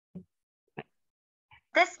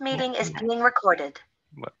This meeting is being recorded.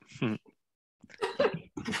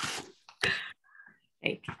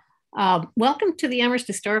 Okay. Welcome to the Amherst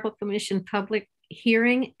Historical Commission public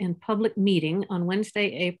hearing and public meeting on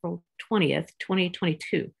Wednesday, April 20th,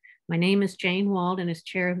 2022. My name is Jane Wald, and as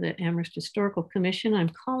chair of the Amherst Historical Commission, I'm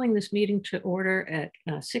calling this meeting to order at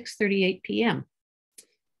 6:38 p.m.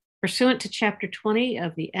 Pursuant to Chapter 20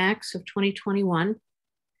 of the Acts of 2021,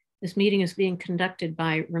 this meeting is being conducted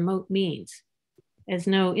by remote means. As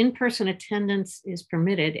no in-person attendance is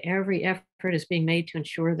permitted, every effort is being made to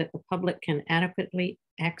ensure that the public can adequately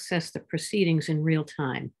access the proceedings in real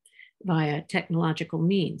time via technological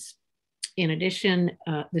means. In addition,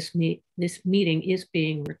 this meeting is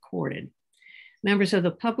being recorded. Members of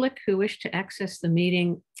the public who wish to access the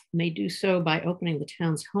meeting may do so by opening the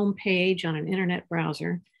town's homepage on an internet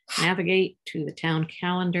browser, navigate to the town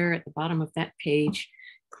calendar at the bottom of that page,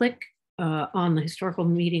 click on the Historical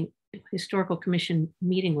Commission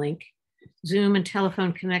meeting link. Zoom and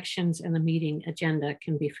telephone connections and the meeting agenda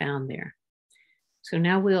can be found there. So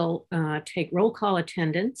now we'll take roll call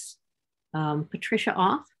attendance. Patricia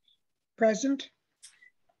Off. Present.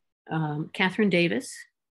 Catherine Davis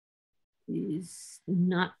is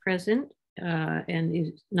not present and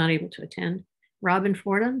is not able to attend. Robin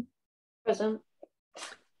Fordham. Present.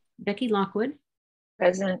 Becky Lockwood.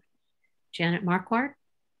 Present. Janet Marquardt.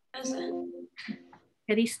 Present.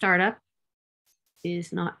 Eddie Startup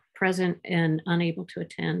is not present and unable to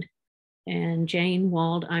attend. And Jane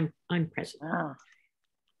Wald, I'm present. Wow.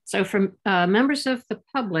 So from members of the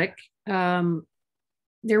public,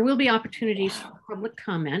 there will be opportunities for public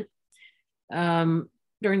comment during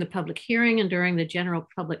the public hearing and during the general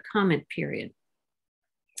public comment period.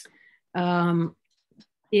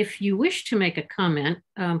 If you wish to make a comment,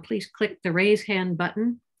 please click the raise hand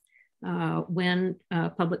button when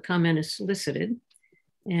public comment is solicited.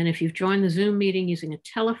 And if you've joined the Zoom meeting using a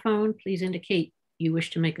telephone, please indicate you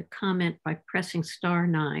wish to make a comment by pressing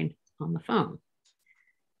 *9 on the phone.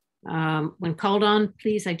 When called on,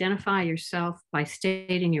 please identify yourself by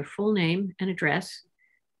stating your full name and address,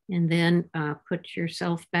 and then put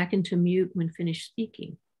yourself back into mute when finished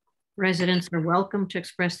speaking. Residents are welcome to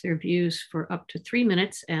express their views for up to 3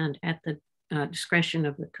 minutes and at the discretion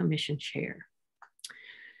of the commission chair.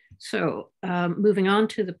 So moving on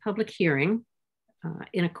to the public hearing.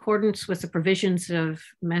 In accordance with the provisions of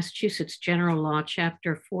Massachusetts General Law,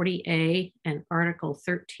 Chapter 40A and Article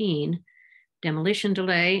 13, demolition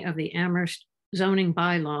delay of the Amherst zoning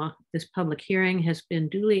bylaw, this public hearing has been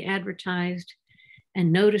duly advertised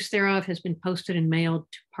and notice thereof has been posted and mailed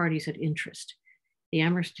to parties of interest. The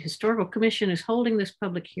Amherst Historical Commission is holding this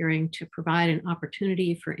public hearing to provide an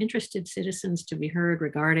opportunity for interested citizens to be heard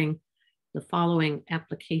regarding the following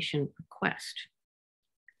application request.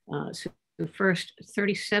 So first,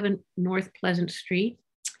 37 North Pleasant Street,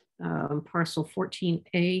 parcel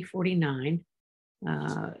 14A49.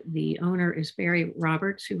 The owner is Barry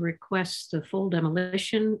Roberts, who requests the full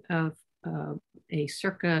demolition of a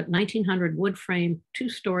circa 1900 wood frame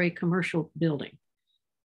 2-story commercial building.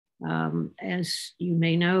 As you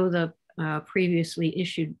may know, the previously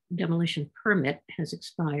issued demolition permit has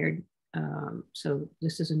expired. So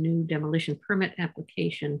this is a new demolition permit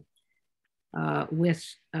application with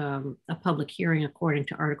a public hearing according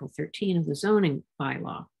to Article 13 of the zoning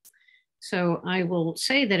bylaw. So I will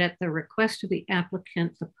say that at the request of the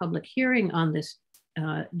applicant, the public hearing on this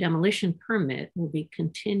demolition permit will be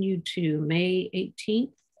continued to May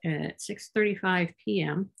 18th at 6:35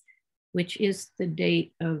 p.m., which is the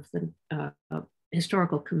date of the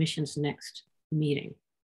Historical Commission's next meeting.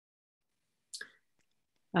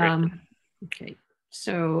 Okay,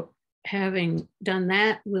 so having done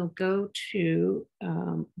that, we'll go to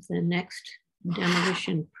the next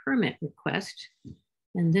demolition permit request.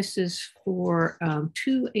 And this is for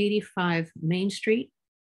 285 Main Street,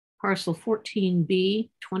 parcel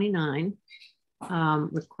 14B29,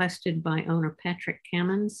 requested by owner Patrick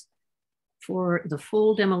Cammons for the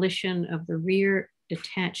full demolition of the rear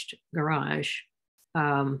detached garage,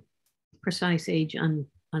 precise age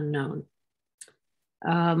unknown.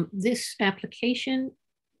 This application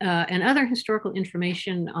and other historical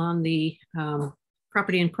information on the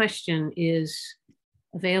property in question is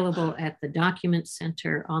available at the Document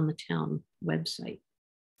Center on the town website.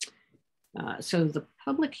 So the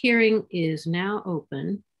public hearing is now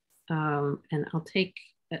open, and I'll take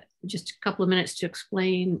just a couple of minutes to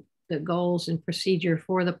explain the goals and procedure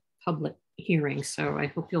for the public hearing. So I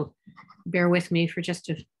hope you'll bear with me for just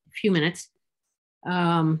a few minutes.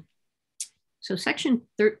 So Section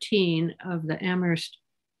 13 of the Amherst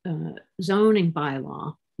zoning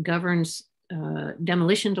bylaw governs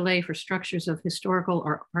demolition delay for structures of historical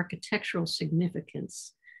or architectural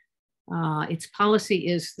significance. Its policy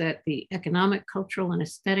is that the economic, cultural, and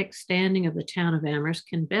aesthetic standing of the town of Amherst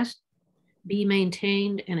can best be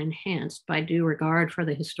maintained and enhanced by due regard for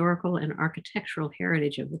the historical and architectural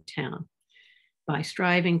heritage of the town, by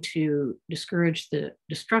striving to discourage the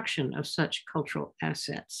destruction of such cultural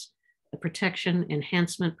assets. The protection,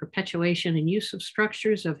 enhancement, perpetuation, and use of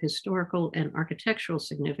structures of historical and architectural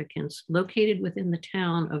significance located within the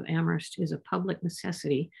town of Amherst is a public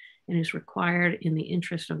necessity and is required in the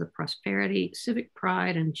interest of the prosperity, civic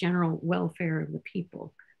pride, and general welfare of the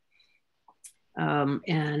people.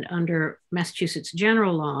 And under Massachusetts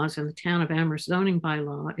general laws and the town of Amherst zoning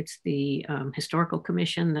bylaw, it's the Historical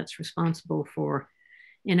Commission that's responsible for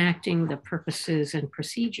enacting the purposes and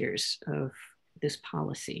procedures of this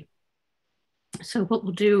policy. So what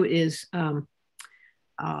we'll do is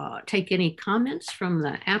take any comments from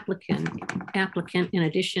the applicant in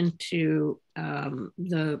addition to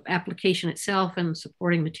the application itself and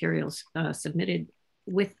supporting materials submitted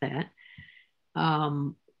with that.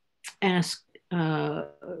 Ask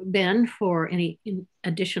Ben for any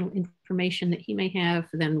additional information that he may have.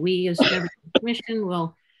 Then we as members of the commission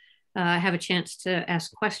will have a chance to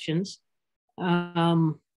ask questions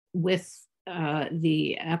with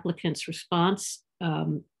the applicant's response.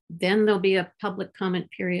 Then there'll be a public comment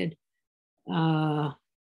period, and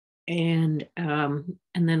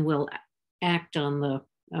then we'll act on the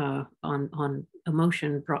on a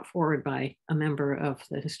motion brought forward by a member of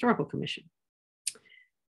the Historical Commission.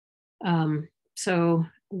 So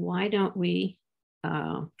why don't we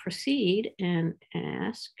proceed and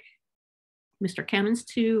ask Mr. Kamens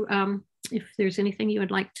to if there's anything you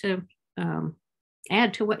would like to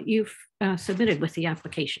add to what you've submitted with the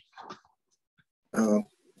application.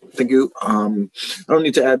 Thank you. I don't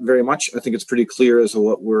need to add very much. I think it's pretty clear as to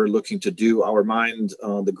what we're looking to do. I'll remind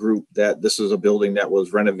the group that this is a building that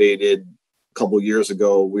was renovated a couple of years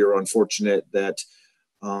ago. We were unfortunate that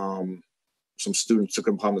some students took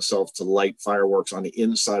it upon themselves to light fireworks on the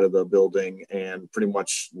inside of the building and pretty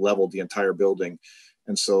much leveled the entire building.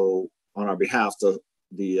 And so on our behalf,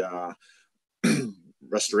 the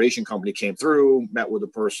restoration company came through, met with the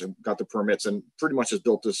person, got the permits, and pretty much has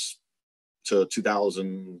built this to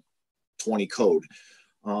 2020 code.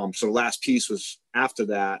 So the last piece was after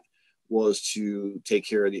that was to take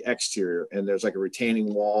care of the exterior, and there's like a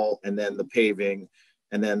retaining wall and then the paving,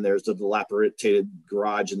 and then there's the dilapidated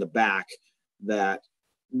garage in the back that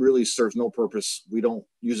really serves no purpose. We don't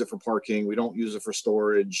use it for parking. We don't use it for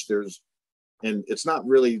storage. And it's not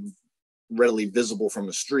really readily visible from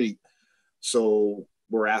the street. So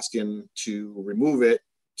we're asking to remove it,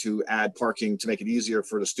 to add parking to make it easier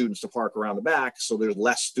for the students to park around the back. So there's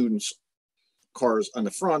less students' cars on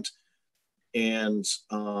the front. And,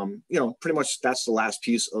 pretty much that's the last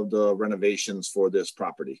piece of the renovations for this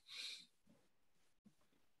property.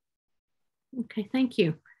 Okay, thank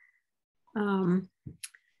you. Ben,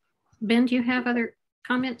 do you have other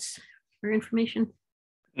comments or information?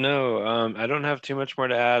 No, I don't have too much more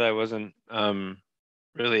to add. I wasn't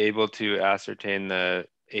really able to ascertain the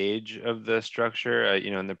age of the structure.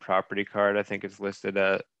 In the property card, I think it's listed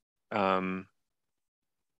at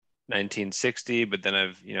 1960, but then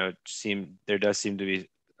I've, there does seem to be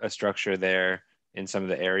a structure there in some of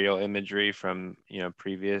the aerial imagery from,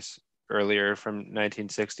 earlier from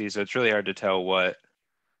 1960. So it's really hard to tell what,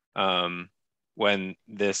 when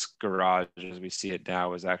this garage, as we see it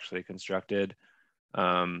now, was actually constructed.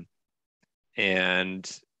 Definitely,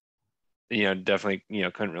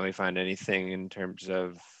 couldn't really find anything in terms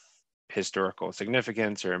of historical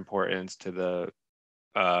significance or importance to the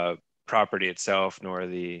property itself, nor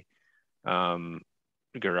the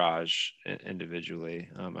garage individually.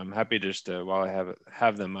 I'm happy just to, while I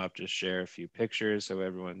have them up, just share a few pictures so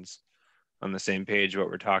everyone's on the same page what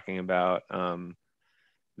we're talking about.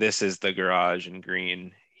 This is the garage in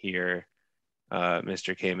green here.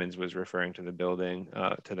 Mr. Kamens was referring to the building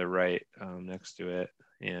to the right next to it.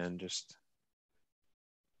 And just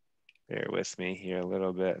bear with me here a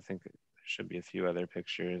little bit. I think there should be a few other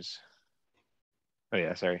pictures. Oh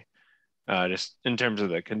yeah, sorry. Just in terms of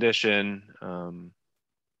the condition.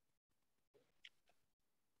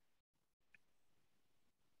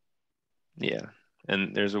 Yeah,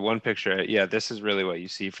 and there's one picture. Yeah, this is really what you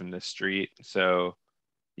see from the street. So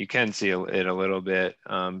you can see it a little bit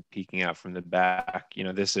peeking out from the back.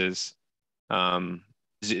 This is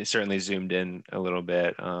certainly zoomed in a little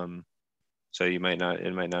bit. So it might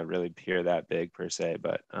not really appear that big per se,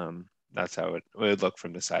 but that's how it would look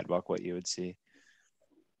from the sidewalk, what you would see.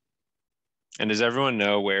 And does everyone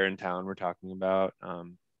know where in town we're talking about?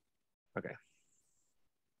 Okay.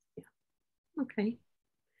 Okay.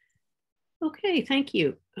 Okay, thank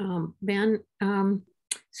you, Ben.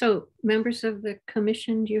 So members of the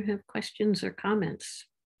commission, do you have questions or comments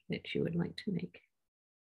that you would like to make?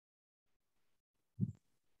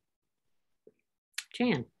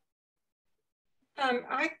 Jan.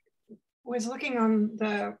 I was looking on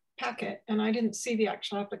the packet and I didn't see the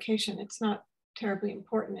actual application. It's not terribly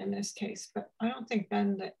important in this case, but I don't think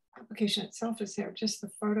then the application itself is there, just the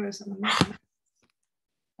photos and the map,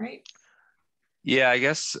 right? Yeah, I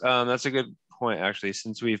guess that's a good point, actually.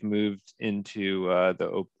 Since we've moved into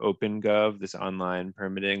the OpenGov, this online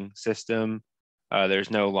permitting system, there's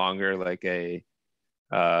no longer like a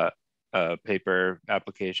paper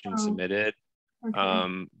application submitted.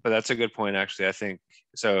 Okay. But that's a good point, actually. I think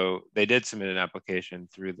so. They did submit an application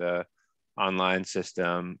through the online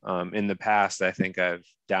system. In the past, I think I've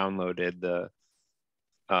downloaded the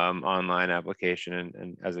online application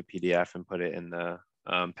and as a PDF and put it in the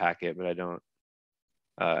packet, but I don't.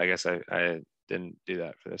 I guess I didn't do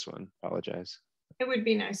that for this one. Apologize. It would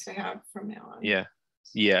be nice to have from now on. Yeah,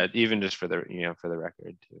 yeah. Even just for the for the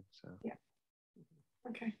record too. So yeah.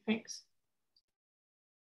 Okay. Thanks.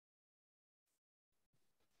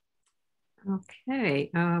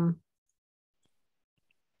 Okay.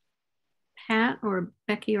 Pat or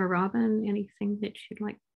Becky or Robin, anything that you'd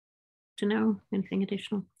like to know? Anything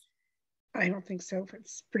additional? I don't think so.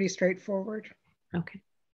 It's pretty straightforward. Okay.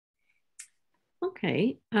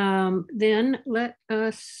 Okay. Then let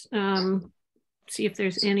us see if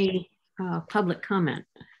there's any public comment.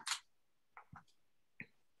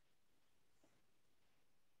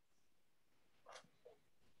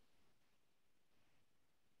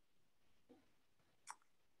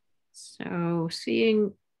 So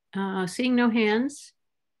seeing no hands.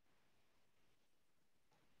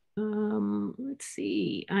 Let's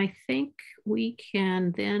see. I think we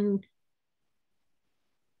can then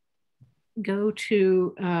go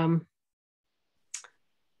to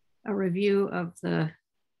a review of the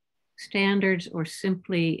standards or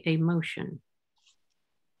simply a motion.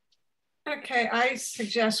 Okay, I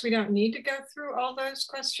suggest we don't need to go through all those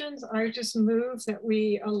questions. I just move that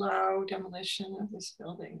we allow demolition of this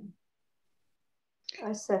building.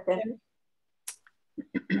 I second.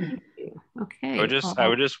 Thank you. Okay. I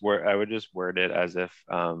would just word it as if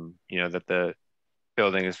that the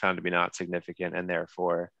building is found to be not significant and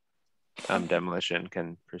therefore demolition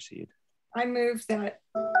can proceed. I move that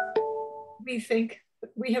we think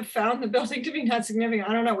we have found the building to be not significant.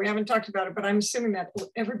 I don't know, we haven't talked about it, but I'm assuming that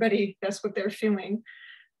everybody, that's what they're feeling,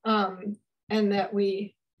 and that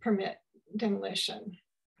we permit demolition.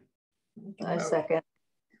 I second.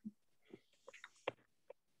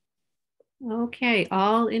 Okay,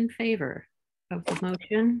 all in favor of the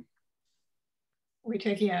motion? Are we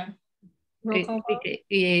taking a roll call vote?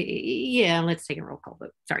 Yeah, let's take a roll call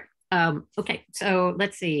vote. Sorry. Okay, so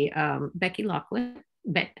let's see. Becky Lockwood.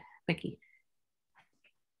 Becky.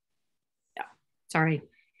 Yeah, sorry.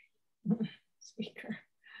 Speaker.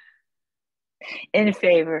 In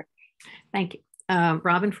favor. Thank you.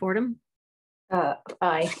 Robin Fordham.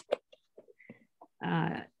 Aye.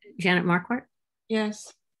 Janet Marquardt.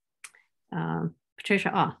 Yes.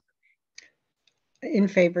 Patricia Ah. In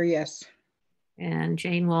favor, yes. And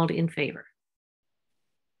Jane Wald in favor.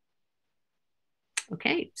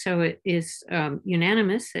 Okay, so it is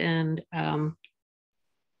unanimous, and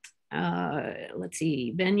let's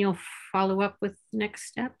see, Ben, you'll follow up with next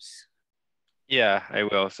steps? Yeah, I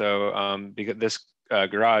will. So because this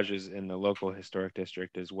garage is in the local historic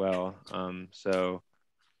district as well. So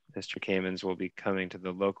Mr. Kamens will be coming to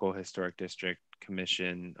the local historic district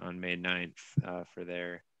commission on May 9th for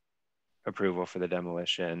their approval for the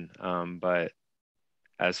demolition. But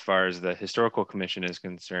as far as the historical commission is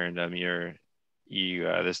concerned,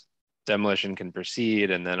 this demolition can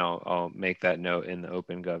proceed, and then I'll make that note in the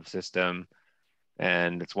OpenGov system,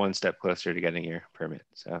 and it's one step closer to getting your permit.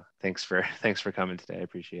 So thanks for coming today. I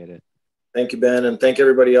appreciate it. Thank you, Ben, and thank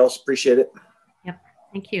everybody else. Appreciate it. Yep.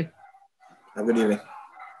 Thank you. Have a good evening.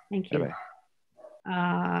 Thank you.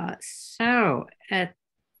 Bye-bye. So at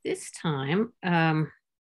this time, I'm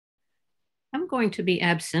going to be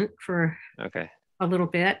absent for a little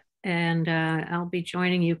bit, and I'll be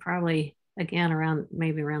joining you probably again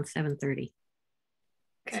maybe around 7:30.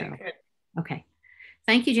 Okay, So, good. Okay.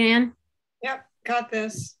 Thank you, Jan. Yep, got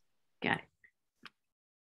this. Got it.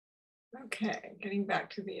 Okay, getting back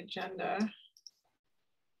to the agenda.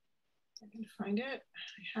 I can find it.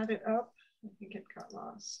 I had it up. I think it got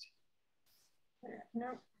lost. There,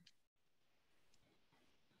 nope.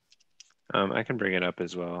 I can bring it up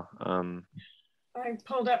as well. I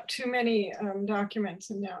pulled up too many documents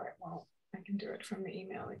and now it won't. I can do it from the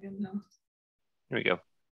email again though. Here we go.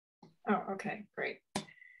 Oh, okay, great.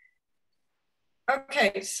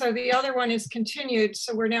 Okay, so the other one is continued.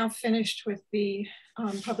 So we're now finished with the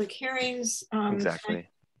public hearings. Exactly.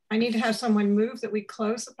 I need to have someone move that we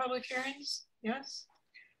close the public hearings. Yes?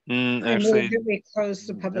 I move Actually, that we close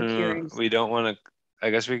the public hearings. we don't want to, I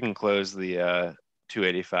guess we can close the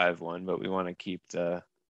 285 one, but we want to keep the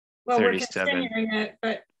Well, we're 37. continuing it,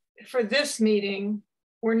 but for this meeting,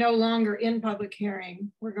 we're no longer in public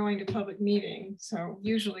hearing. We're going to public meeting. So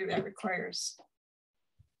usually that requires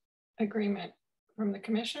agreement from the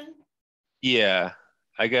commission. Yeah,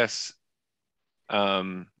 I guess.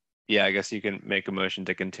 Yeah, I guess you can make a motion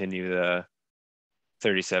to continue the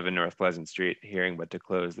 37 North Pleasant Street hearing, but to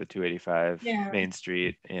close the 285 Main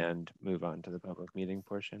Street and move on to the public meeting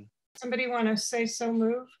portion. Somebody want to say so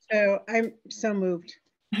moved? So I'm so moved.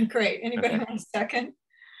 Great. Anybody Okay. want a second?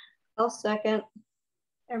 I'll second.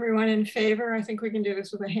 Everyone in favor? I think we can do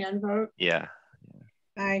this with a hand vote. Yeah.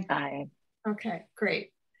 Aye. Aye. Okay,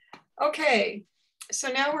 great. Okay, so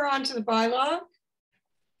now we're on to the bylaw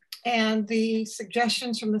and the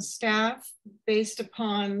suggestions from the staff based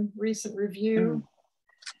upon recent review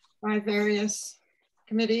by various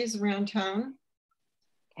committees around town.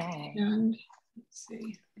 Okay. And let's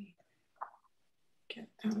see, let me get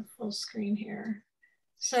out of full screen here.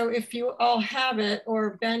 So if you all have it,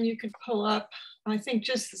 or Ben, you could pull up, I think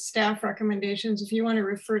just the staff recommendations. If you want to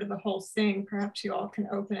refer to the whole thing, perhaps you all can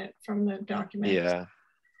open it from the document. Yeah.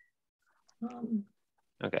 There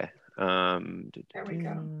Okay. we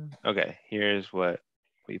go. Okay, here's what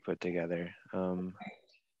we put together.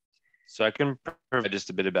 So I can provide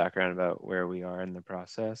just a bit of background about where we are in the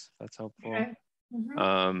process, if that's helpful. Okay.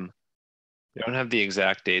 Mhm. I don't have the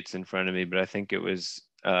exact dates in front of me, but I think it was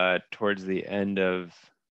towards the end of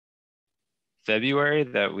February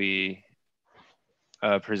that we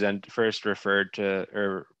first referred to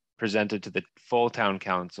or presented to the full town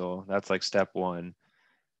council. That's like step one.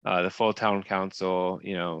 The full town council,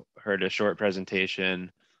 heard a short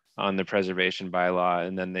presentation on the preservation bylaw,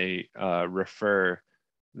 and then they refer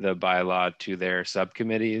the bylaw to their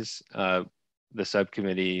subcommittees. The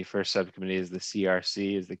first subcommittee is the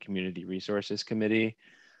CRC, is the Community Resources Committee.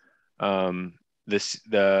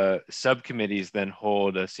 The subcommittees then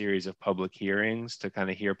hold a series of public hearings to kind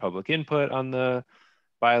of hear public input on the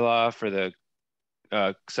bylaw for the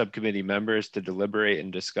subcommittee members to deliberate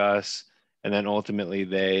and discuss. And then ultimately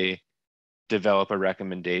they develop a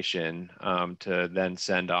recommendation to then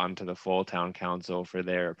send on to the full town council for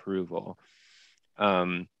their approval.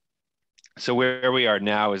 So where we are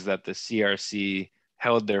now is that the CRC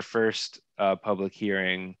held their first public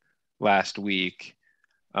hearing last week.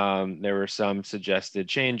 There were some suggested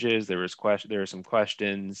changes. There were some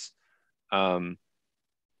questions, and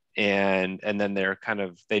then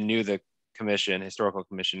they knew the historical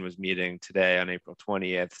commission was meeting today on April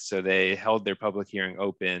 20th. So they held their public hearing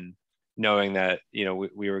open, knowing that,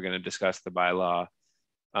 we were going to discuss the bylaw,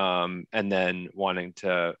 and then wanting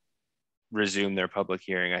to resume their public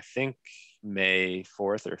hearing, I think May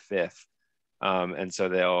 4th or 5th. And so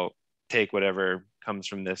they'll take whatever comes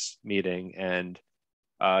from this meeting and,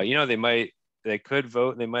 they could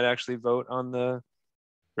vote, they might actually vote on the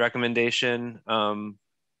recommendation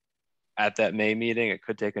at that May meeting. It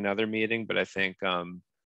could take another meeting, but I think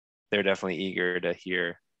they're definitely eager to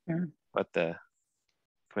hear what the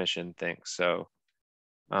commission thinks. So,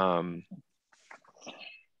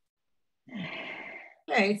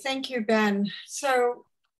 Okay, thank you, Ben. So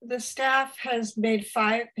the staff has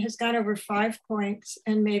gone over 5 points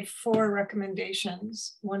and made 4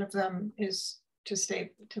 recommendations. One of them is to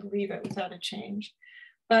leave it without a change,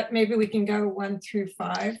 but maybe we can go 1 through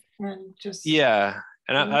 5 and just. Yeah.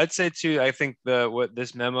 And I'd say too, I think what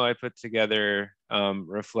this memo I put together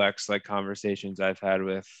reflects like conversations I've had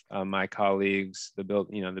with my colleagues, the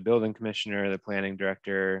building commissioner, the planning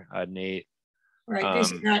director, Nate. Right,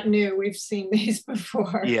 these are not new. We've seen these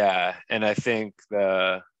before. Yeah, and I think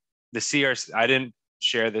the CRC, I didn't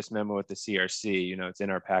share this memo with the CRC. It's in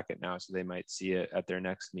our packet now, so they might see it at their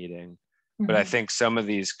next meeting. But I think some of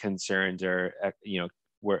these concerns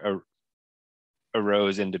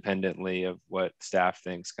arose independently of what staff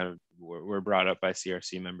thinks, kind of were brought up by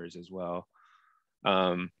CRC members as well.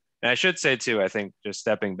 And I should say too, I think just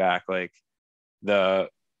stepping back, like the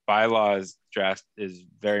bylaws draft is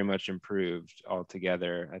very much improved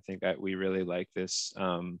altogether. I think we really like this,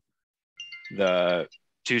 the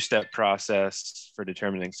 2-step process for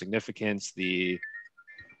determining significance, this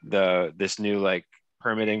new like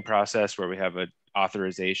permitting process where we have an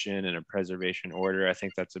authorization and a preservation order. I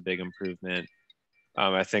think that's a big improvement.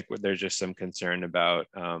 I think there's just some concern about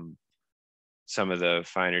some of the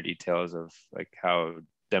finer details of like how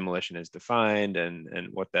demolition is defined and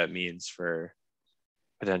what that means for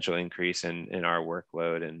potential increase in our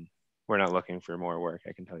workload. And we're not looking for more work,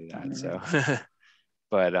 I can tell you that. So,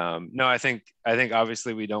 but no, I think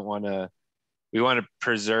obviously we want to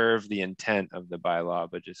preserve the intent of the bylaw,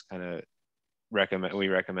 but just kind of we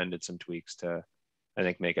recommended some tweaks to, I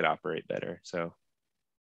think, make it operate better. So,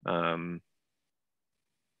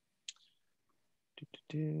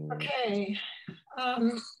 okay.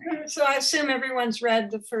 So I assume everyone's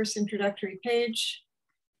read the first introductory page.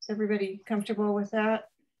 Is everybody comfortable with that?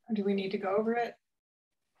 Or do we need to go over it?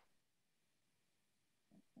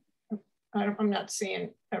 I'm not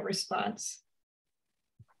seeing a response.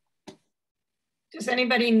 Does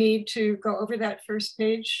anybody need to go over that first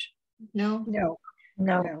page? No? No.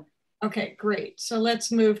 No. No. Okay, great. So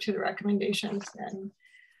let's move to the recommendations then.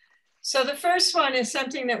 So the first one is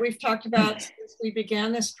something that we've talked about since we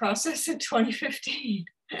began this process in 2015.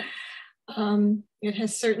 It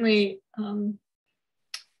has certainly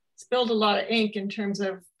spilled a lot of ink in terms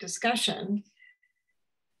of discussion.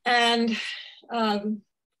 And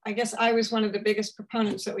I guess I was one of the biggest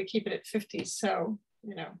proponents that we keep it at 50. So,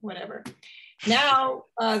 you know, whatever. Now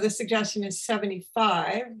the suggestion is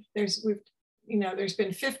 75. There's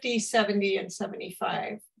been 50, 70, and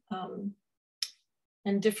 75.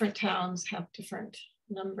 And different towns have different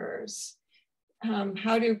numbers.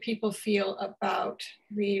 How do people feel about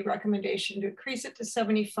the recommendation to increase it to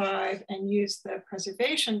 75 and use the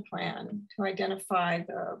preservation plan to identify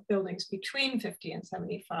the buildings between 50 and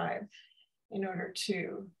 75 in order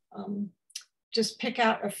to just pick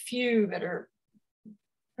out a few that are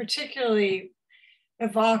particularly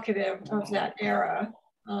evocative of that era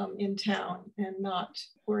in town and not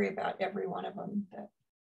worry about every one of them that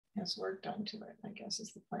has worked onto it, I guess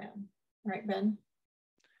is the plan. Right, Ben?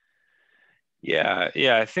 Yeah,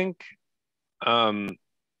 I think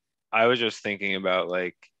I was just thinking about,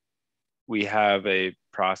 like, we have a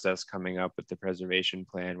process coming up with the preservation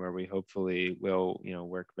plan where we hopefully will,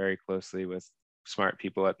 work very closely with smart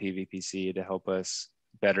people at PVPC to help us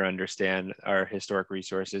better understand our historic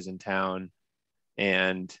resources in town.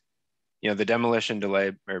 And, the demolition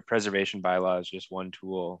delay or preservation bylaw is just one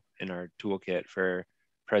tool in our toolkit for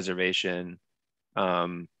preservation.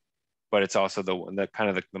 But it's also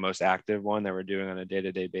the most active one that we're doing on a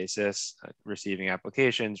day-to-day basis, receiving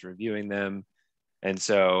applications, reviewing them. And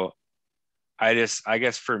so I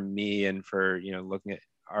guess for me and for, looking at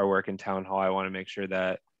our work in town hall, I want to make sure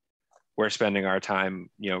that we're spending our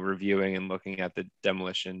time, reviewing and looking at the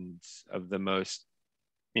demolitions of the most,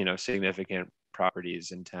 significant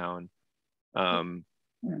properties in town.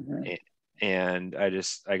 And I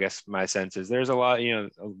guess my sense is there's a lot,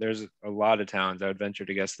 there's a lot of towns, I would venture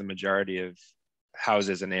to guess the majority of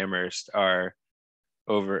houses in Amherst are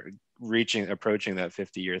approaching that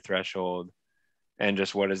 50-year threshold. And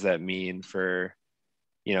just what does that mean for,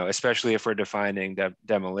 especially if we're defining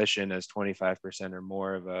demolition as 25% or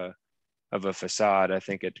more of a facade, I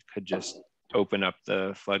think it could just open up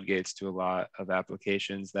the floodgates to a lot of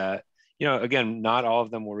applications that, again, not all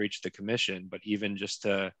of them will reach the commission, but even just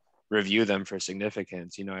to review them for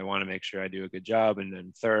significance. I want to make sure I do a good job and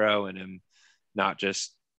I'm thorough and I'm not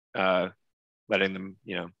just letting them,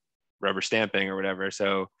 rubber stamping or whatever.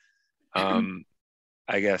 So I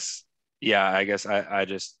guess I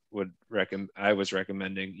just would recommend, I was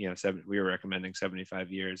recommending, we were recommending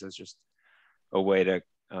 75 years as just a way to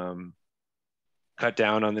cut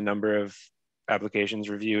down on the number of applications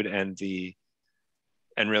reviewed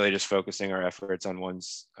and really just focusing our efforts on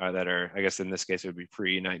ones that are, I guess in this case, it would be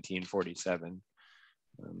pre-1947.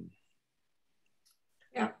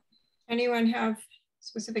 Yeah. Anyone have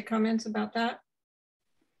specific comments about that?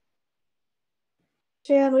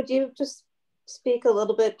 Jan, would you just speak a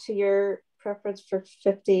little bit to your preference for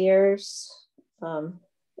 50 years? I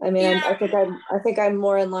mean, Yeah. I think I'm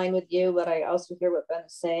more in line with you, but I also hear what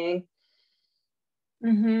Ben's saying.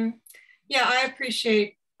 Mm-hmm. Yeah, I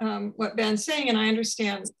appreciate what Ben's saying, and I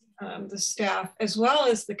understand the staff as well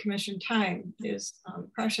as the commission time is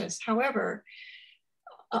precious. However,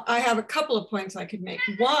 I have a couple of points I could make.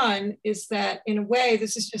 One is that in a way,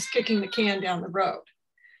 this is just kicking the can down the road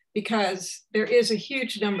because there are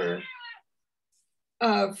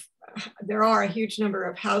a huge number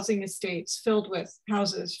of housing estates filled with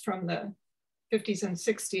houses from the 50s and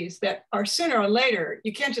 60s that are sooner or later,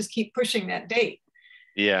 you can't just keep pushing that date.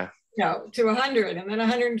 Yeah. To 100 and then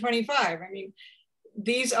 125. I mean,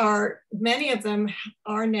 many of them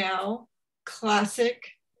are now classic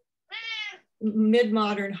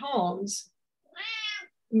mid-modern homes.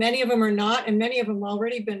 Many of them are not, and many of them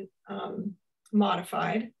already been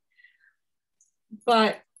modified.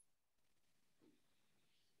 But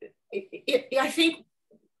I think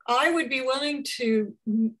I would be willing to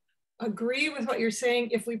agree with what you're saying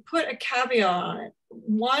if we put a caveat on it.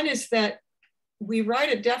 One is that we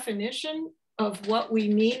write a definition of what we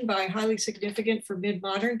mean by highly significant for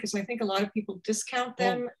mid-modern, because I think a lot of people discount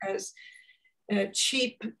them as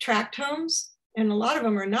cheap tract homes, and a lot of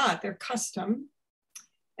them are not, they're custom.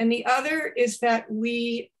 And the other is that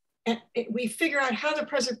we figure out how the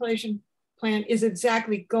preservation plan is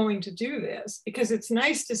exactly going to do this, because it's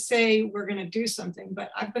nice to say we're going to do something, but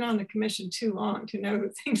I've been on the commission too long to know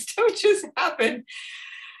that things don't just happen,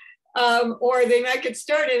 or they might get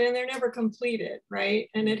started and they're never completed, right?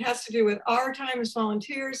 And it has to do with our time as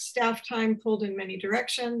volunteers, staff time pulled in many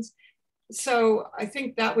directions. So I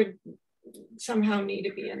think that would somehow need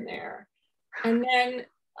to be in there. And then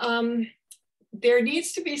there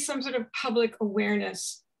needs to be some sort of public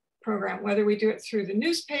awareness program, whether we do it through the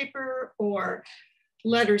newspaper or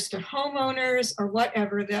letters to homeowners or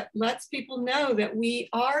whatever, that lets people know that we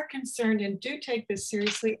are concerned and do take this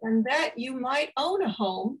seriously, and that you might own a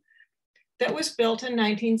home that was built in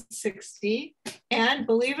 1960, and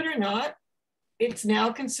believe it or not, it's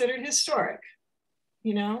now considered historic,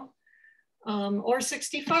 you know, or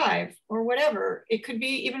 65 or whatever. It could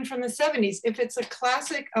be even from the 70s. If it's a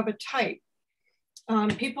classic of a type,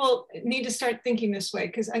 people need to start thinking this way,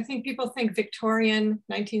 because I think people think Victorian,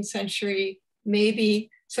 19th century, maybe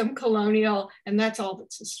some colonial, and that's all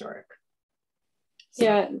that's historic. So.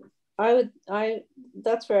 Yeah,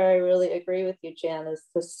 that's where I really agree with you, Jan, is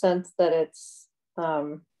the sense that it's,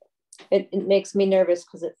 it makes me nervous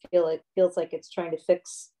because it feels like it's trying to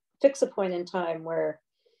fix a point in time where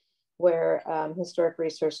historic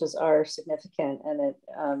resources are significant, and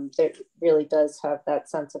it really does have that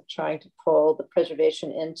sense of trying to pull the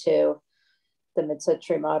preservation into the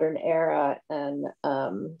mid-century modern era. And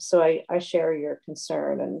so I share your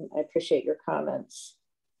concern, and I appreciate your comments.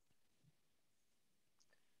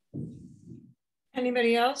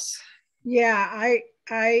 Anybody else? Yeah,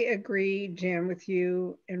 I agree, Jan, with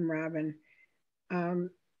you and Robin.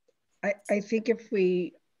 I think if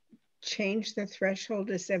we change the threshold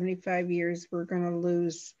to 75 years, we're going to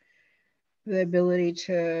lose the ability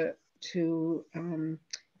to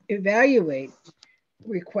evaluate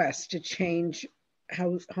requests to change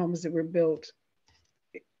homes that were built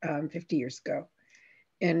 50 years ago.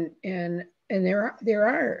 And there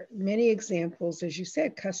are many examples, as you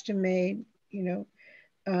said, custom made, you know,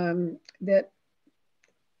 that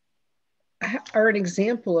are an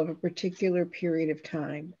example of a particular period of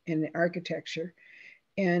time in architecture.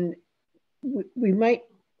 And we might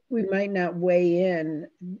not weigh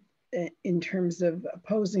in terms of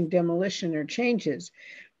opposing demolition or changes,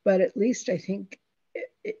 but at least I think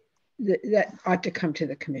that ought to come to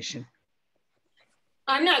the commission.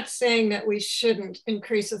 I'm not saying that we shouldn't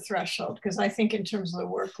increase the threshold, because I think in terms of the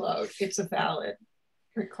workload, it's a valid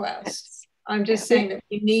request. I'm just saying that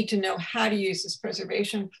we need to know how to use this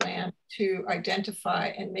preservation plan to identify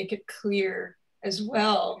and make it clear as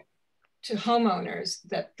well to homeowners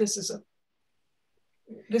that this is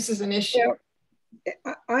an issue.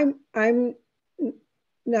 Yeah, I'm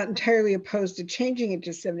not entirely opposed to changing it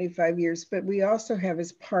to 75 years, but we also have,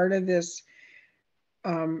 as part of this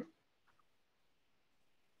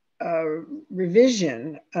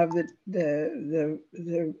revision of the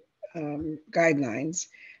guidelines,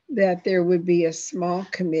 that there would be a small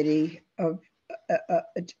committee of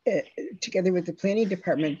together with the planning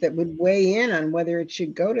department that would weigh in on whether it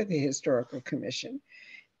should go to the historical commission.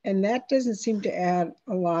 And that doesn't seem to add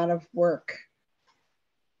a lot of work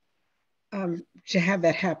to have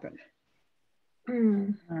that happen.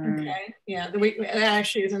 Okay, yeah, that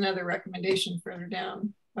actually is another recommendation further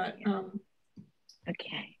down, but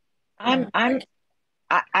okay. I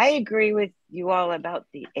agree with you all about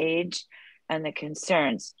the age and the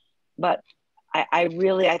concerns, but I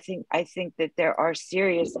think that there are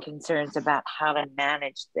serious concerns about how to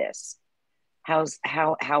manage this. How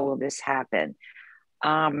will this happen?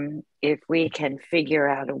 If we can figure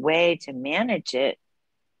out a way to manage it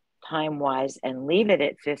time-wise and leave it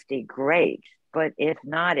at 50, great. But if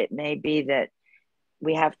not, it may be that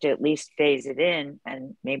we have to at least phase it in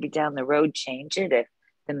and maybe down the road change it if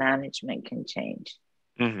the management can change.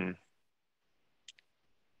 Mm-hmm.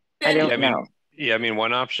 I don't know. I mean,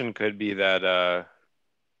 one option could be that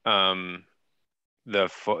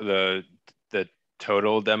the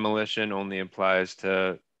total demolition only applies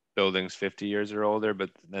to buildings 50 years or older,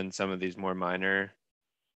 but then some of these more minor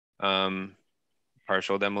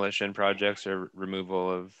partial demolition projects or removal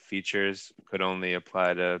of features could only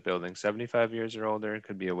apply to buildings 75 years or older. It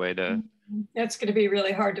could be a way to... That's going to be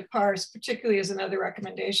really hard to parse, particularly as another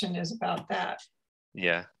recommendation is about that.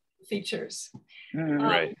 Yeah. features.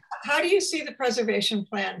 Right. How do you see the preservation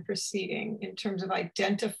plan proceeding in terms of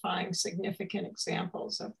identifying significant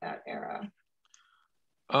examples of that era?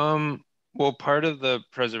 Well, part of the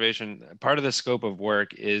scope of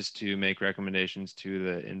work is to make recommendations to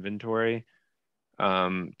the inventory,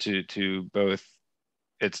 to both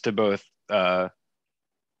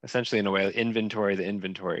essentially in a way inventory the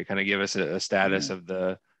inventory, kind of give us a status of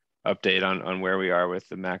the update on where we are with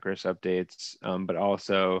the macros updates, but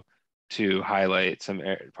also to highlight some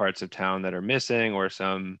parts of town that are missing, or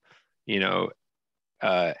some, eras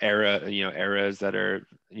that are,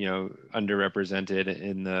 underrepresented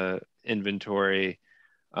in the inventory.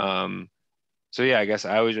 So yeah, I guess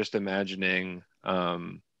I was just imagining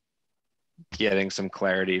getting some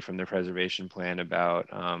clarity from the preservation plan about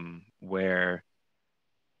where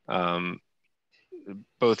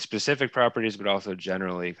both specific properties, but also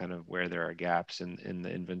generally kind of where there are gaps in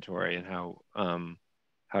the inventory, and how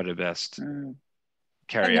to best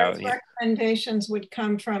carry out. Recommendations would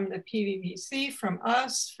come from the PVPC, from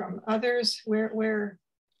us, from others. Where's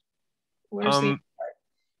the?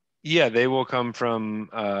 Yeah, they will come from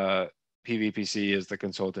PVPC as the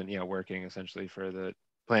consultant, working essentially for the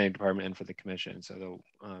planning department and for the commission. So they'll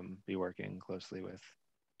be working closely with.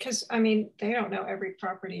 Because I mean, they don't know every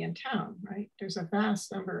property in town, right? There's a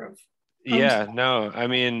vast number of. Yeah, no, I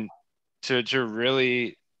mean, to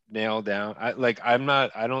really nail down, I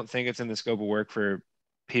don't think it's in the scope of work for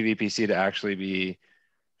PVPC to actually be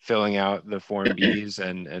filling out the Form Bs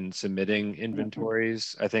and submitting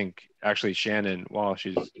inventories. I think actually Shannon Wall,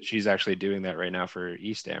 she's actually doing that right now for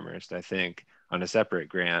East Amherst, I think, on a separate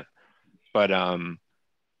grant. But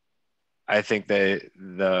I think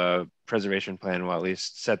the preservation plan will at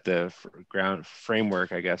least set the ground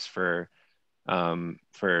framework, I guess, for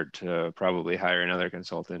to probably hire another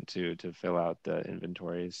consultant to fill out the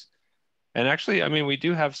inventories. And actually, I mean, we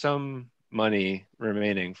do have some money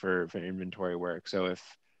remaining for inventory work, so if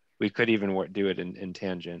we could even do it in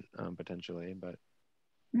tangent, potentially. But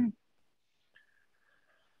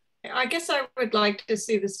I guess I would like to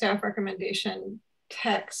see the staff recommendation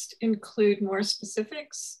text include more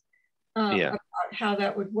specifics about how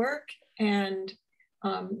that would work, and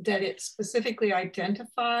that it specifically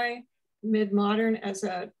identify mid-modern as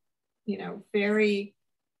a, very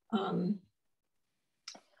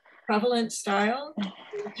prevalent style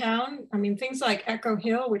in the town. I mean, things like Echo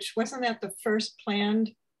Hill, which wasn't that the first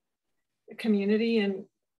planned community in,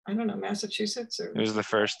 I don't know, Massachusetts? Or... It was the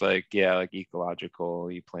first ecological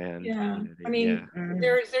planned. Yeah, community. I mean,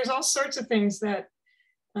 there's all sorts of things that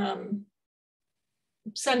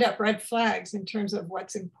send up red flags in terms of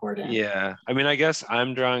what's important. Yeah, I mean, I guess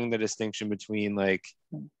I'm drawing the distinction between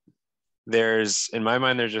in my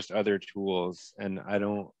mind, there's just other tools, and I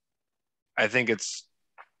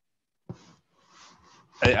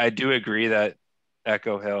do agree that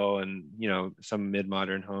Echo Hill and, some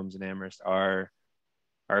mid-modern homes in Amherst are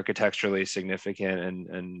architecturally significant,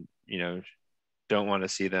 and don't want to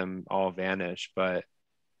see them all vanish. But,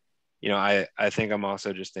 I think I'm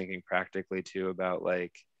also just thinking practically too about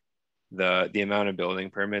the amount of building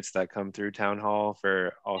permits that come through town hall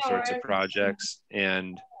for all sorts of projects.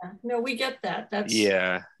 And no, we get that. That's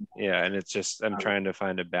yeah, and it's just, I'm trying to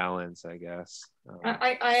find a balance, I guess.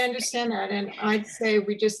 I understand that, and I'd say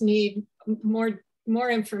we just need more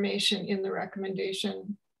information in the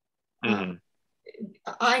recommendation.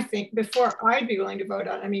 I think before I'd be willing to vote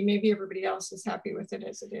on. I mean, maybe everybody else is happy with it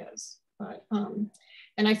as it is, but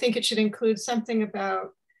and I think it should include something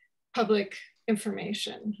about public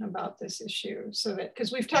information about this issue, so that,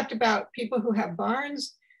 because we've talked about people who have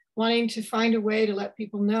barns wanting to find a way to let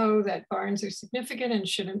people know that barns are significant and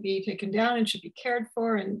shouldn't be taken down and should be cared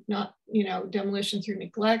for, and not, demolition through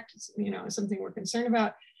neglect, something we're concerned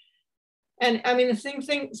about. And I mean, the same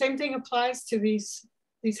thing applies to these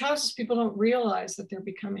houses. People don't realize that they're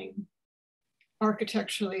becoming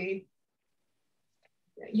architecturally,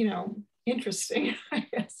 interesting, I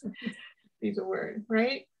guess, be the word,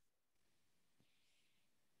 right?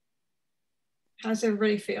 How's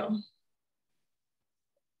everybody feel?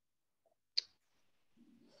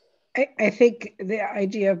 I think the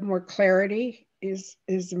idea of more clarity is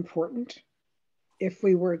important if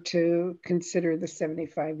we were to consider the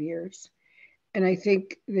 75 years. And I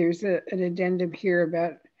think there's an addendum here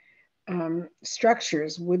about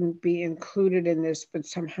structures wouldn't be included in this, but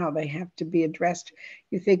somehow they have to be addressed.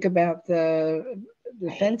 You think about the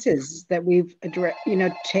fences that we've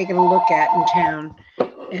taken a look at in town,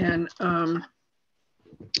 and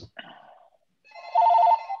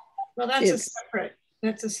well, that's a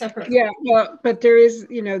separate. Yeah, well, but there is,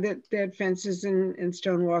 that fences and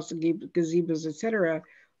stone walls and gazebos, etc.,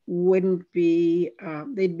 wouldn't be,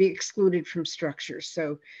 they'd be excluded from structures.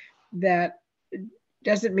 So that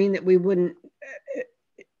doesn't mean that we wouldn't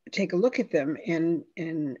take a look at them and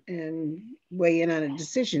weigh in on a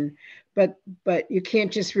decision, but you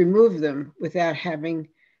can't just remove them without having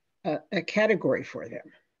a category for them.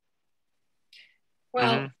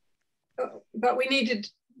 Well, but we need to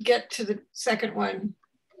get to the second one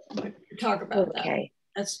to talk about Okay.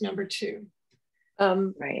 that. That's number 2.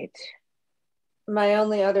 Right. My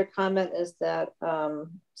only other comment is that,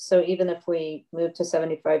 so even if we move to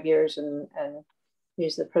 75 years and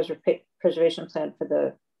use the preservation plan for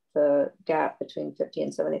the gap between 50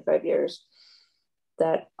 and 75 years,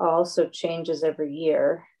 that also changes every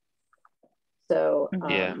year. So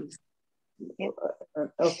I don't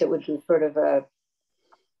know if it would be sort of a,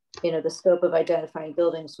 the scope of identifying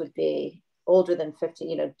buildings would be older than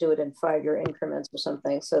 50, do it in 5-year increments or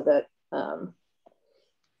something, so that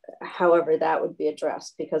however that would be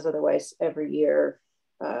addressed, because otherwise every year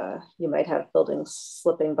you might have buildings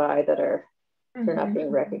slipping by that are they're not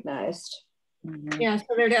being recognized. Yeah, so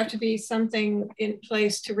there'd have to be something in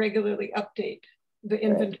place to regularly update the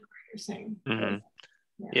inventory, you're saying.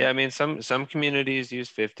 Yeah, I mean, some communities use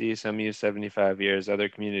 50, some use 75 years. Other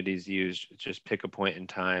communities use just pick a point in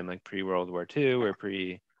time, like pre-World War II or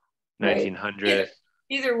pre-1900. Right.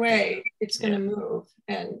 Either way, it's going to move.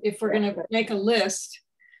 And if we're going to make a list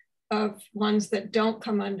of ones that don't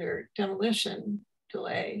come under demolition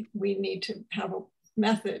delay, we need to have a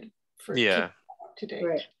method for keeping up to date.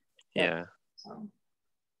 Right. Yeah.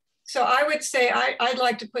 So I would say I'd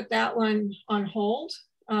like to put that one on hold.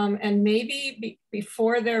 And maybe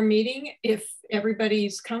before their meeting, if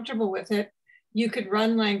everybody's comfortable with it, you could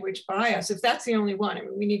run language by us. If that's the only one, I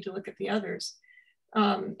mean, we need to look at the others.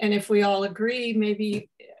 And if we all agree, maybe,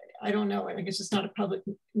 I don't know, I guess it's not a public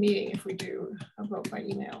meeting if we do a vote by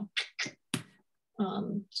email.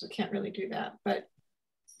 So can't really do that, but.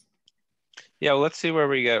 Yeah, well, let's see where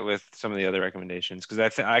we get with some of the other recommendations,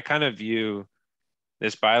 because I kind of view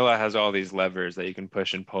this bylaw has all these levers that you can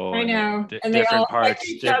push and pull. I know, and different they all parts, affect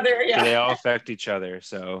each other. Yeah. They all affect each other.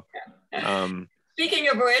 So, speaking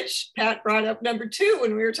of which, Pat brought up number 2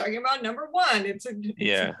 when we were talking about number 1. It's an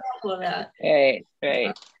example of that. Right.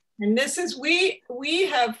 And this is we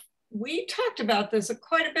talked about this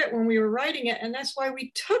quite a bit when we were writing it, and that's why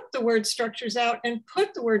we took the word structures out and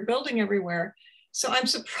put the word building everywhere. So I'm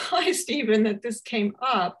surprised even that this came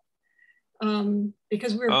up.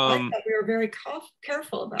 Because I thought we were very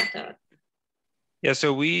careful about that. Yeah,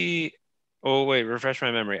 so refresh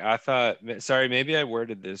my memory. I thought, sorry, maybe I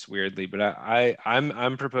worded this weirdly, but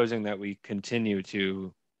I'm proposing that we continue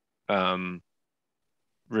to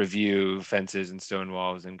review fences and stone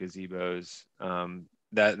walls and gazebos.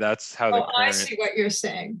 That's how the current. I see what you're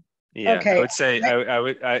saying. Yeah, okay. I would say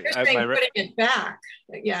putting it back.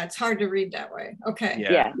 Yeah, it's hard to read that way. Okay.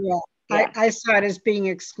 Yeah. I saw it as being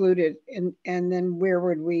excluded, and then where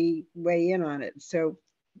would we weigh in on it? So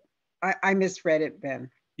I misread it, Ben.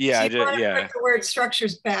 Yeah, so you want to put the word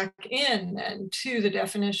structures back in and to the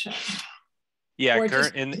definition. Yeah,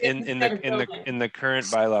 in the current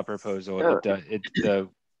bylaw proposal,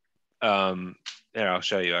 I'll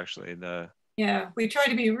show you actually we try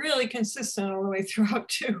to be really consistent all the way throughout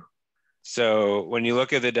too. So when you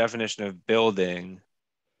look at the definition of building,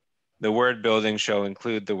 the word building shall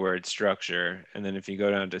include the word structure. And then if you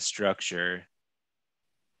go down to structure,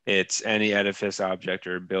 it's any edifice, object,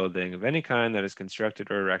 or building of any kind that is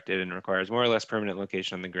constructed or erected and requires more or less permanent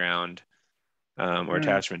location on the ground or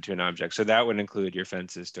attachment to an object. So that would include your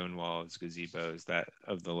fences, stone walls, gazebos, that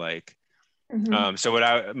of the like. So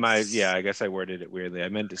I guess I worded it weirdly. I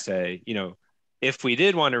meant to say, if we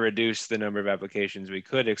did want to reduce the number of applications, we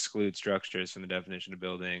could exclude structures from the definition of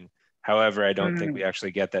building. However, I don't think we actually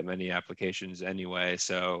get that many applications anyway.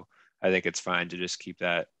 So I think it's fine to just keep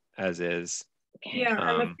that as is. Yeah,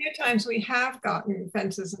 and a few times we have gotten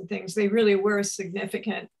fences and things, they really were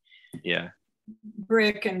significant. Yeah.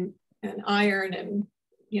 Brick and iron and,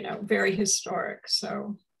 very historic.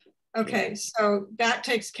 So, okay, so that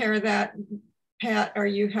takes care of that. Pat, are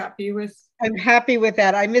you happy with? I'm happy with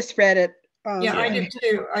that. I misread it. I did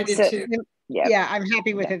too. Yeah, I'm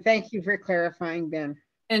happy with it. Thank you for clarifying, Ben.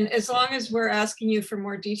 And as long as we're asking you for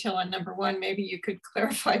more detail on number 1, maybe you could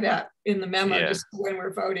clarify that in the memo. Just when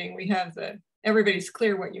we're voting, we have everybody's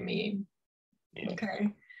clear what you mean. Yeah. Okay.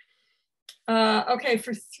 Okay,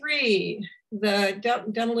 for 3, the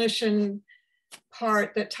demolition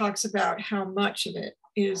part that talks about how much of it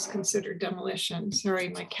is considered demolition. Sorry,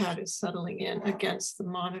 my cat is settling in against the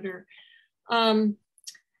monitor.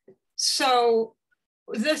 So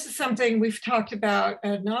this is something we've talked about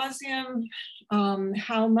ad nauseum,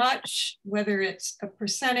 how much, whether it's a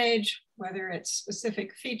percentage, whether it's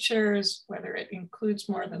specific features, whether it includes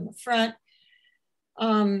more than the front.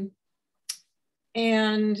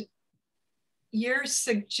 And you're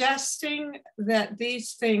suggesting that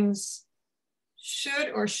these things should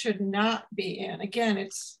or should not be in. Again,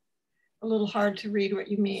 it's a little hard to read what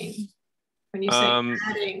you mean when you say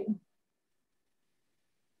adding.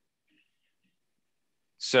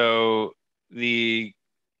 So the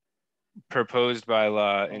proposed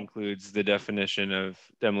bylaw includes the definition of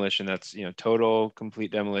demolition. That's, you know, total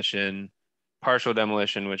complete demolition, partial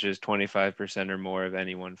demolition, which is 25% or more of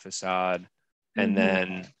any one facade. And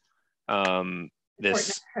then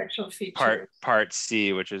this part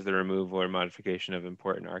C, which is the removal or modification of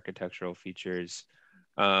important architectural features.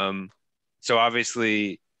 So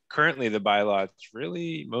obviously, currently the bylaw is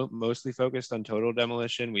really mostly focused on total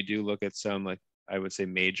demolition. We do look at some, like, I would say,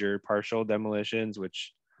 major partial demolitions,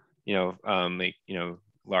 which, you know, make, you know,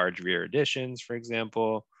 large rear additions, for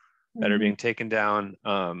example, that are being taken down.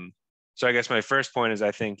 So I guess my first point is,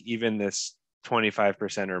 I think even this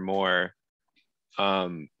 25% or more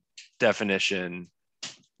definition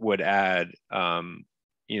would add,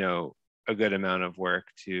 you know, a good amount of work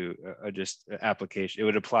to just application. It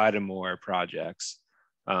would apply to more projects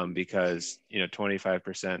because, you know,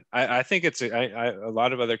 25%. I think it's a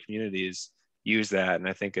lot of other communities use that, and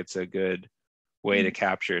I think it's a good way to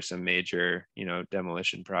capture some major, you know,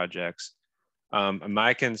 demolition projects.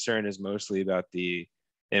 My concern is mostly about the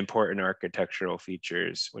important architectural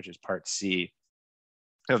features, which is part C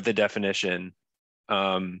of the definition.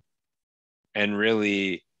 And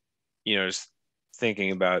really, you know, just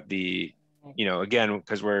thinking about the, you know, again,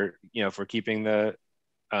 because we're, you know, if we're keeping the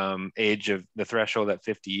age of the threshold at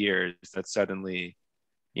 50 years, that's suddenly,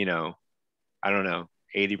 you know, I don't know,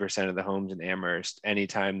 80% of the homes in Amherst,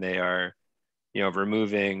 anytime they are, you know,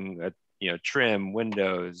 removing, you know, trim,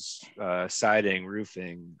 windows, siding,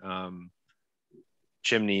 roofing,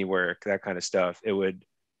 chimney work, that kind of stuff, it would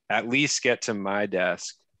at least get to my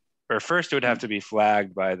desk. Or first it would have to be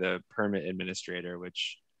flagged by the permit administrator,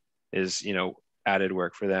 which is, you know, added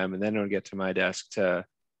work for them. And then it would get to my desk to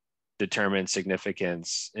determine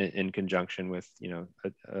significance in conjunction with, you know,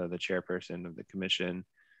 the chairperson of the commission.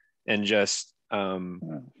 And just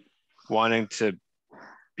wanting to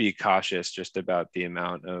be cautious just about the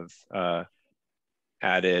amount of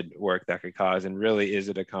added work that could cause, and really, is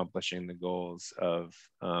it accomplishing the goals of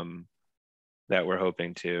that we're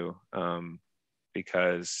hoping to,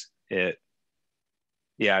 because it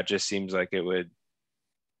just seems like it would,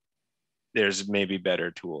 there's maybe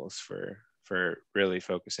better tools for really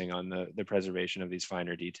focusing on the preservation of these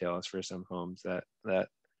finer details for some homes that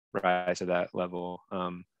rise to that level.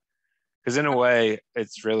 Because in a way,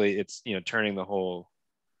 it's you know, turning the whole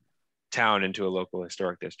town into a local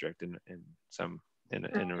historic district in some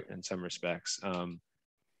respects.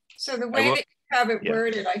 So the way that you have it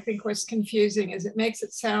worded, I think what's confusing is it makes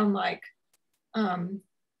it sound like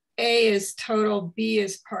A is total, B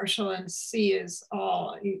is partial, and C is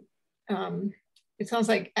all. It sounds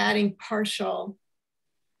like adding partial,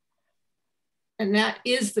 and that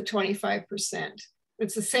is the 25%.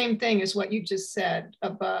 It's the same thing as what you just said,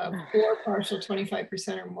 above or partial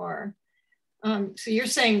 25% or more. So you're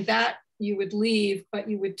saying that you would leave, but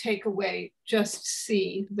you would take away just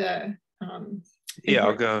C, the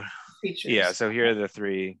I'll go. Features. Yeah, so here are the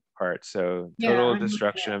three parts. So total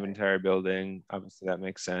destruction of entire building, obviously that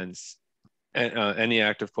makes sense. And any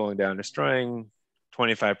act of pulling down, destroying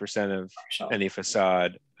 25% of any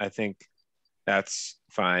facade, I think that's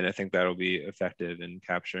fine. I think that'll be effective in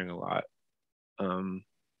capturing a lot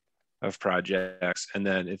of projects. And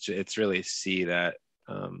then it's really C that,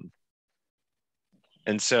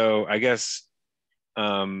 and so I guess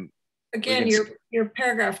again, your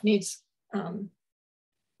paragraph needs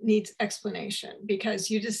explanation, because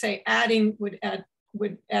you just say adding would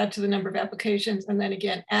add to the number of applications, and then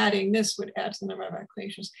again adding this would add to the number of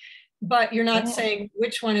applications, but you're not saying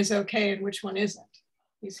which one is okay and which one isn't.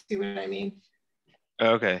 You see what I mean?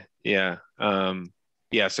 Okay. Yeah.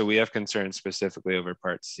 So we have concerns specifically over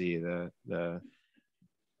part C, the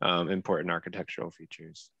important architectural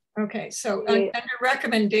features. Okay, so under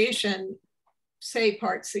recommendation, say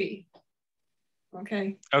part C.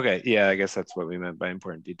 Okay. Okay, yeah, I guess that's what we meant by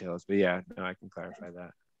important details, but yeah, no, I can clarify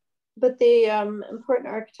that. But the important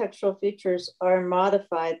architectural features are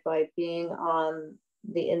modified by being on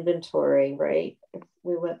the inventory, right? If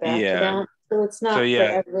we went back to that. So it's not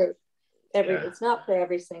for it's not for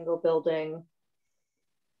every single building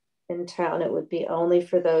in town. It would be only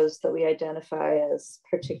for those that we identify as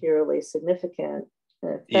particularly significant.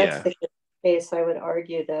 And if that's the case, case, I would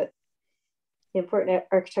argue that the important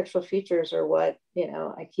architectural features are what,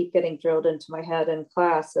 I keep getting drilled into my head in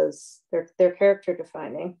class as they're character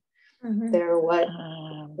defining. Mhm. They're what,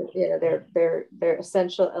 they're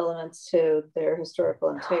essential elements to their historical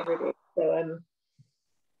integrity. So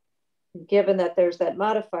given that there's that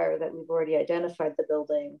modifier that we've already identified the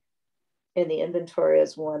building in the inventory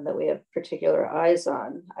as one that we have particular eyes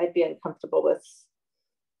on, I'd be uncomfortable with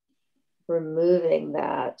removing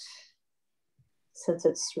that, since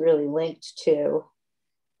it's really linked to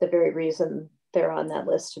the very reason they're on that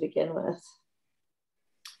list to begin with.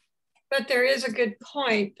 But there is a good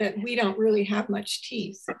point that we don't really have much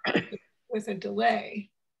teeth with a delay,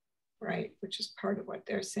 right? Which is part of what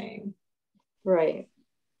they're saying. Right.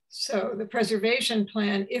 So the preservation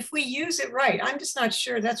plan, if we use it right, I'm just not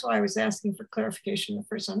sure. That's why I was asking for clarification at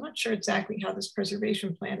first. I'm not sure exactly how this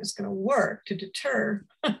preservation plan is going to work to deter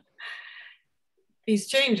these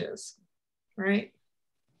changes, right?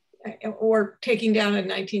 Or taking down a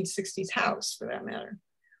 1960s house, for that matter.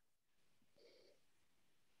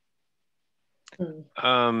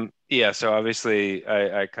 Yeah, so obviously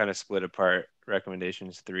I kind of split apart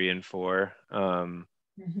recommendations 3 and 4,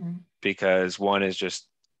 because one is just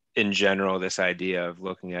in general this idea of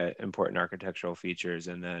looking at important architectural features,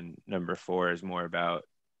 and then number 4 is more about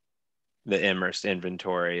the Amherst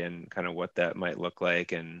inventory and kind of what that might look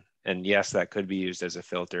like. And yes, that could be used as a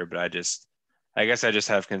filter, but I guess I just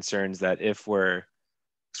have concerns that because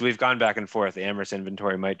we've gone back and forth, the Amherst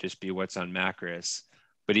inventory might just be what's on Macris.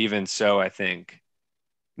 But even so, I think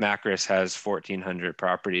Macris has 1,400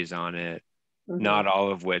 properties on it, not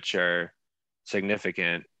all of which are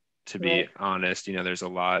significant, to be honest. There's a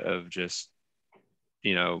lot of just,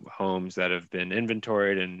 homes that have been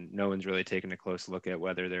inventoried and no one's really taken a close look at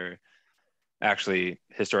whether they're actually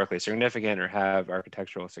historically significant or have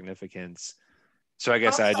architectural significance. So I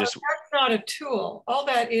guess that's not a tool. All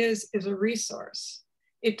that is a resource.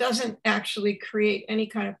 It doesn't actually create any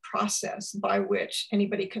kind of process by which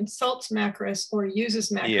anybody consults Macris or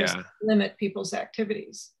uses Macris to limit people's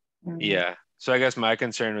activities. Yeah. So I guess my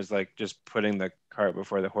concern was like just putting the cart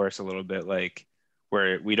before the horse a little bit, like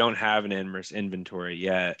where we don't have an Amherst inventory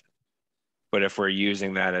yet, but if we're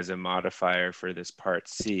using that as a modifier for this part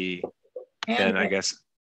C, then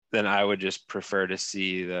I would just prefer to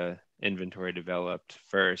see the inventory developed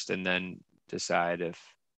first and then decide if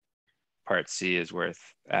part C is worth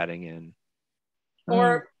adding in.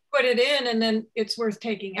 Or put it in and then it's worth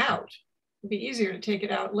taking out. It'd be easier to take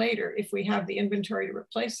it out later if we have the inventory to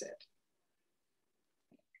replace it.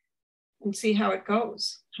 And see how it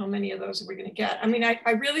goes. How many of those are we going to get? I mean, I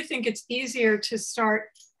really think it's easier to start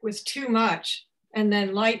with too much and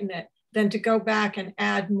then lighten it than to go back and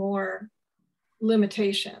add more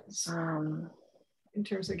limitations in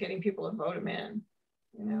terms of getting people to vote them in,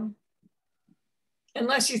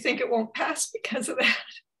 unless you think it won't pass because of that.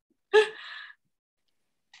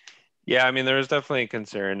 Yeah, I mean, there was definitely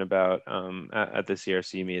concern about at the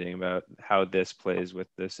CRC meeting about how this plays with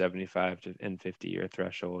the 75 and 50-year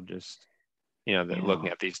threshold, just, looking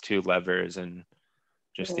at these 2 levers and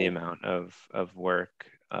just the amount of work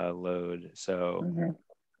load. So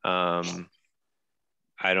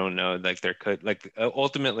I don't know, like there could, like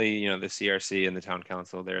ultimately, the CRC and the town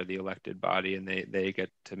council, they're the elected body and they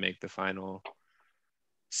get to make the final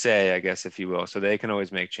say, I guess, if you will. So they can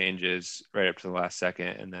always make changes right up to the last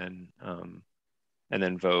second and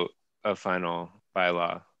then vote a final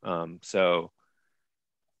bylaw. So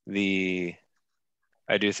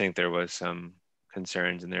I do think there was some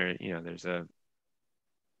concerns, and there's a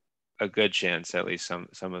good chance at least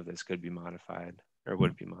some of this could be modified or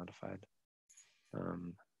would be modified.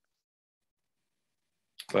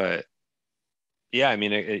 But yeah, I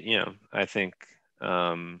mean, I think,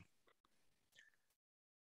 I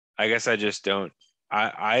guess I just don't,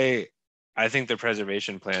 I think the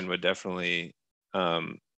preservation plan would definitely, a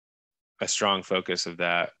strong focus of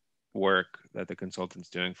that work that the consultant's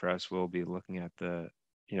doing for us will be looking at the,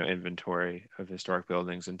 inventory of historic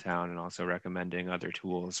buildings in town and also recommending other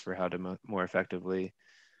tools for how to more effectively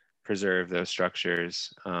preserve those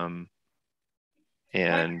structures. And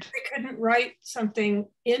they couldn't write something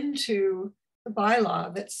into the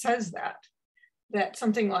bylaw that says that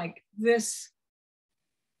something like this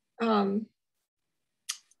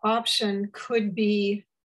option could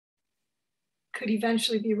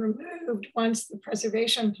eventually be removed once the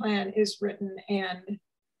preservation plan is written and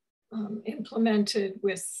implemented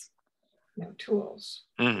with tools.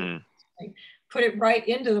 Like, put it right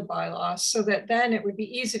into the bylaw so that then it would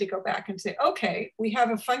be easy to go back and say, okay, we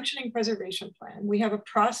have a functioning preservation plan. We have a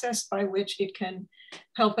process by which it can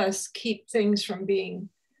help us keep things from being,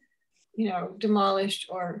 demolished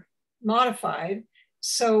or modified.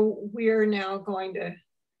 So we're now going to,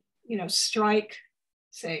 strike,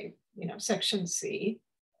 say, section C.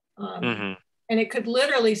 And it could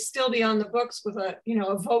literally still be on the books with a,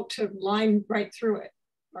 a vote to line right through it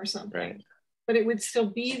or something. Right. But it would still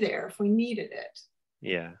be there if we needed it.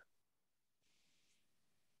 Yeah.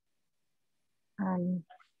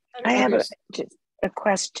 I have just a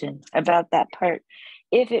question about that part.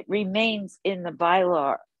 If it remains in the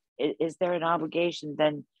bylaw, is there an obligation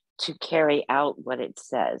then to carry out what it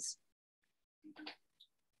says?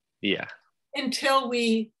 Yeah. Until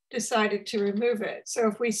we decided to remove it. So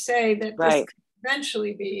if we say that right. this could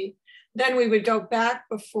eventually be, then we would go back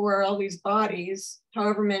before all these bodies,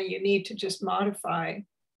 however many you need to just modify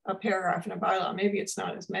a paragraph in a bylaw. Maybe it's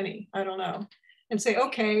not as many, I don't know. And say,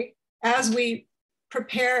 okay, as we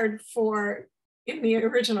prepared for in the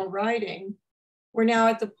original writing, we're now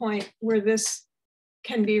at the point where this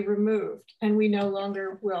can be removed and we no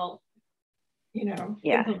longer will,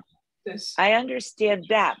 implement this. I understand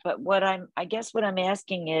that, but I guess what I'm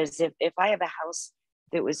asking is if I have a house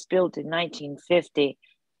that was built in 1950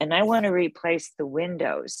 and I want to replace the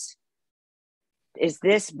windows, is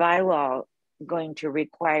this bylaw going to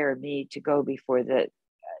require me to go before the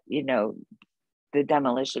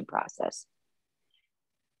demolition process?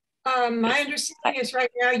 My understanding is right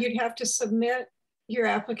now you'd have to submit your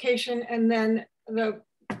application and then the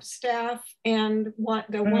staff and one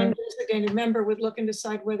designated member would look and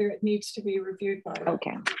decide whether it needs to be reviewed by them.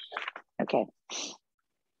 Okay.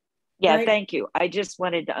 Yeah, right? Thank you. I just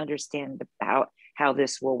wanted to understand how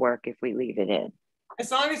this will work if we leave it in.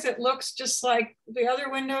 As long as it looks just like the other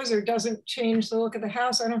windows or doesn't change the look of the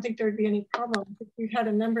house, I don't think there'd be any problem. We've had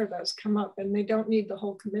a number of those come up and they don't need the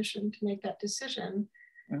whole commission to make that decision.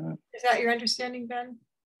 Is that your understanding, Ben?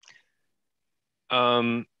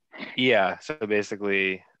 Yeah, so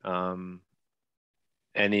basically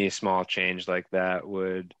any small change like that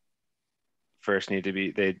would first need to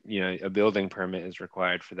be, a building permit is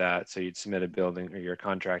required for that. So you'd submit a building, or your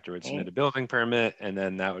contractor would submit a building permit, and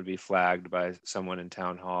then that would be flagged by someone in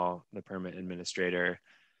town hall, the permit administrator.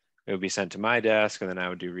 It would be sent to my desk, and then I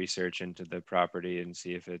would do research into the property and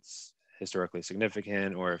see if it's historically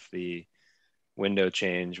significant or if the window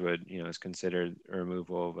change would, is considered a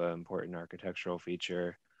removal of an important architectural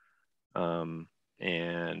feature.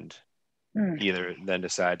 And either then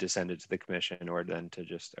decide to send it to the commission or then to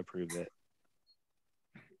just approve it.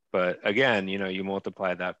 But again, you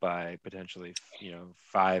multiply that by potentially,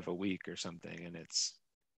 5 a week or something, and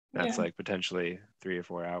that's like potentially 3 or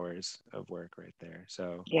 4 hours of work right there.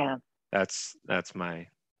 So yeah, that's my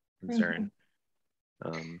concern.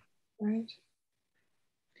 Right.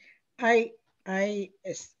 I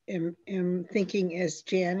am thinking, as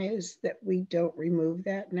Jan is, that we don't remove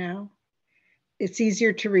that now. It's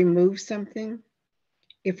easier to remove something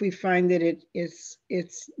if we find that it's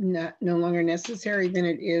no longer necessary than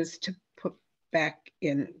it is to put back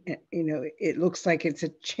in. It looks like it's a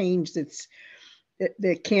change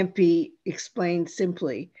that can't be explained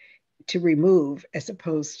simply to remove as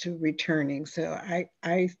opposed to returning. So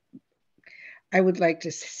I would like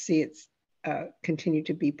to see it continue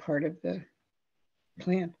to be part of the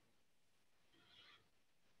plan.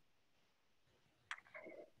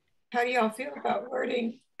 How do y'all feel about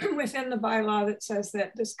wording within the bylaw that says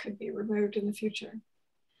that this could be removed in the future?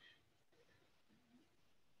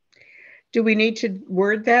 Do we need to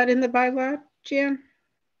word that in the bylaw, Jan?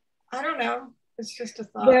 I don't know. It's just a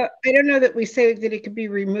thought. Well, I don't know that we say that it could be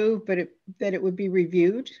removed, but that it would be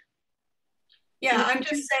reviewed. Yeah, I'm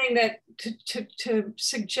just saying that to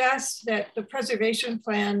suggest that the preservation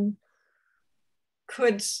plan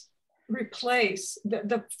could replace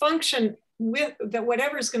the function with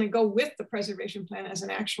whatever is going to go with the preservation plan as an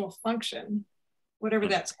actual function, whatever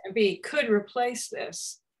that's going to be, could replace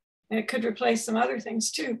this. And it could replace some other things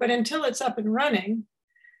too. But until it's up and running,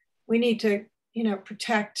 we need to,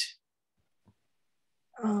 protect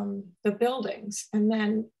the buildings. And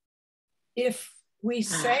then if we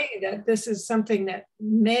say that this is something that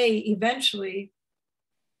may eventually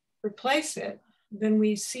replace it, then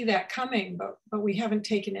we see that coming, but we haven't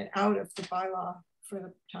taken it out of the bylaw for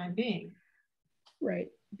the time being. Right,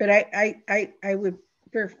 but I would,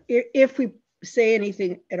 if we say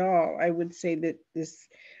anything at all, I would say that this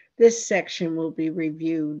section will be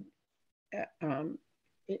reviewed in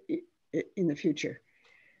the future.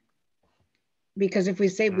 Because if we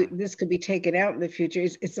say this could be taken out in the future,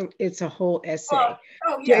 it's a whole essay.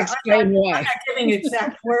 To explain why. I'm not giving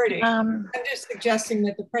exact wording. I'm just suggesting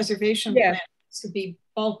that the preservation plan needs to be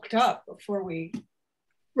bulked up before we.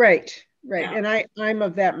 Right. Yeah. And I'm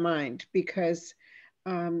of that mind, because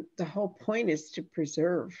the whole point is to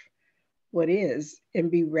preserve what is and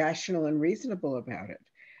be rational and reasonable about it.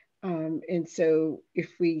 And so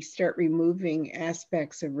if we start removing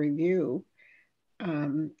aspects of review,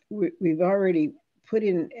 we've already put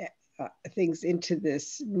in things into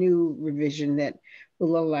this new revision that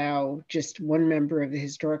will allow just one member of the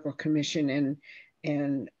Historical Commission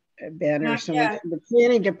and Ben or someone from the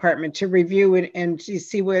planning department to review and to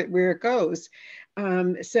see where it goes.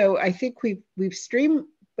 So I think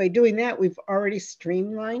by doing that, we've already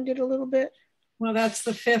streamlined it a little bit. Well, that's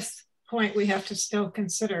the fifth point we have to still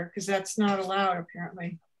consider, because that's not allowed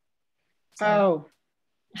apparently. So.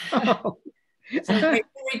 Oh. So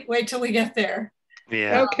wait till we get there.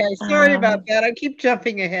 Yeah. Okay, sorry about that. I keep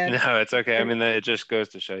jumping ahead. No, it's okay. I mean, it just goes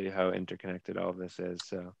to show you how interconnected all this is.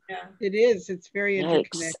 So yeah, it is. It's very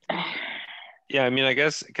interconnected. Yeah, I mean, I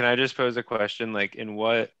guess, can I just pose a question? Like, in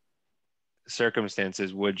what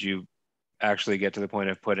circumstances would you actually get to the point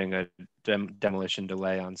of putting a demolition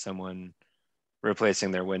delay on someone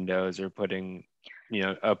replacing their windows or putting,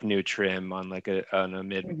 up new trim on like on a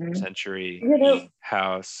mid-century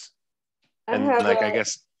house? And I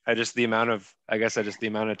guess just the amount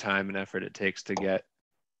of time and effort it takes to get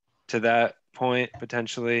to that point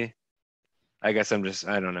potentially. I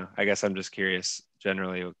don't know. I guess I'm just curious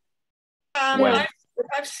generally. I've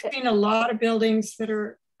seen a lot of buildings that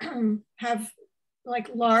are have like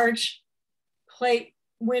large plate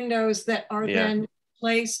windows that are then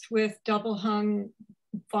placed with double hung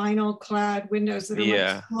vinyl clad windows that are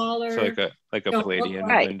much smaller. So like a Palladian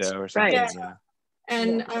window or something. Yeah.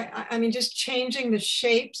 And I mean, just changing the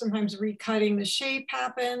shape, sometimes recutting the shape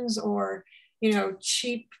happens, or,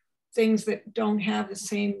 cheap things that don't have the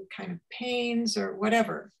same kind of panes or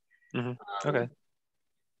whatever. Okay.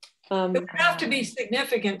 It would have to be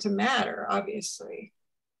significant to matter, obviously,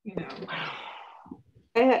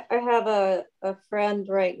 I have a friend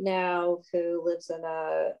right now who lives in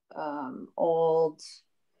a old,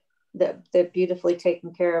 that beautifully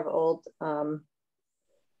taken care of old,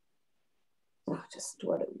 just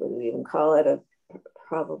what would we even call it?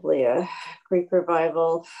 Probably a Greek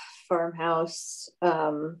revival farmhouse.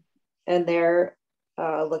 And they're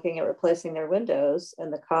looking at replacing their windows,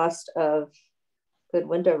 and the cost of good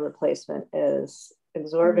window replacement is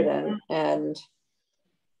exorbitant. And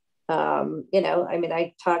I mean,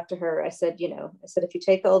 I talked to her, I said, if you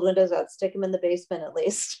take the old windows out, stick them in the basement at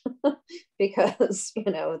least, because,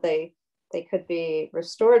 they could be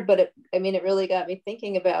restored. But it really got me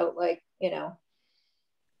thinking about, like,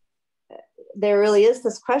 there really is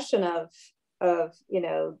this question of,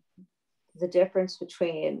 the difference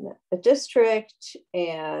between a district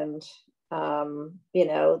and,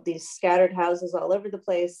 these scattered houses all over the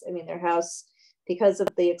place. I mean, their house, because of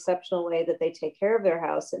the exceptional way that they take care of their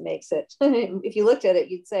house, it makes it, if you looked at it,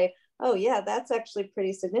 you'd say, oh yeah, that's actually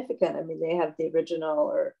pretty significant. I mean, they have the original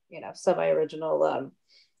or, semi-original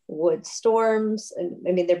wood storms. And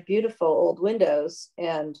I mean, they're beautiful old windows.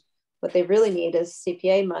 And what they really need is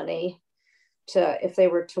CPA money to, if they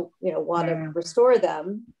were to, want to restore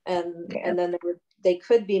them. And then they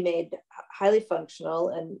could be made highly functional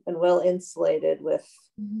and well insulated with,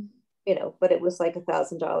 but it was like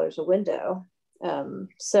 $1,000 a window.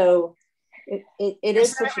 So it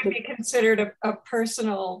is that would be considered a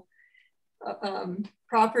personal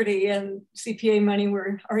property, and CPA money,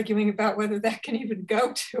 we're arguing about whether that can even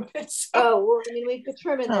go to it. So. Oh, well, I mean, we've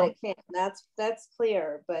determined that it can. That's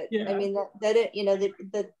clear. But I mean,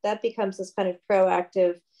 that becomes this kind of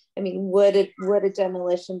proactive. I mean, would a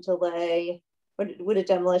demolition delay, would a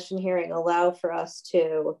demolition hearing allow for us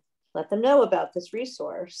to let them know about this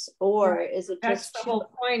resource, or is it just the whole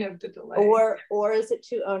point of the delay, or is it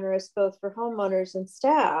too onerous both for homeowners and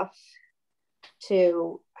staff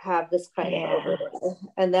to have this kind of overlay?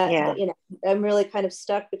 And that I'm really kind of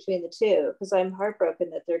stuck between the two, because I'm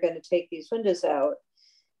heartbroken that they're going to take these windows out,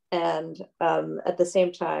 and at the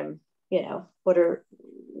same time, what are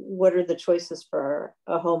the choices for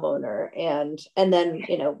a homeowner? And then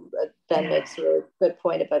Ben makes a really good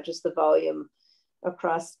point about just the volume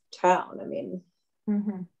across town. I mean,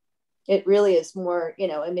 it really is more,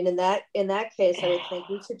 I mean, in that case, I would think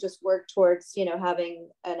we should just work towards, having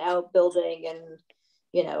an outbuilding and,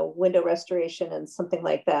 window restoration and something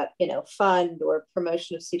like that, fund or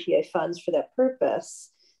promotion of CPA funds for that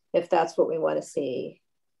purpose, if that's what we want to see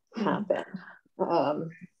happen.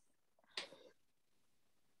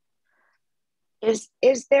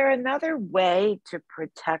 Is there another way to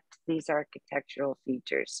protect these architectural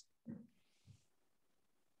features?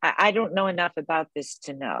 I don't know enough about this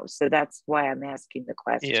to know, so that's why I'm asking the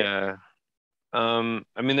question. Yeah,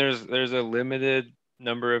 I mean, there's a limited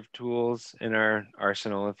number of tools in our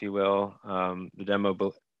arsenal, if you will.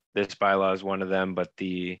 This bylaw is one of them, but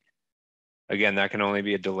the again, that can only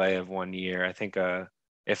be a delay of 1 year. I think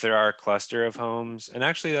if there are a cluster of homes, and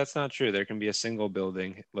actually that's not true, there can be a single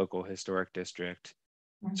building local historic district.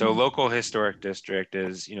 So local historic district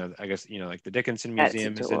is, I guess, like the Dickinson That's a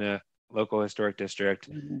Museum is tool. in a local historic district,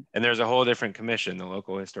 and there's a whole different commission, the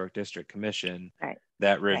local historic district commission,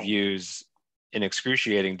 that reviews in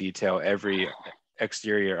excruciating detail every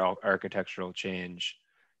exterior architectural change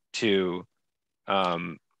to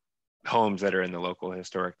homes that are in the local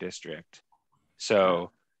historic district.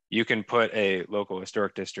 So you can put a local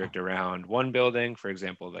historic district around one building, for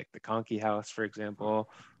example, like the Conkey House, for example,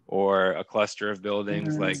 or a cluster of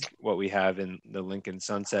buildings like what we have in the Lincoln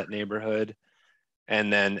Sunset neighborhood.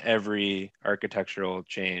 And then every architectural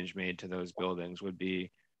change made to those buildings would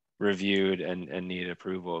be reviewed and need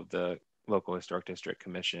approval of the local historic district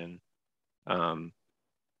commission.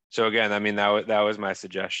 So again, I mean, that was my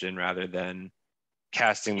suggestion, rather than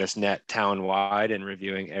casting this net town-wide and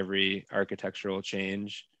reviewing every architectural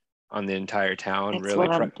change on the entire town. That's really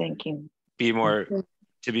what I'm thinking. Be more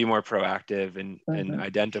proactive and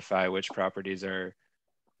identify which properties are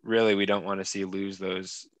really, we don't want to see lose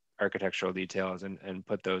those architectural details, and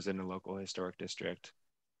put those in a local historic district.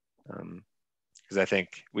 Because I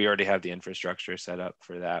think we already have the infrastructure set up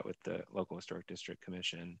for that with the local historic district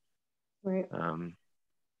commission. Right.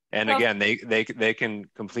 And again, they can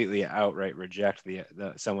completely outright reject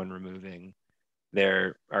someone removing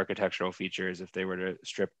their architectural features if they were to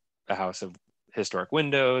strip a house of historic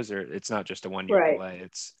windows, or it's not just a 1 year delay.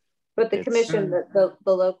 But the commission, the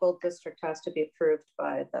local district has to be approved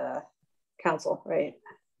by the council, right?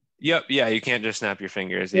 Yep. Yeah, you can't just snap your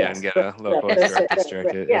fingers, and get a local historic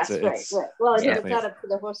district. Right. Well, it's not up to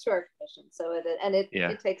the historic commission, so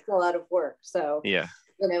it takes a lot of work. So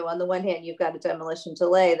on the one hand, you've got a demolition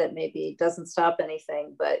delay that maybe doesn't stop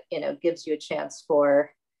anything, but gives you a chance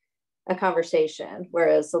for a conversation,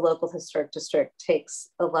 whereas the local historic district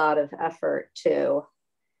takes a lot of effort to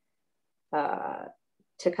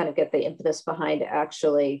kind of get the impetus behind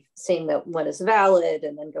actually seeing that one is valid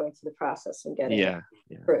and then going through the process and getting it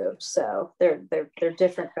approved. So they're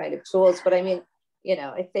different kind of tools. But I mean,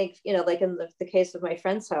 I think, like in the case of my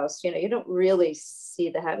friend's house, you don't really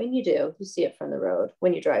see you see it from the road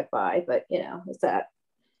when you drive by, but is that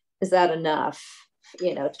enough,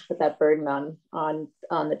 to put that burden on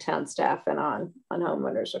the town staff and on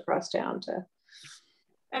homeowners across town to.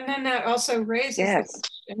 And then that also raises the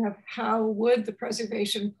question of how would the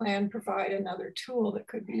preservation plan provide another tool that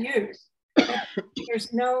could be used?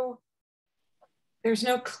 There's no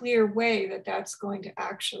clear way that that's going to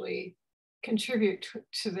actually contribute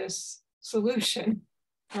to this solution,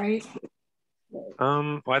 right?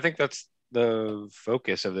 Well, I think that's the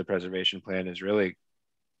focus of the preservation plan, is really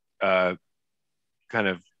kind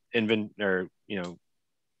of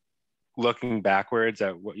looking backwards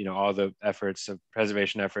at what all the efforts of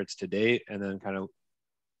preservation efforts to date, and then kind of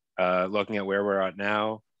looking at where we're at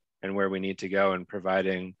now and where we need to go, and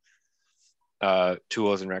providing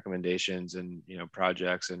tools and recommendations and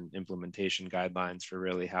projects and implementation guidelines for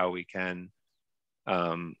really how we can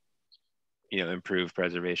improve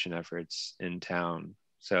preservation efforts in town.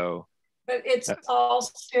 So but it's all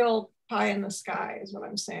still pie in the sky is what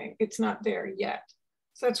I'm saying. It's not there yet.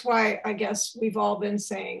 So that's why I guess we've all been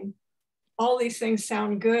saying all these things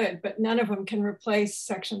sound good, but none of them can replace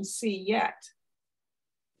section C yet,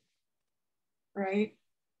 right?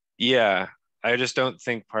 Yeah, I just don't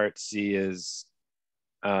think part C is,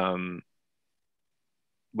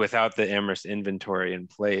 without the Amherst inventory in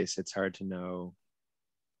place, it's hard to know.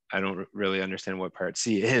 I don't really understand what part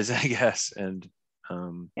C is, I guess. And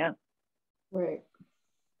right.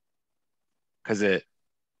 Because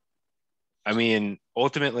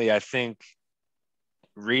ultimately, I think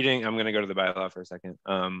reading, I'm going to go to the bylaw for a second.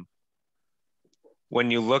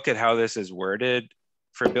 When you look at how this is worded,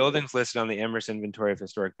 for buildings listed on the Amherst inventory of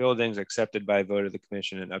historic buildings accepted by a vote of the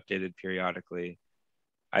commission and updated periodically,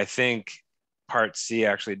 I think part C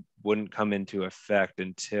actually wouldn't come into effect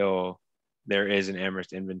until there is an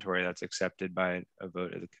Amherst inventory that's accepted by a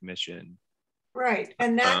vote of the commission. Right,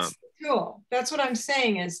 and that's the tool. That's what I'm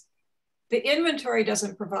saying is the inventory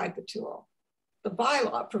doesn't provide the tool. The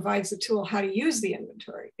bylaw provides the tool how to use the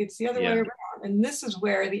inventory. It's the other way around. And this is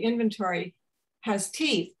where the inventory has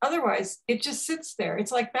teeth. Otherwise, it just sits there.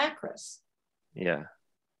 It's like Bacchus. Yeah.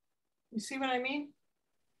 You see what I mean?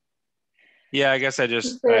 Yeah, I guess my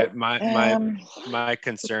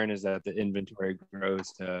concern is that the inventory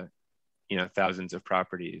grows to, thousands of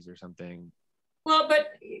properties or something. Well,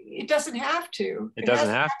 but it doesn't have to. It doesn't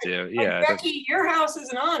have to. Yeah. Like Becky, your house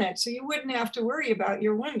isn't on it, so you wouldn't have to worry about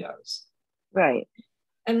your windows. Right.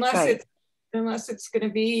 Unless it's unless it's going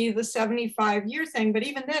to be the 75-year thing. But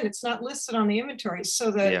even then, it's not listed on the inventory.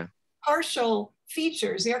 So the partial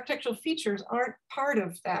features, the architectural features, aren't part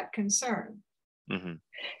of that concern. Mm-hmm.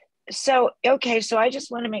 So, okay, so I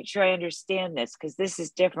just want to make sure I understand this, because this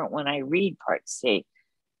is different when I read Part C.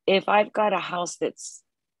 If I've got a house that's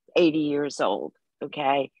 80 years old,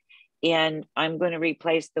 okay, and I'm going to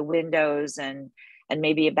replace the windows and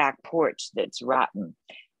maybe a back porch that's rotten,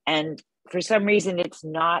 and for some reason it's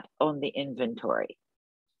not on the inventory,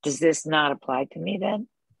 does this not apply to me then?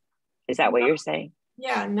 Is that what you're saying?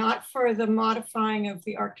 Yeah, not for the modifying of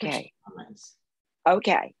the architectural elements.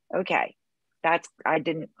 Okay.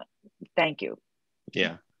 Thank you.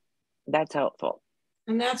 Yeah. That's helpful.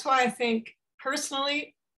 And that's why I think,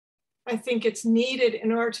 personally, I think it's needed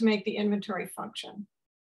in order to make the inventory function.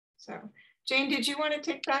 So, Jane, did you want to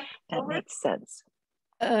take that over? That makes sense.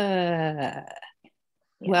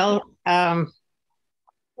 Well,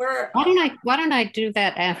 Where why don't I do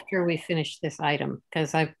that after we finish this item?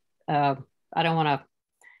 Because I don't want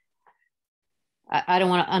to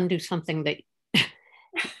undo something that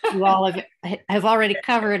you all have already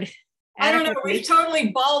covered. I don't know, we've totally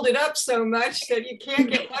balled it up so much that you can't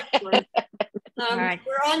get much for it. Right.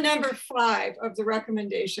 We're on number 5 of the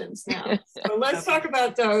recommendations now. So let's talk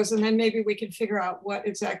about those, and then maybe we can figure out what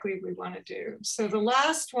exactly we want to do. So the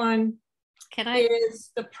last one is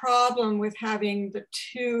the problem with having the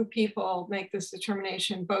 2 people make this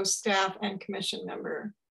determination, both staff and commission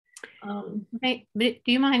member. Do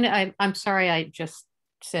you mind? I'm sorry, I just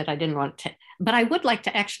said I didn't want to, but I would like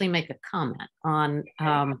to actually make a comment on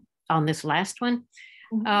this last one.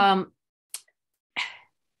 Mm-hmm.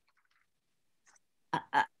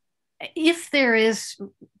 If there is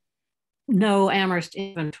no Amherst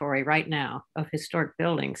inventory right now of historic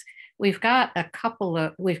buildings, we've got at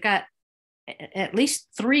least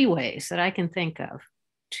 3 ways that I can think of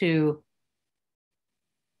to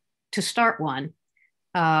start one.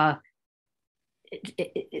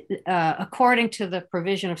 According to the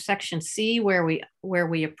provision of Section C, where we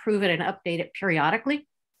approve it and update it periodically.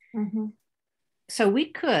 Mm-hmm. So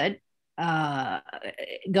we could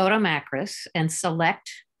go to Macris and select,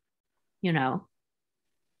 200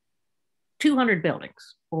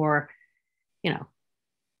 buildings or,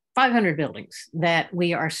 500 buildings that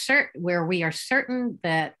we are certain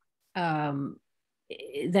that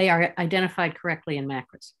they are identified correctly in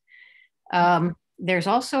Macris. There's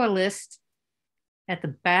also a list at the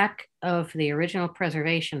back of the original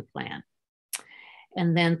preservation plan.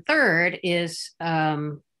 And then third is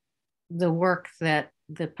the work that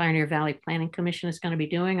the Pioneer Valley Planning Commission is going to be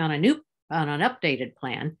doing on an updated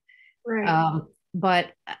plan. Right.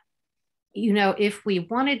 But, if we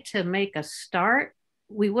wanted to make a start,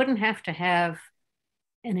 we wouldn't have to have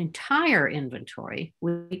an entire inventory.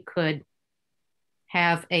 We could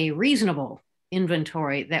have a reasonable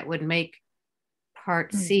inventory that would make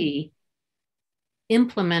Part C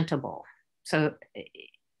implementable, so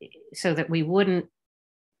that we wouldn't.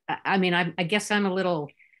 I mean, I guess I'm a little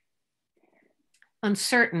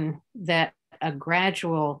uncertain that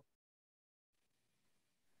gradual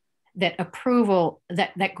approval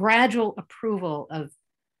of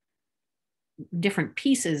different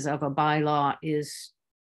pieces of a bylaw is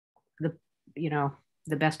the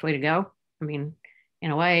best way to go. I mean,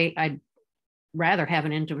 in a way, I'd rather have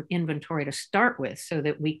an inventory to start with so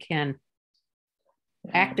that we can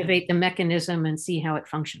activate the mechanism and see how it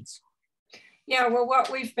functions. Yeah, well, what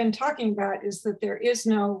we've been talking about is that there is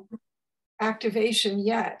no activation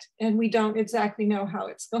yet, and we don't exactly know how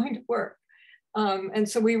it's going to work. And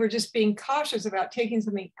so we were just being cautious about taking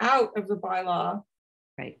something out of the bylaw,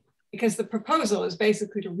 right? Because the proposal is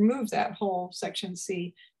basically to remove that whole Section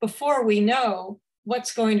C before we know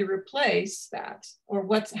what's going to replace that, or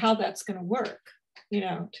how that's going to work,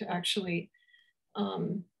 to actually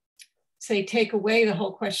say take away the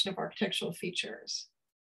whole question of architectural features.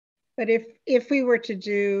 But if we were to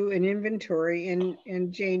do an inventory,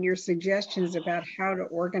 and Jane, your suggestions about how to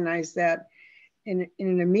organize that in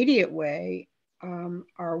an immediate way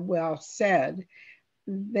are well said,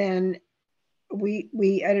 then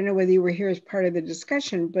we I don't know whether you were here as part of the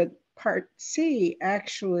discussion, but Part C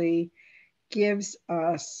actually gives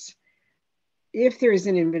us, if there is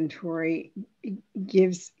an inventory,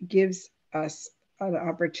 gives us an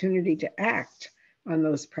opportunity to act on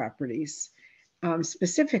those properties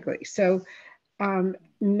specifically. So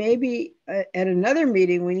maybe at another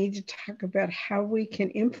meeting, we need to talk about how we can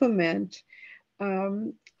implement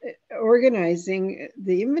organizing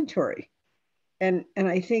the inventory. And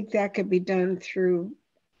I think that could be done through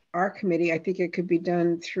our committee. I think it could be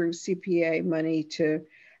done through CPA money to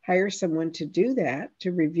hire someone to do that,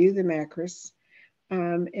 to review the Macris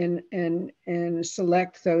and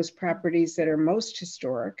select those properties that are most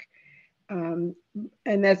historic. And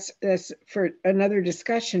that's for another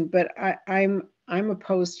discussion, but I'm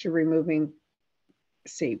opposed to removing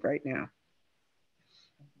C right now.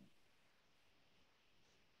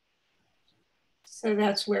 So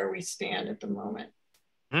that's where we stand at the moment.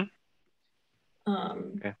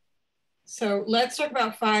 Okay. So let's talk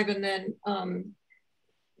about 5, and then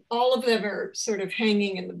all of them are sort of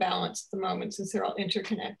hanging in the balance at the moment since they're all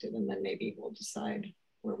interconnected, and then maybe we'll decide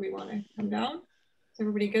where we want to come down. Is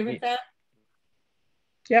everybody good with that?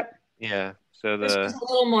 Yep. Yeah. So this is a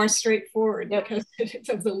little more straightforward because it's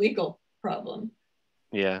of the legal problem.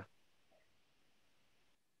 Yeah.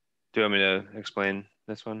 Do you want me to explain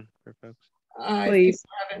this one for folks? Please. If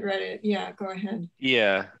people haven't read it, yeah, go ahead.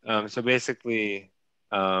 Yeah. So basically,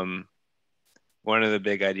 one of the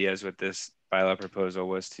big ideas with this bylaw proposal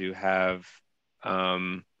was to have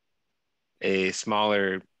a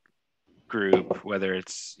smaller group, whether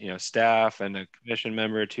it's staff and a commission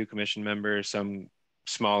member, 2 commission members, some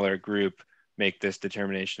smaller group make this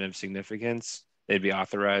determination of significance. They'd be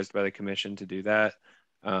authorized by the commission to do that.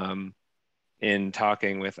 In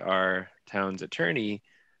talking with our town's attorney,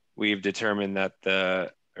 we've determined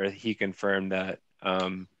that he confirmed that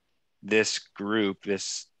this group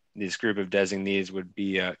of designees would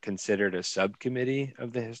be considered a subcommittee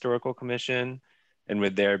of the historical commission and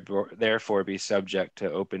would therefore be subject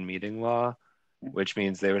to open meeting law, which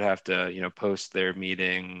means they would have to post their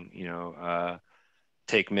meeting,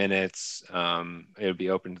 take minutes. It would be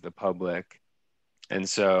open to the public. And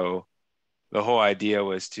so the whole idea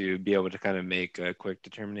was to be able to kind of make a quick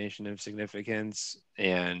determination of significance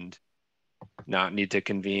and not need to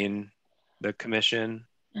convene the commission.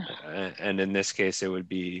 And in this case, it wouldn't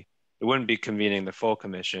be convening the full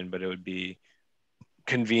commission, but it would be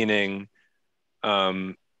convening,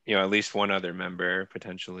 at least one other member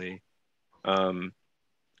potentially.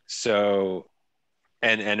 So,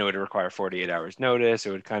 and it would require 48 hours notice.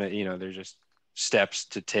 It would kind of, there's just steps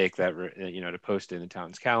to take that, to post it in the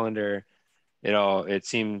town's calendar. It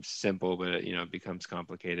seems simple, but it becomes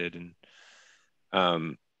complicated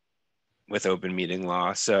and with open meeting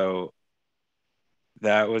law. So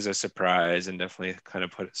that was a surprise and definitely kind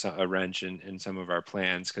of put a wrench in some of our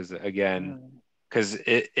plans. Because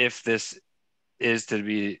if this is to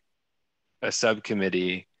be a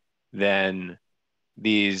subcommittee, then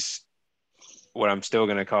what I'm still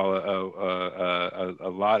going to call a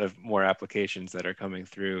lot of more applications that are coming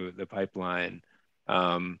through the pipeline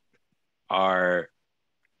are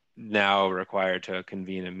now required to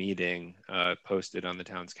convene a meeting posted on the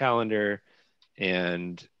town's calendar,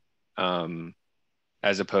 and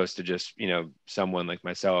as opposed to just someone like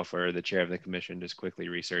myself or the chair of the commission just quickly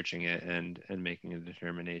researching it and making a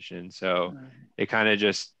determination. So it kind of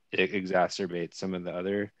just exacerbates some of the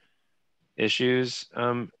other issues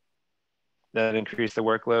that increase the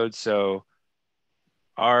workload. So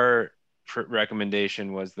our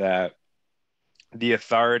recommendation was that the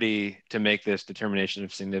authority to make this determination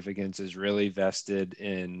of significance is really vested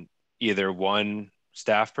in either one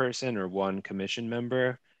staff person or one commission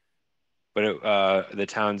member. But the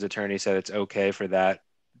town's attorney said it's okay for that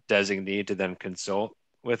designee to then consult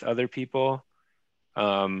with other people,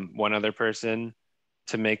 one other person,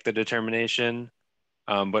 to make the determination.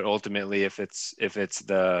 But ultimately, if it's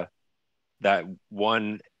that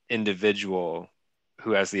one individual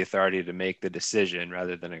who has the authority to make the decision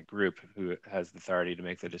rather than a group who has the authority to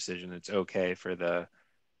make the decision, it's okay for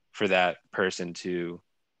that person to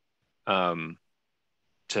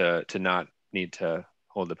not need to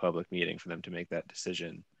hold a public meeting for them to make that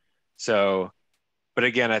decision. So, but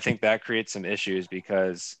again, I think that creates some issues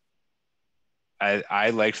because I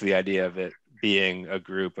liked the idea of it being a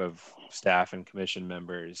group of staff and commission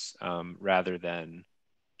members rather than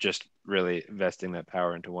just really vesting that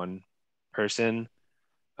power into one person.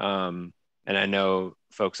 And I know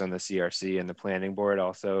folks on the CRC and the planning board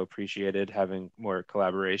also appreciated having more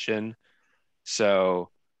collaboration. So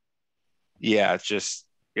yeah, it's just,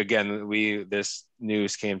 again, this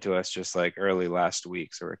news came to us just like early last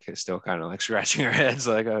week. So we're still kind of like scratching our heads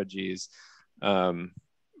like, oh geez,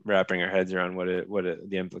 wrapping our heads around what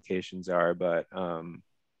the implications are. But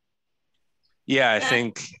yeah, I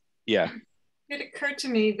think, yeah. It occurred to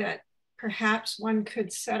me that perhaps one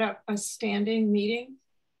could set up a standing meeting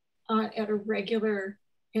at a regular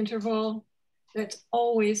interval that's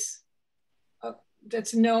always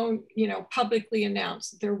that's known, publicly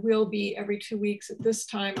announced. There will be every 2 weeks at this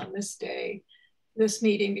time on this day, this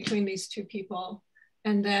meeting between these 2 people.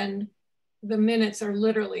 And then the minutes are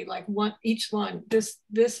literally like each one, this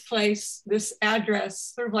place, this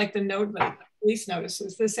address, sort of like the police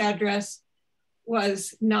notices, this address,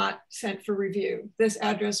 was not sent for review. This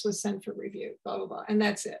address was sent for review, blah, blah, blah. And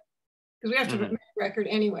that's it. Because we have to make a record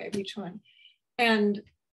anyway of each one. And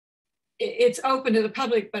it's open to the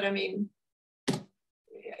public, but I mean,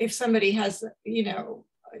 if somebody has, you know,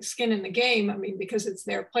 skin in the game, I mean, because it's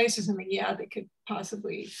their place or something, yeah, they could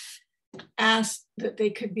possibly ask that they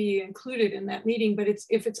could be included in that meeting. But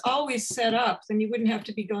if it's always set up, then you wouldn't have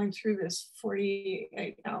to be going through this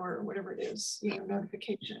 48-hour or whatever it is, you know,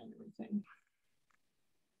 notification and everything.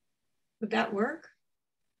 Would that work?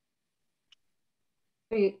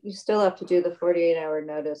 You still have to do the 48-hour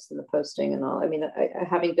notice and the posting and all. I mean,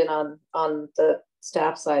 having been on the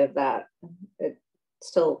staff side of that, it's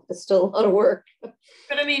still a lot of work.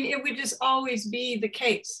 But I mean, it would just always be the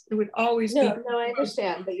case. It would always be. No, I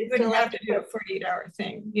understand, but you wouldn't have to do a 48-hour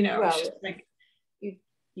thing, you know. Well, like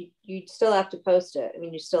you still have to post it. I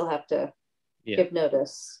mean, you still have to give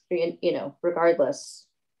notice, you know, regardless.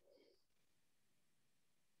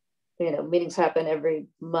 You know, meetings happen every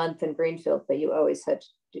month in Greenfield, but you always had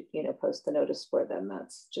to, you know, post the notice for them.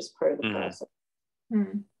 That's just part of the process.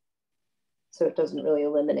 So it doesn't really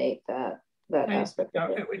eliminate that aspect of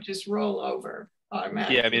it. It would just roll over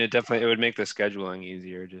automatically. Yeah, I mean, it would make the scheduling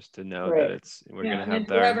easier just to know that we're going to have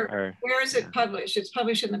where is it published? It's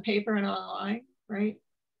published in the paper and online, right?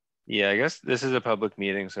 Yeah, I guess this is a public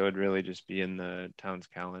meeting, so it would really just be in the town's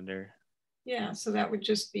calendar. Yeah, so that would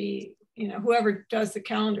just be, you know, whoever does the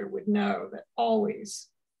calendar would know that always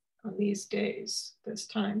on these days, this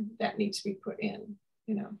time, that needs to be put in,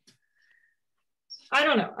 you know. I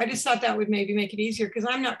don't know. I just thought that would maybe make it easier because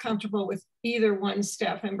I'm not comfortable with either one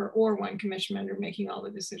staff member or one commission member making all the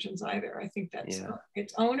decisions either. I think that's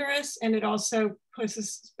it's onerous, and it also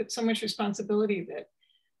puts so much responsibility that,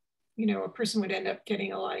 you know, a person would end up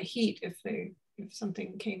getting a lot of heat if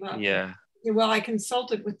something came up. Yeah. Well, I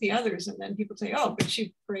consulted with the others, and then people say, "Oh, but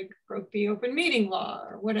she broke the open meeting law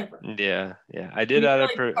or whatever." Yeah, yeah. I did I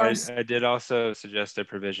did also suggest a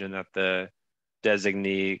provision that the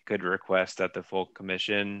designee could request that the full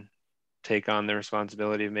commission take on the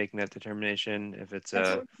responsibility of making that determination if it's That's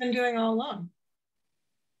what we've been doing all along.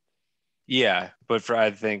 Yeah, but I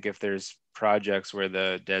think if there's projects where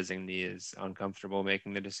the designee is uncomfortable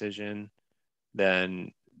making the decision,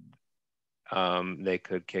 then they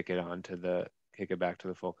could kick it back to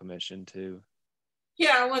the full commission too.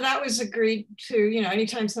 Yeah, well, that was agreed to, you know,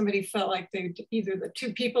 anytime somebody felt like either the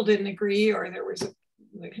two people didn't agree or there was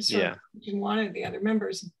wanted the other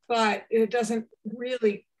members, but it doesn't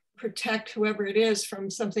really protect whoever it is from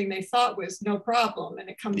something they thought was no problem, and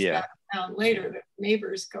it comes back down later that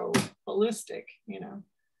neighbors go ballistic, you know.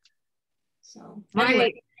 So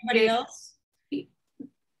anyway, anybody else?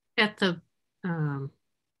 At the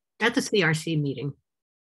CRC meeting,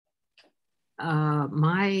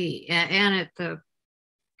 and at the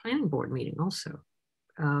planning board meeting also,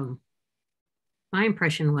 my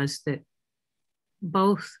impression was that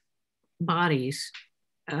both bodies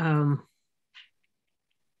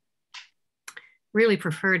really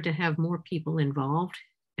preferred to have more people involved,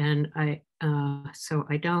 and so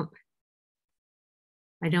I don't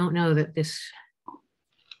know that this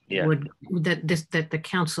that the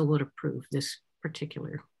council would approve this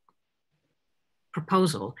particular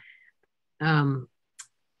proposal. But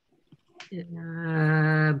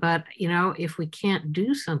you know, if we can't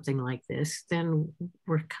do something like this, then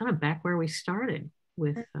we're kind of back where we started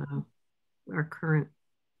with our current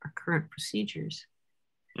procedures.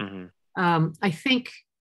 I think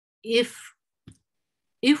if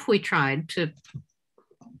we tried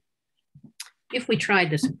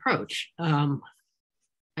this approach,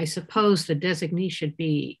 I suppose the designee should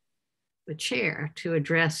be the chair to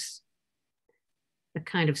address the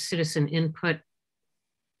kind of citizen input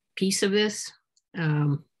piece of this.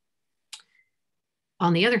 On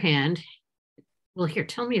the other hand, well, here,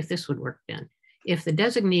 tell me if this would work, Ben. If the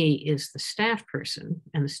designee is the staff person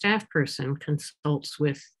and the staff person consults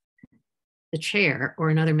with the chair or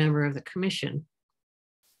another member of the commission,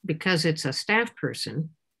 because it's a staff person,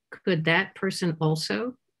 could that person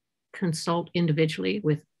also consult individually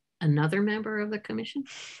with another member of the commission?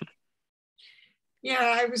 Yeah,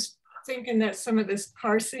 I was thinking that some of this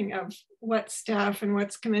parsing of what's staff and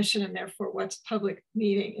what's commission and therefore what's public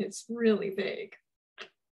meeting is really vague.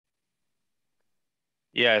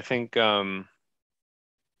 Yeah, I think so,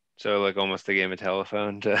 like almost a game of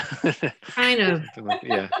telephone to kind of.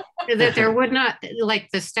 Yeah, that there would not, like,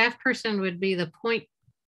 the staff person would be the point,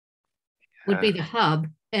 would be the hub,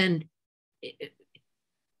 and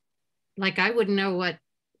like I wouldn't know what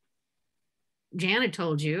Jan had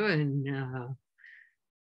told you, and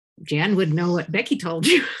Jan would know what Becky told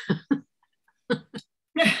you.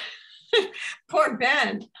 Poor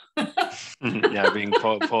Ben. Yeah, being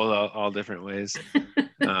pulled all different ways.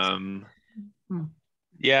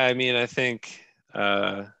 Yeah, I mean, I think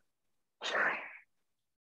because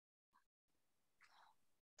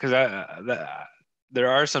there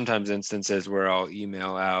are sometimes instances where I'll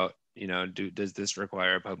email out, you know, does this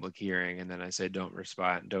require a public hearing? And then I say, don't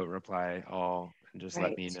reply all, and just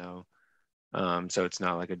let me know. So it's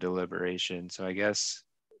not like a deliberation. So I guess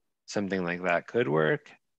something like that could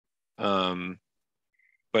work.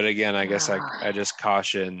 But again, I guess I just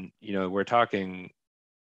caution, you know, we're talking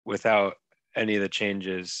without any of the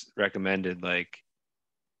changes recommended, like,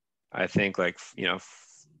 I think like, you know,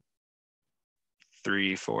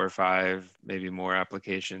 3, 4, 5, maybe more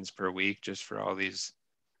applications per week just for all these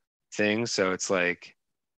things. So it's like,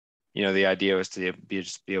 you know, the idea was to be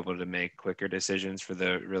able to make quicker decisions for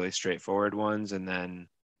the really straightforward ones, and then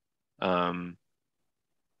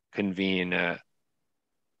convene a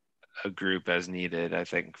group as needed, I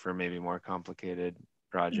think, for maybe more complicated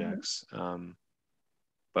projects.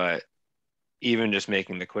 But even just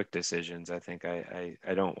making the quick decisions, I think I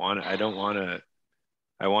want to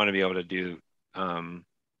be able to do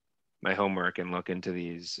my homework and look into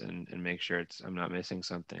these and make sure I'm not missing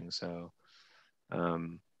something. So I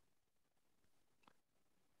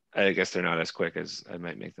guess they're not as quick as I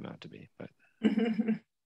might make them out to be, but.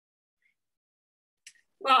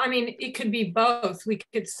 Well, I mean, it could be both. We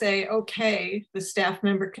could say, okay, the staff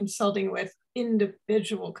member consulting with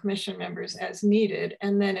individual commission members as needed.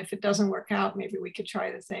 And then if it doesn't work out, maybe we could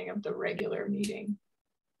try the thing of the regular meeting,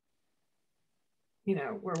 you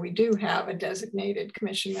know, where we do have a designated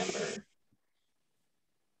commission member.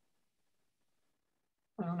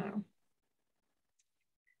 I don't know.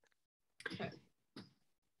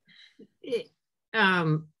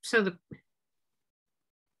 So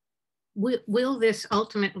will this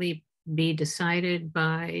ultimately be decided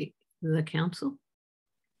by the council?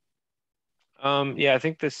 Yeah, I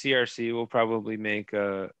think the CRC will probably make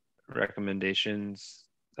recommendations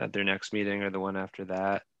at their next meeting or the one after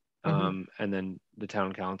that. And then the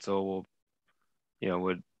town council will, you know,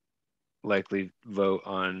 would likely vote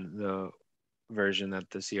on the version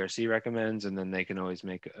that the CRC recommends, and then they can always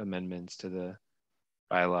make amendments to the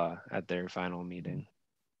bylaw at their final meeting.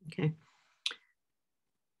 Okay.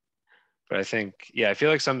 But I think, yeah, I feel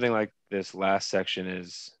like something like this last section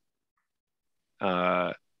is,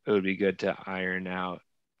 it would be good to iron out,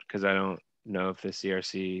 because I don't know if the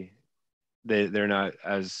CRC, they're not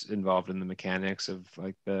as involved in the mechanics of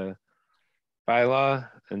like the bylaw,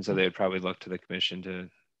 and so they'd probably look to the commission to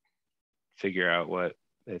figure out what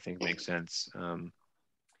they think makes sense. Well,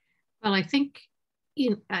 I think,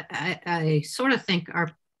 you know, I sort of think our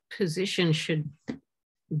position should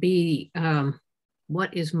be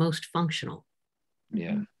what is most functional.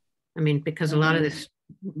 Yeah. I mean, because a lot of this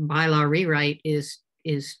bylaw rewrite is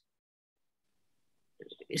to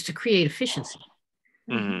create efficiency.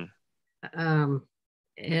 And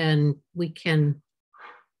we can,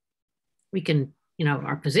 you know,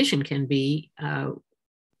 our position can be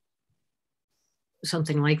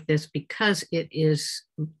something like this because it is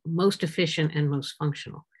most efficient and most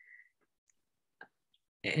functional.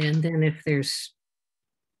 And then if there's,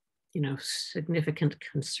 you know, significant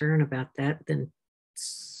concern about that, then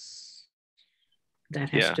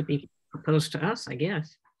that has to be proposed to us, I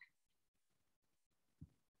guess.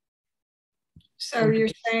 So you're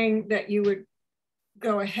saying that you would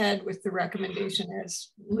go ahead with the recommendation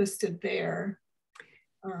as listed there,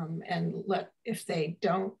 and if they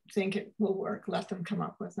don't think it will work, let them come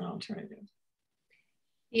up with an alternative.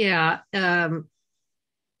 Yeah. And,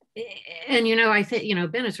 you know, I think, you know,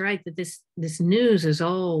 Ben is right that this news is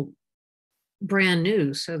all brand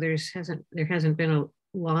new. So there hasn't been a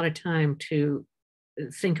lot of time to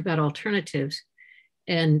think about alternatives.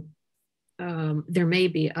 And there may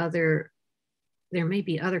be other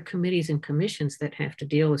committees and commissions that have to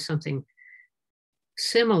deal with something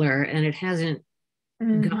similar, and it hasn't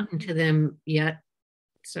gotten to them yet.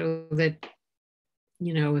 So that,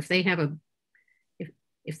 you know, if they have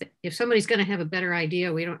if somebody's going to have a better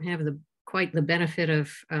idea, we don't have quite the benefit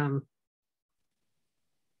of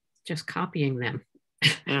just copying them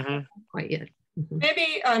quite yet.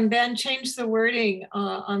 Maybe Ben, change the wording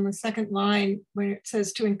on the second line where it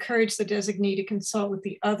says to encourage the designee to consult with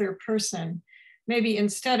the other person. Maybe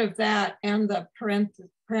instead of that and the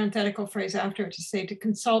parenthetical phrase after it, to say to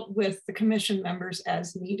consult with the commission members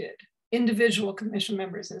as needed, individual commission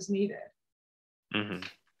members as needed.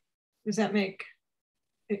 Does that make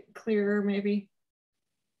it clearer maybe?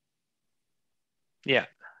 Yeah.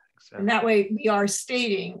 So. And that way we are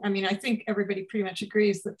stating, I mean, I think everybody pretty much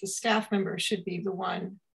agrees that the staff member should be the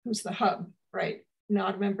one who's the hub, right?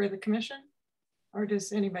 Not a member of the commission? Or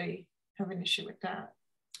does anybody have an issue with that.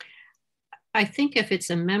 I think if it's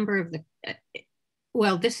a member of the,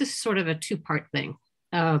 well, this is sort of a two-part thing.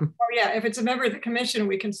 Oh yeah, if it's a member of the commission,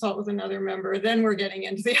 we consult with another member, then we're getting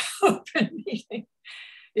into the open meeting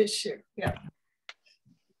issue. Yeah,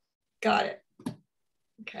 got it.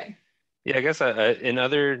 Okay. Yeah, I guess in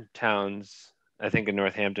other towns, I think in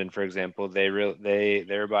Northampton, for example, their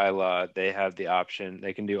bylaw, they have the option,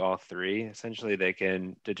 they can do all three. Essentially, they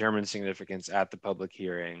can determine significance at the public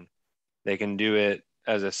hearing. They can do it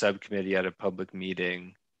as a subcommittee at a public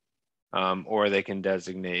meeting, or they can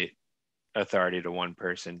designate authority to one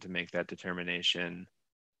person to make that determination.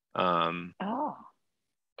 And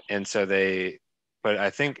so but I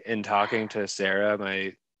think in talking to Sarah,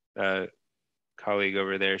 my colleague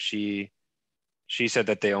over there, she said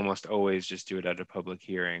that they almost always just do it at a public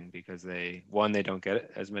hearing because they don't get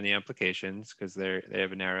as many applications because they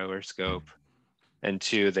have a narrower scope, and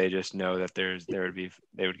two, they just know that they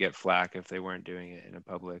would get flack if they weren't doing it in a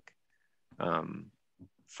public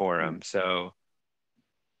forum. So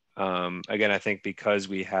again, I think because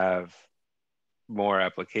we have more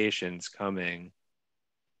applications coming,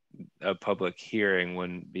 a public hearing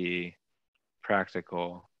wouldn't be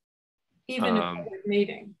practical. Even a public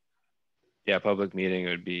meeting. Yeah, public meeting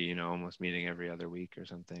would be, almost meeting every other week or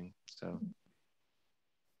something. So.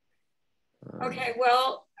 Okay,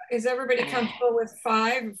 well, is everybody comfortable with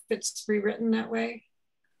 5 if it's rewritten that way?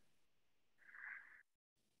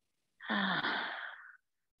 I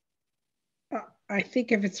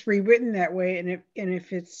think if it's rewritten that way, and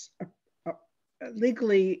if it's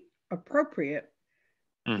legally appropriate,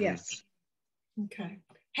 yes. Okay.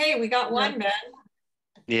 Hey, we got one, Ben.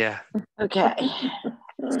 Yeah. Okay.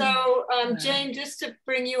 So Jane, just to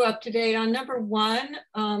bring you up to date on number 1,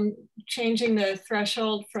 changing the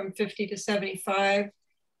threshold from 50 to 75.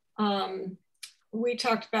 We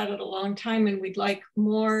talked about it a long time, and we'd like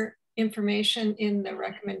more information in the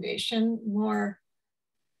recommendation, more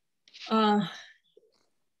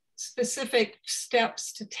specific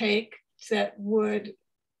steps to take that would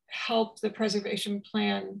help the preservation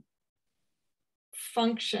plan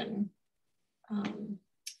function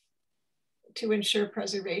to ensure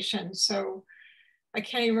preservation. So I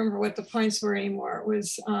can't even remember what the points were anymore. It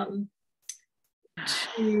was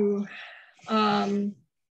to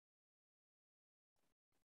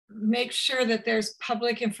make sure that there's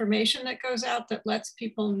public information that goes out that lets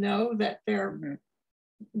people know that the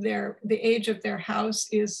age of their house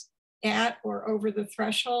is at or over the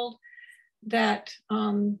threshold, that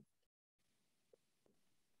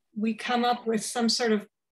we come up with some sort of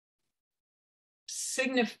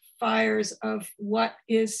signifiers of what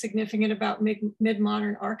is significant about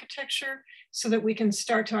mid-modern architecture so that we can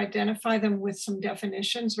start to identify them with some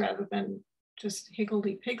definitions rather than just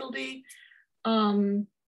higgledy-piggledy.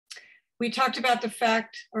 We talked about the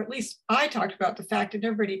fact, or at least I talked about the fact, and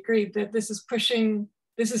everybody agreed that this is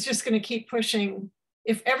just going to keep pushing.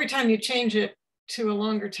 If every time you change it to a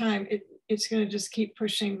longer time, it's going to just keep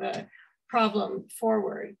pushing the problem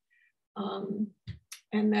forward.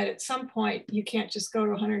 And that at some point, you can't just go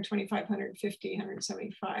to 125, 150,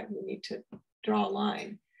 175. We need to draw a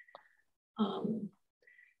line.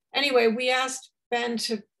 Anyway, we asked Ben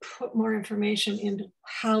to put more information into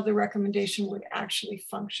how the recommendation would actually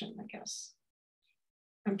function, I guess.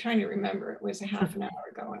 I'm trying to remember, it was a half an hour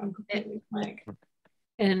ago and I'm completely blank.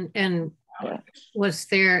 And was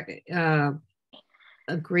there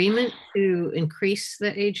agreement to increase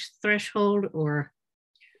the age threshold, or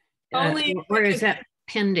is that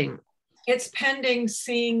pending? It's pending,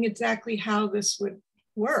 seeing exactly how this would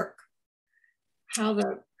work, how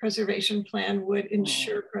the preservation plan would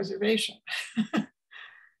ensure preservation.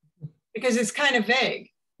 Because it's kind of vague,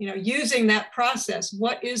 using that process,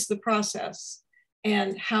 what is the process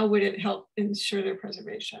and how would it help ensure their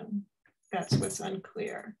preservation? That's what's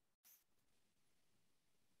unclear.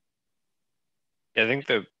 I think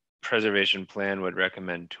the preservation plan would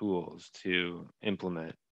recommend tools to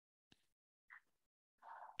implement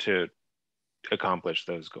to accomplish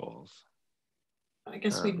those goals. I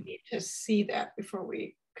guess we need to see that before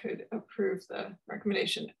we could approve the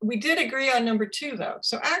recommendation. We did agree on number 2 though.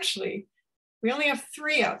 So actually we only have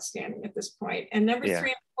 3 outstanding at this point, and number 3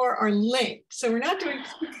 and 4 are linked. So we're not doing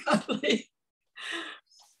too badly.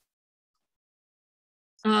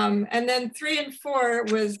 And then 3 and 4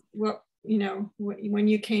 was what, when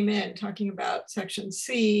you came in talking about section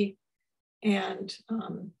C and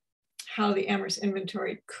how the Amherst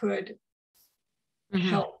inventory could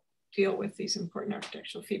help deal with these important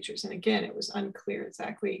architectural features. And again, it was unclear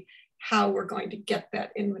exactly how we're going to get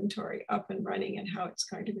that inventory up and running and how it's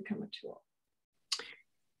going to become a tool.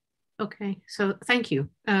 Okay, so thank you.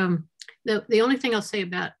 The only thing I'll say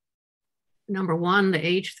about number one, the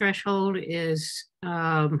age threshold is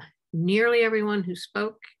nearly everyone who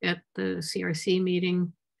spoke at the CRC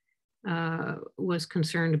meeting was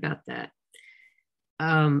concerned about that.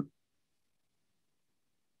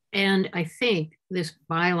 And I think this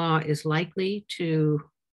bylaw is likely to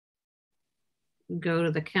go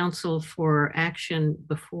to the council for action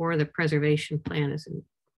before the preservation plan is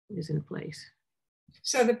in place.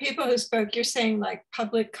 So the people who spoke, you're saying like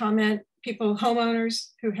public comment, people, homeowners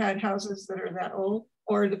who had houses that are that old,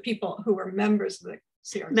 or the people who were members of the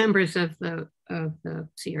CRC? Members of the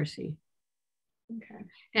CRC. Okay.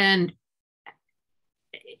 And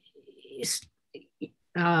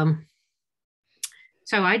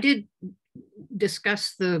so I did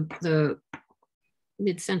discuss the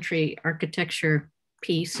mid-century architecture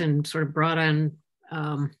piece and sort of brought on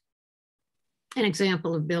an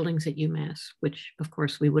example of buildings at UMass, which of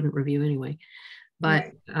course we wouldn't review anyway.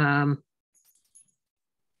 But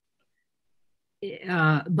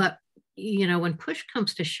Right. But you know, when push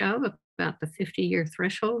comes to shove about the 50-year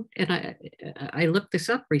threshold, and I looked this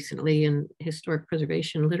up recently in historic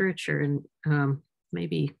preservation literature, and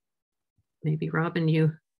maybe Robin,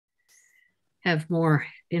 you have more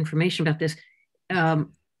information about this.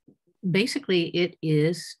 Basically, it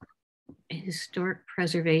is a historic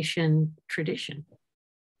preservation tradition.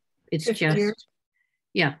 It's 50 just, years?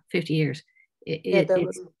 Yeah, 50 years.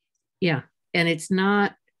 Yeah, and it's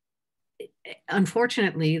not,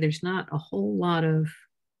 unfortunately, there's not a whole lot of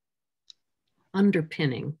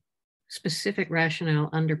underpinning, specific rationale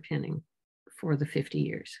underpinning for the 50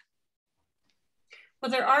 years. Well,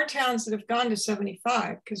 there are towns that have gone to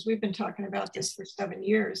 75 because we've been talking about this for 7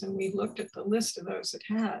 years, and we looked at the list of those that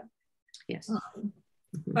had. Yes.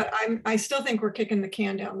 But I still think we're kicking the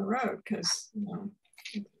can down the road because, you know,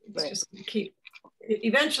 it's just gonna keep.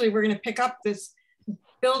 Eventually, we're going to pick up this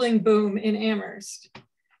building boom in Amherst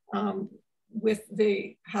with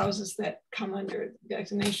the houses that come under the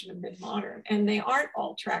designation of mid-modern, and they aren't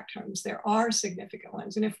all tract homes. There are significant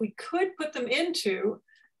ones, and if we could put them into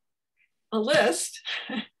a list,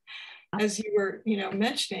 as you were, you know,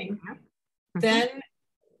 mentioning, then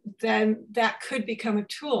that could become a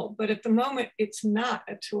tool. But at the moment, it's not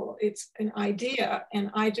a tool, it's an idea.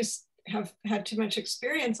 And I just have had too much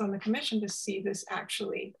experience on the commission to see this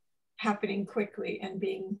actually happening quickly and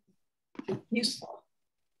being useful.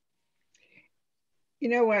 You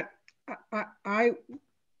know what, I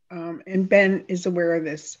and Ben is aware of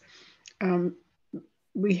this.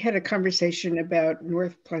 We had a conversation about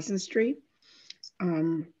North Pleasant Street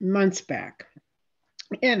months back,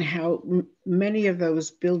 and how many of those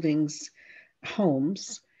buildings,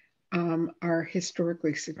 homes, are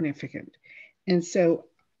historically significant. And so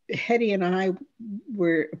Hetty and I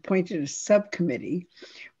were appointed a subcommittee,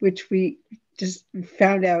 which we just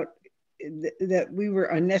found out that we were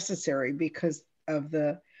unnecessary because of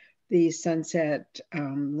the Sunset,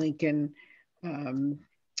 Lincoln,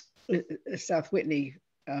 South Whitney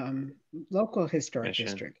local historic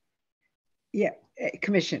district. Yeah,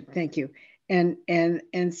 commission, thank you.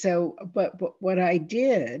 And so, but what I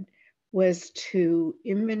did was to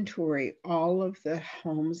inventory all of the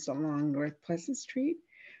homes along North Pleasant Street,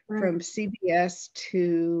 right, from CBS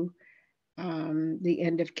to the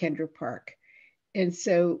end of Kendra Park. And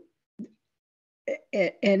so,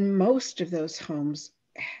 and most of those homes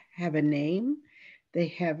have a name. They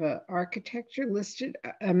have an architecture listed,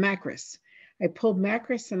 a Macris. I pulled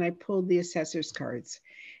Macris and I pulled the assessor's cards.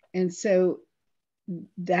 And so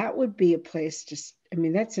that would be a place to, I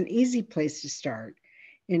mean, that's an easy place to start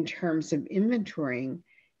in terms of inventorying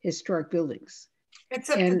historic buildings.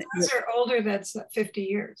 Except that those are older than 50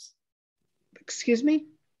 years. Excuse me?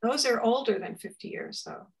 Those are older than 50 years,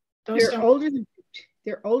 though. They're older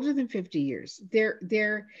than 50 years.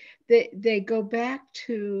 They go back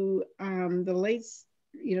to the late,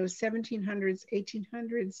 1700s,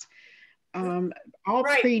 1800s, all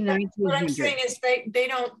right. pre-1900. What I'm saying is they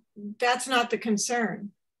don't, that's not the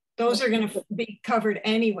concern. Those are going to be covered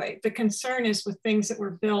anyway. The concern is with things that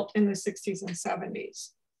were built in the 60s and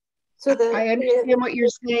 70s. So I understand what you're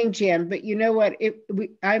saying, Jan, but you know what?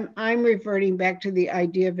 I'm reverting back to the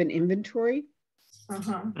idea of an inventory.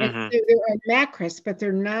 Mm-hmm. There are Macris, but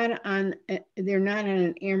they're not on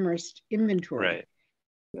an Amherst inventory.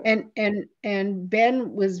 Right. And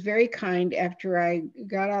Ben was very kind after I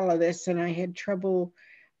got all of this, and I had trouble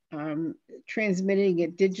transmitting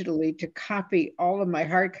it digitally to copy all of my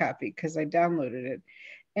hard copy because I downloaded it.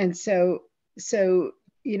 And so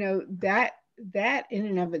that in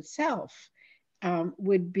and of itself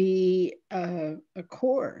would be a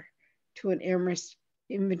core to an Amherst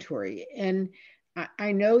inventory. And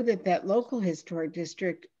I know that that local historic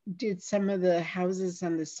district did some of the houses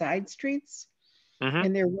on the side streets, Mhm.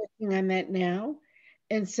 and they're working on that now.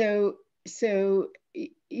 And so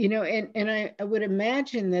you know, and I would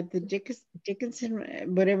imagine that the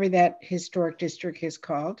Dickinson, whatever that historic district is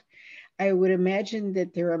called, I would imagine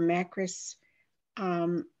that there are Macris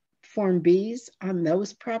Form Bs on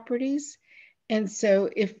those properties. And so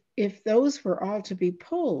if those were all to be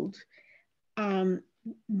pulled,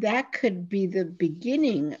 that could be the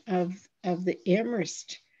beginning of the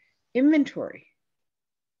Amherst inventory.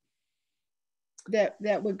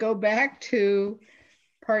 That would go back to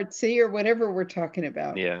Part C or whatever we're talking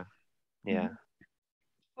about. Yeah. Yeah.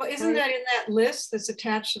 Well, isn't that in that list that's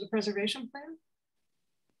attached to the preservation plan?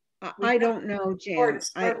 I don't know, Jan.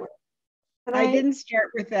 I didn't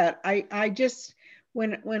start with that. I just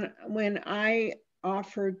when I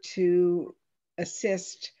offered to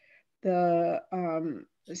assist the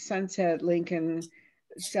Sunset Lincoln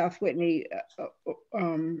South Whitney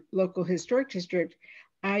local historic district,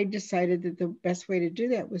 I decided that the best way to do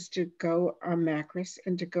that was to go on Macris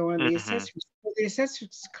and to go on the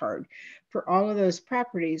assessor's card for all of those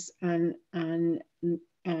properties on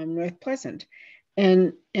North Pleasant.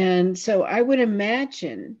 And so I would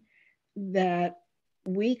imagine that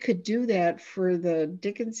we could do that for the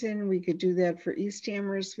Dickinson, we could do that for East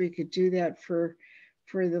Amherst, we could do that for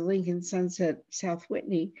the Lincoln Sunset South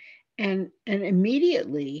Whitney, and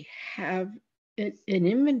immediately have an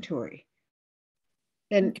inventory.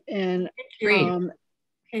 And okay,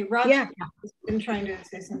 Roger, yeah, has been trying to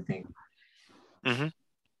say something.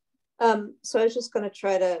 So I was just going to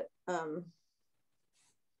try to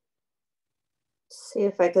see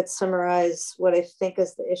if I could summarize what I think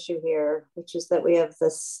is the issue here, which is that we have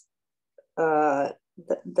this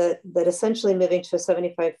that essentially moving to a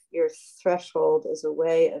 75-year threshold is a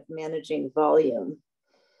way of managing volume,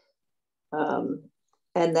 and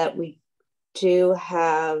that we do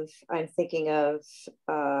have, I'm thinking of,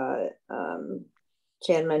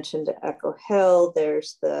 Jan mentioned Echo Hill,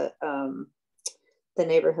 there's the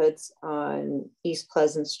neighborhoods on East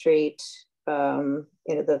Pleasant Street, you know,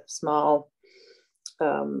 the small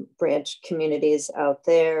branch communities out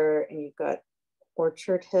there, and you've got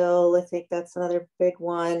Orchard Hill, I think that's another big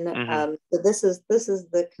one. So this is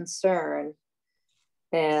the concern,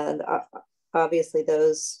 and obviously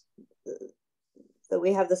those that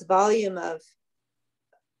we have this volume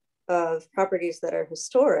of properties that are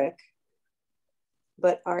historic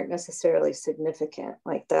but aren't necessarily significant.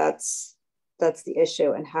 Like that's the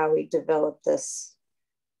issue, and how we develop this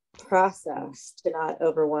process to not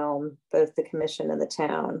overwhelm both the commission and the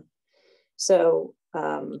town. So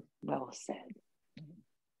well said.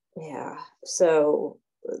 Yeah, so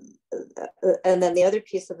and then the other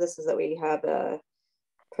piece of this is that we have a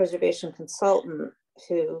preservation consultant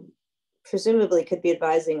who presumably could be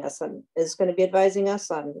advising us on, is going to be advising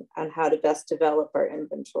us on how to best develop our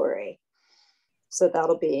inventory. So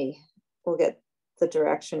that'll be, we'll get the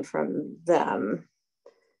direction from them.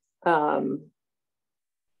 And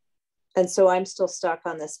so I'm still stuck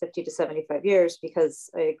on this 50 to 75 years, because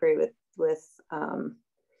I agree with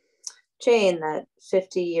Jane that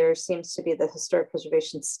 50 years seems to be the historic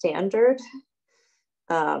preservation standard.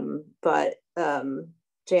 But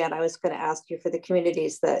Jan, I was going to ask you, for the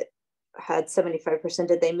communities that had 75%,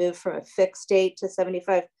 did they move from a fixed date to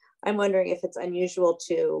 75? I'm wondering if it's unusual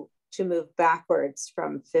to move backwards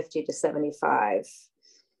from 50 to 75.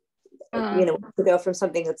 You know, to go from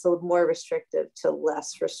something that's a little more restrictive to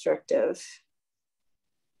less restrictive.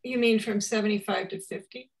 You mean from 75 to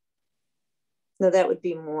 50? No, that would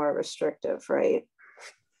be more restrictive, right?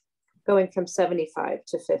 Going from 75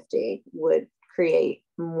 to 50 would create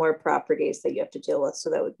more properties that you have to deal with. So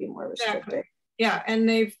that would be more restrictive. Exactly. Yeah,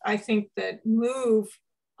 and I think that move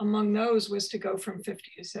among those was to go from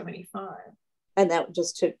 50 to 75. And that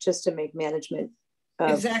just to make management.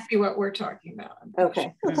 Exactly what we're talking about.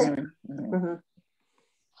 Okay.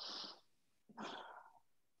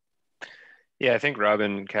 Yeah, I think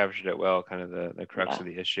Robin captured it well, kind of the crux of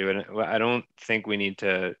the issue. And I don't think we need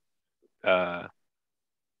to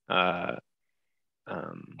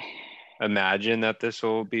imagine that this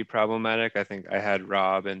will be problematic. I think I had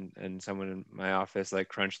Rob and someone in my office like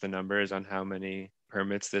crunch the numbers on how many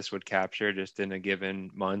permits this would capture just in a given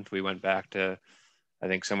month. We went back to, I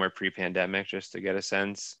think, somewhere pre-pandemic just to get a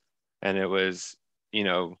sense. And it was, you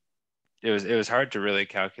know, it was hard to really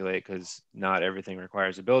calculate because not everything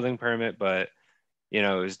requires a building permit, but, you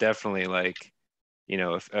know, it was definitely like, you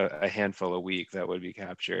know, a handful a week that would be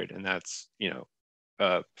captured. And that's, you know,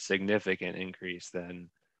 a significant increase than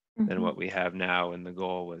what we have now. And the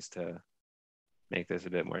goal was to make this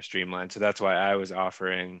a bit more streamlined. So that's why I was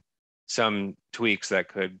offering some tweaks that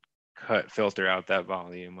could filter out that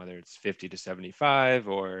volume, whether it's 50 to 75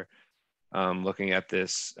 or looking at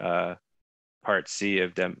this Part C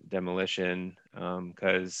of demolition,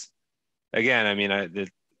 because again, I mean,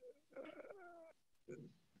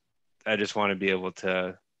 I just want to be able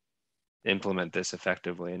to implement this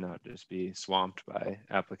effectively and not just be swamped by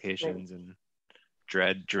applications and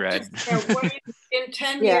dread. In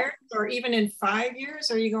 10 years or even in 5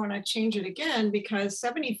 years, are you going to change it again? Because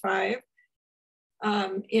 75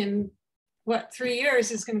 in what, 3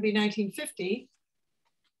 years is going to be 1950.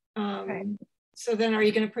 Right. So then are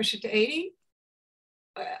you going to push it to 80?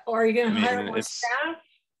 Or are you going to hire more staff?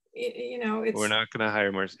 You know, we're not going to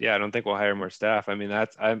hire more. Yeah, I don't think we'll hire more staff. I mean,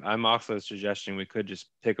 I'm also suggesting we could just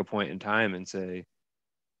pick a point in time and say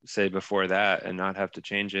before that and not have to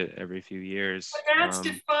change it every few years. But that's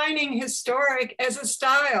defining historic as a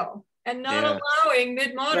style and not allowing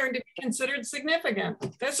mid-modern to be considered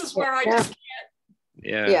significant. This is where I just can't.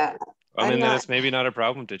 Yeah. I mean, then it's maybe not a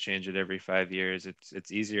problem to change it every 5 years.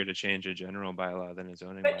 It's easier to change a general bylaw than a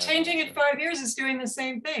zoning bylaw. But changing it 5 years is doing the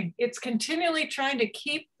same thing. It's continually trying to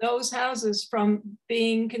keep those houses from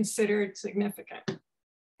being considered significant.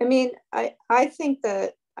 I mean, I think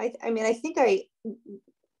that,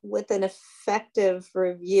 with an effective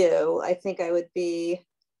review, I think I would be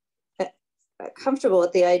comfortable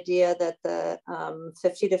with the idea that the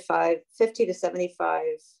 50 to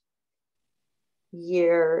 75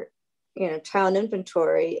 year town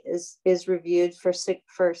inventory is reviewed for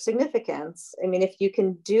significance. I mean, if you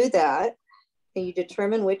can do that and you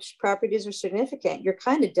determine which properties are significant, you're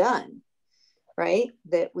kind of done, right?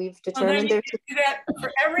 That we've determined well, then you do that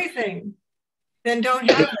for everything. Then don't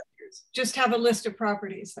have it. Just have a list of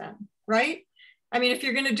properties then, right? I mean, if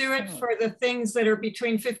you're going to do it for the things that are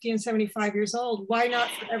between 50 and 75 years old, why not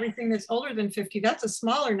for everything that's older than 50? That's a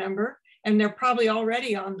smaller number, and they're probably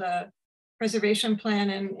already on the preservation plan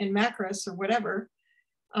in Macros or whatever.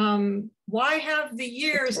 Why have the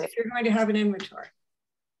years if you're going to have an inventory?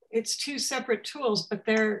 It's two separate tools, but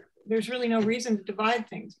there's really no reason to divide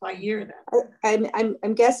things by year then.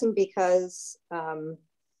 I'm guessing because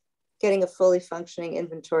getting a fully functioning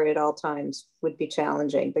inventory at all times would be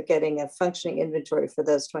challenging, but getting a functioning inventory for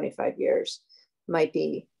those 25 years might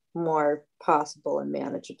be more possible and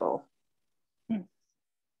manageable.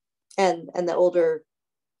 And the older,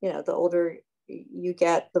 the older you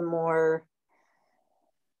get, the more,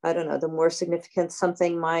 I don't know, the more significance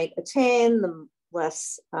something might attain, the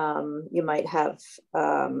less you might have,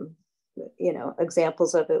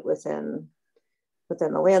 examples of it within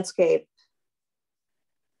the landscape.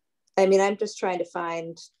 I mean, I'm just trying to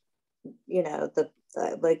find, the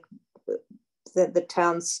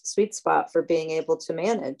town's sweet spot for being able to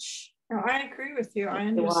manage. No, I agree with you. I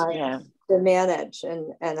understand. To manage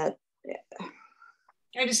and that.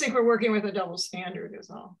 I just think we're working with a double standard is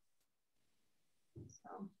all.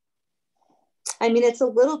 So. I mean, it's a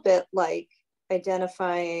little bit like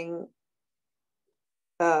identifying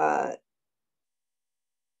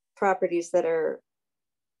properties that are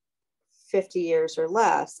 50 years or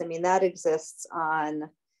less. I mean, that exists on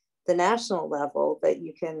the national level, that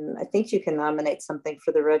I think you can nominate something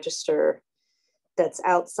for the register that's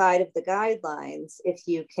outside of the guidelines if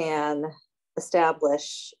you can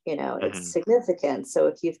establish, its significance. So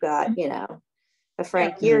if you've got, a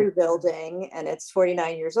Frank Gehry building and it's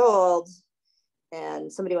 49 years old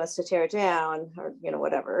and somebody wants to tear it down or,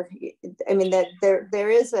 whatever. I mean, that there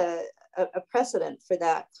is a precedent for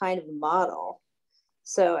that kind of model.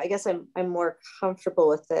 So I guess I'm more comfortable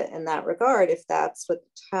with it in that regard, if that's what the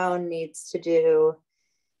town needs to do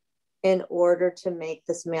in order to make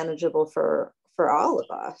this manageable for all of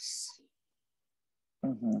us.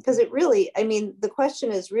 Because it really, I mean, the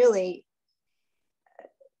question is really,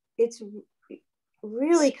 it's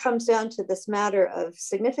really comes down to this matter of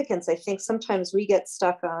significance. I think sometimes we get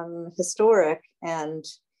stuck on historic, and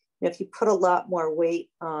if you put a lot more weight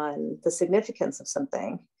on the significance of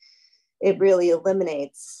something, it really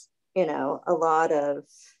eliminates, a lot of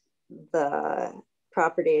the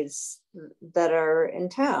properties that are in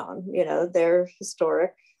town. They're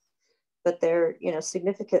historic, but they're,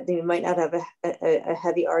 significant. You might not have a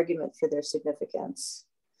heavy argument for their significance.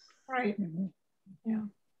 Right. Yeah.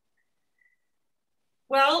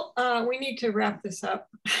 Well, we need to wrap this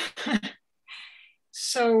up.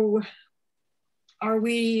 So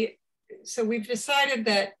we've decided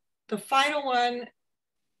that the final one,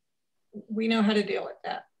 we know how to deal with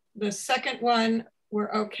that. The second one,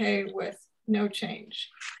 we're okay with no change.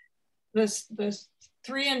 This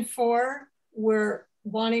 3 and 4, we're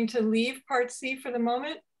wanting to leave Part C for the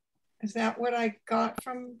moment. Is that what I got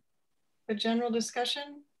from the general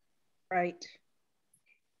discussion? Right.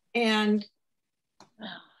 And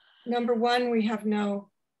number one, we have no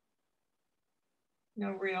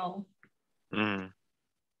real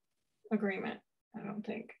agreement, I don't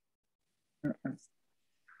think.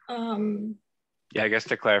 Yeah, I guess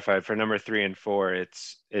to clarify, for number 3 and 4,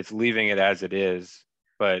 it's leaving it as it is,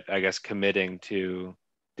 but I guess committing to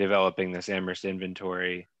developing this Amherst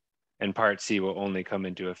inventory, and Part C will only come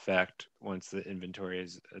into effect once the inventory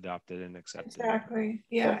is adopted and accepted. Exactly.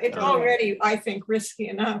 Yeah, it's already, I think, risky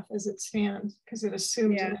enough as it stands because it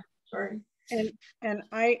assumes an inventory. And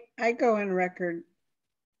I go on record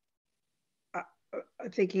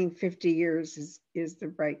thinking 50 years is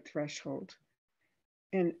the right threshold.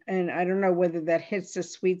 And I don't know whether that hits the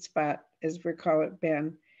sweet spot, as we call it,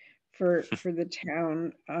 Ben, for the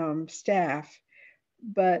town staff,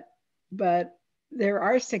 but there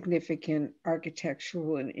are significant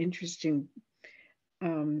architectural and interesting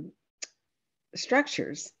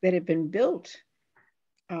structures that have been built,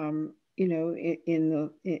 you know, in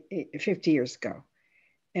 50 years ago,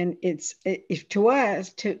 and it's to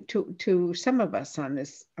us, to some of us on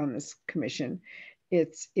this commission,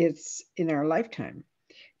 it's in our lifetime.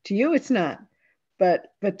 To you, it's not, but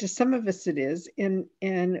to some of us it is,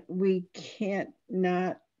 and we can't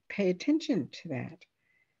not pay attention to that.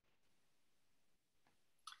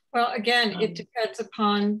 Well, again, it depends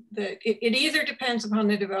upon it either depends upon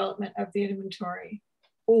the development of the inventory,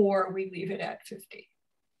 or we leave it at 50.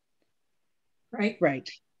 Right? Right.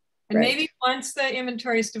 And maybe once the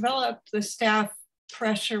inventory is developed, the staff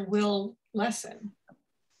pressure will lessen.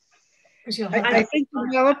 I think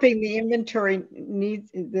developing the inventory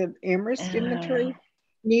needs, the Amherst inventory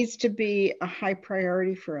needs to be a high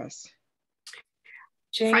priority for us.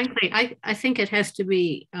 Jake? Frankly, I think it has to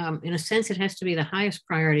be, in a sense, it has to be the highest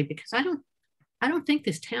priority, because I don't think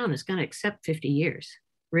this town is going to accept 50 years,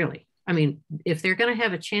 really. I mean, if they're going to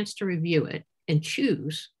have a chance to review it and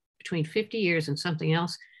choose between 50 years and something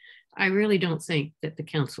else, I really don't think that the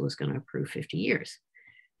council is going to approve 50 years.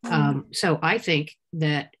 So I think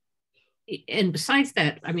that, and besides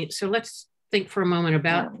that, I mean, so let's think for a moment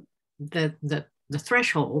about the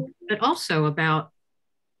threshold, but also about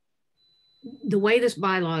the way this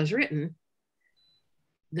bylaw is written.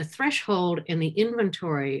 The threshold and the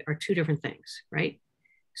inventory are two different things, right?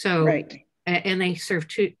 So, and they serve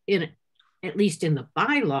two, at least in the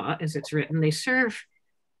bylaw as it's written, they serve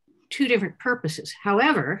two different purposes.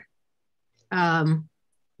 However,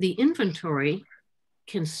 the inventory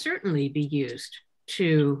can certainly be used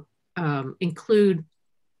to include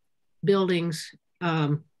buildings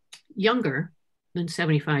younger than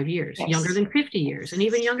 75 years, younger than 50 years, and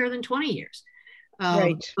even younger than 20 years.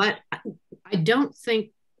 But I don't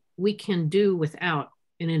think we can do without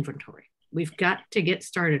an inventory. We've got to get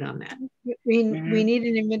started on that. We need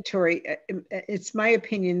an inventory. It's my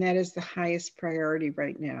opinion that is the highest priority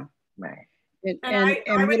right now. Right. And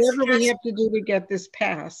whatever we have to do to get this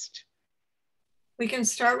passed. We can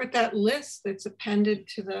start with that list that's appended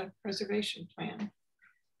to the preservation plan.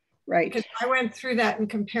 Right. Because I went through that and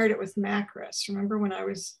compared it with Macris. Remember when I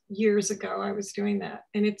was years ago, I was doing that,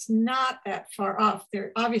 and it's not that far off.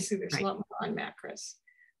 Obviously there's a lot more on Macris,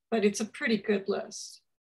 but it's a pretty good list.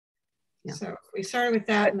 Yeah. So we started with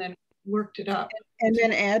that and then worked it up. And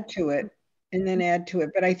then add to it.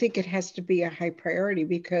 But I think it has to be a high priority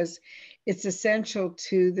because it's essential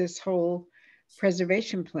to this whole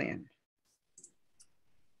preservation plan.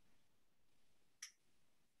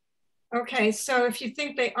 Okay, so if you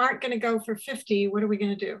think they aren't going to go for 50, what are we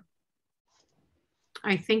going to do?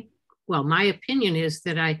 I think, well, my opinion is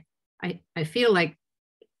that I feel like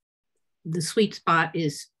the sweet spot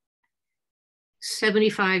is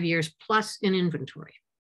 75 years plus an inventory.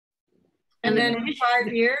 And then in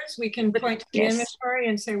 5 years, we can point to the inventory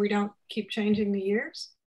and say we don't keep changing the years?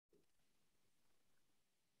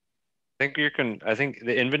 I think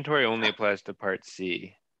the inventory only applies to Part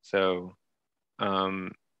C. So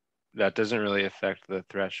that doesn't really affect the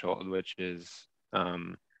threshold, which is,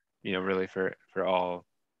 you know, really for all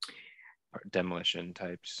demolition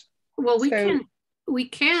types. Well, we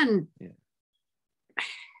can. Yeah.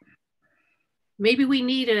 Maybe we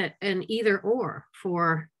need an either or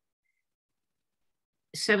for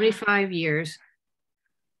 75 years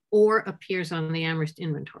or appears on the Amherst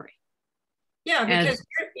inventory. Yeah, because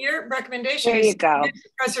your recommendation is the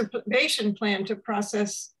preservation plan to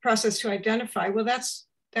process to identify. Well,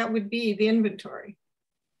 that would be the inventory,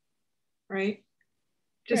 right?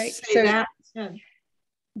 Just say that instead.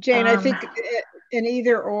 Jane, I think an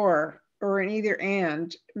either or an either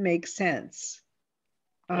and makes sense.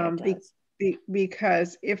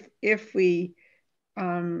 Because if we,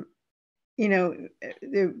 you know,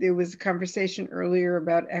 there was a conversation earlier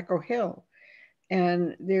about Echo Hill,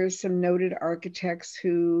 And there's some noted architects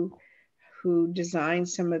who designed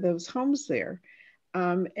some of those homes there.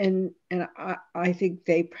 And I think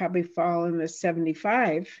they probably fall in the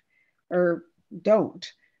 75 or don't.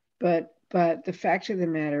 But the fact of the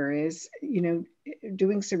matter is, you know,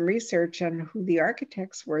 doing some research on who the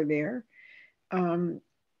architects were there,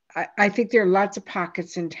 I think there are lots of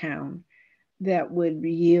pockets in town that would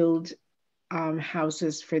yield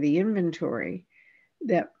houses for the inventory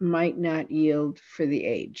that might not yield for the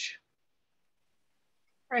age.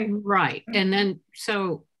 Right. Right. And then,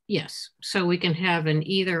 so yes, so we can have an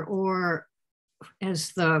either or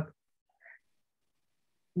as the,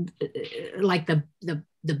 like the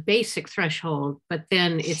basic threshold, but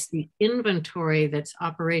then it's the inventory that's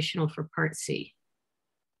operational for Part C.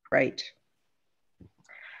 Right.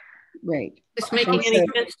 Right. Is this making any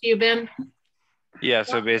sense to you, Ben? Yeah,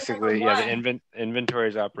 so basically, yeah, the inventory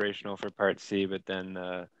is operational for Part C, but then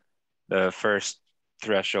the first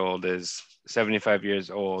threshold is 75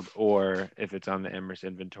 years old, or if it's on the Amherst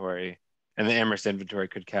inventory, and the Amherst inventory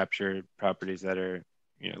could capture properties that are,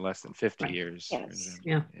 you know, less than 50 right. years. Yes.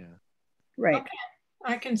 Yeah. Right. Okay.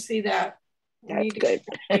 I can see that. That's good.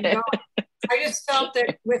 I just felt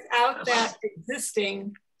that without that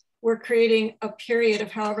existing, we're creating a period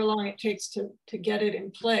of however long it takes to get it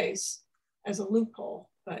in place as a loophole.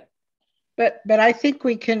 But I think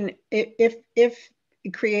we can, if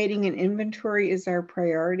creating an inventory is our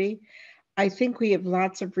priority, I think we have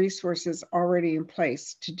lots of resources already in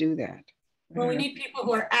place to do that. well, we need people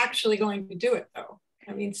who are actually going to do it, though.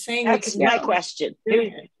 I mean, saying That's my question.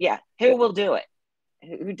 Who will do it?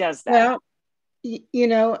 Who does that? Well, you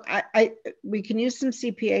know, we can use some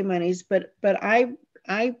CPA monies, but I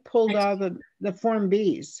pulled all the Form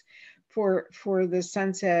Bs for the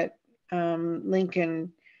Sunset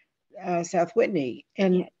Lincoln South Whitney,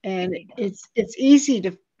 and it's easy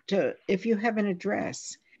to if you have an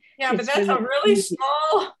address. Yeah, but that's a really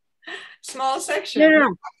small section.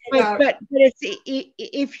 No, but it's,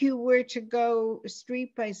 if you were to go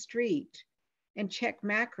street by street and check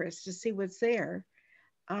Macris to see what's there,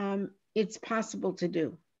 it's possible to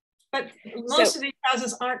do. But most of these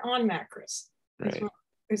houses aren't on Macris. Right.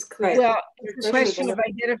 It's clear. Well, it's a question of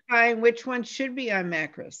identifying which one should be on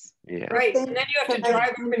Macris. Yeah. Right, and then you have to drive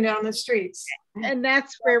up and down the streets. And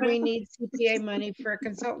that's where we need CPA money for a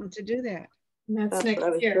consultant to do that. And that's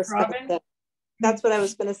next year, Robin. That's what I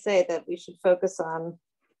was going to say, that we should focus on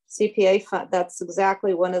CPA fund. That's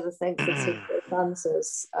exactly one of the things that CPA funds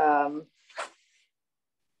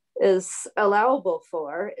is allowable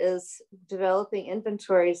for, is developing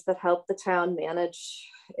inventories that help the town manage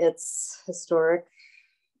its historic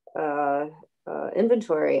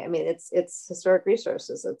inventory. I mean, it's historic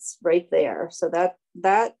resources. It's right there. So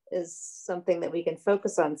that is something that we can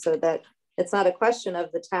focus on, so that it's not a question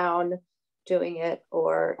of the town doing it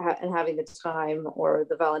and having the time or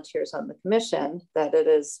the volunteers on the commission, that it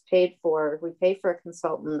is paid for. We pay for a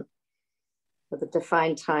consultant with a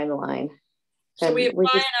defined timeline. So we apply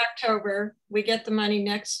in October, we get the money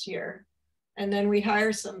next year, and then we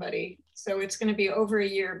hire somebody. So it's going to be over a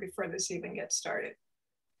year before this even gets started.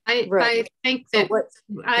 I think that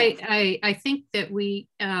I think that we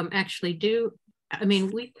actually do. I mean,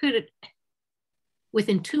 we could,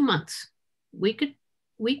 within 2 months, we could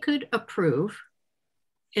approve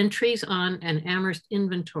entries on an Amherst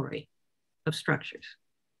inventory of structures.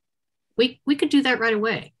 We could do that right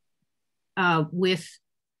away with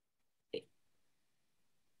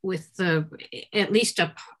at least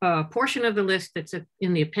a portion of the list that's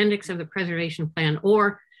in the appendix of the preservation plan,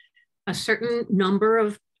 or a certain number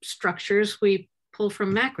of structures we pull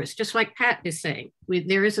from Macris, just like Pat is saying.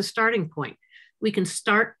 There is a starting point. We can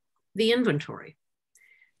start the inventory.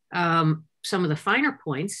 Some of the finer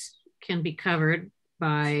points can be covered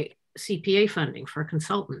by CPA funding for a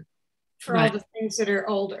consultant. For all the things that are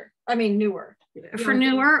older, I mean newer. For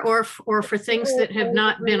newer, or for things that have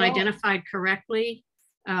not been identified correctly.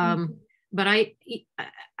 But I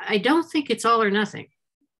don't think it's all or nothing.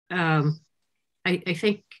 I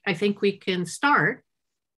think we can start.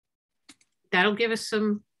 That'll give us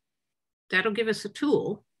a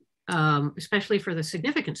tool, especially for the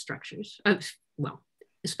significant structures. Well,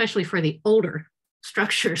 especially for the older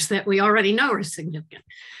structures that we already know are significant.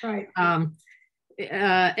 Right.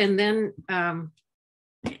 And then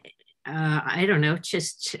I don't know,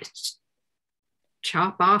 just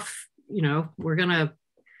chop off. You know, we're gonna,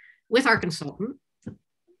 with our consultant,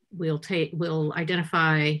 we'll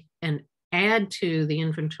identify and add to the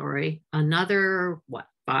inventory another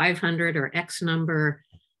 500 or X number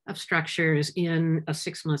of structures in a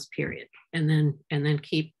 6 month period, and then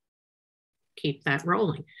keep that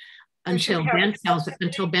rolling. until Ben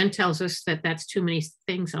tells us that that's too many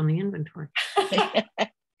things on the inventory.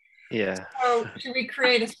 Yeah. So should we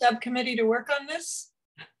create a subcommittee to work on this?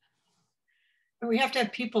 We have to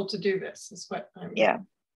have people to do this, is what I'm. Yeah.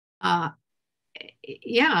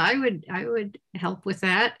 Yeah, I would help with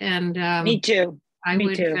that. And Me too. I Me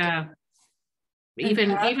would too.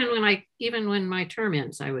 even when my term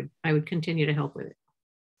ends, I would continue to help with it.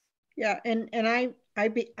 Yeah, and I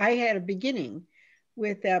had a beginning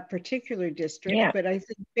with that particular district, Yeah. but I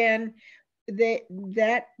think, Ben,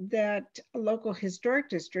 that local historic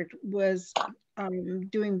district was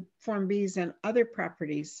doing Form Bs and other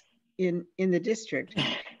properties in the district,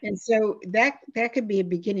 and so that could be a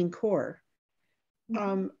beginning core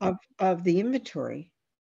of the inventory.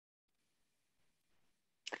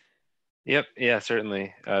 Yep. Yeah,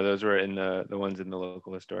 certainly. Those were in the ones in the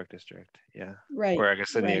local historic district. Yeah. Right. Or I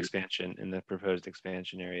guess in right. the expansion, in the proposed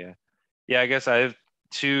expansion area. Yeah, I guess I have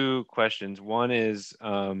two questions. One is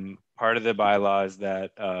part of the bylaws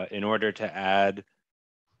that in order to add,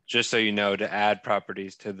 just so you know, to add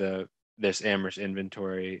properties to this Amherst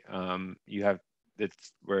inventory,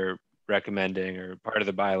 we're recommending, or part of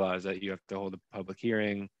the bylaws, that you have to hold a public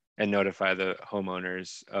hearing and notify the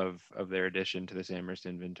homeowners of their addition to this Amherst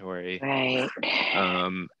inventory. Right.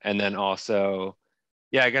 And then also,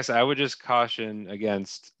 yeah, I guess I would just caution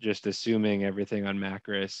against just assuming everything on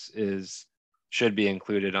Macris should be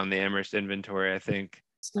included on the Amherst inventory. I think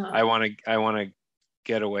I want to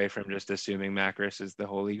get away from just assuming Macris is the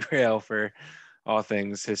holy grail for all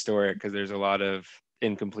things historic, because there's a lot of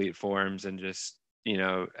incomplete forms and just,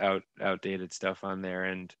 outdated stuff on there.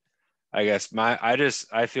 And I guess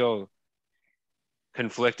I feel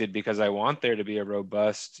conflicted because I want there to be a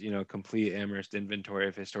robust, complete Amherst inventory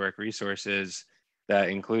of historic resources that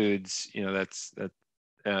includes,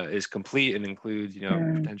 is complete and includes,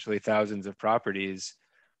 potentially thousands of properties.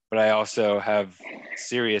 But I also have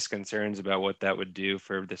serious concerns about what that would do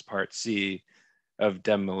for this Part C of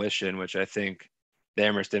demolition, which I think the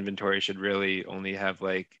Amherst inventory should really only have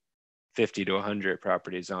like 50 to 100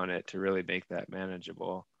 properties on it to really make that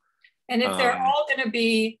manageable. And if they're all going to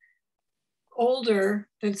be older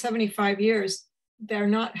than 75 years, they're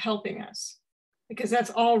not helping us, because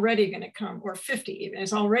that's already going to come, or 50 even,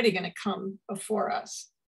 is already going to come before us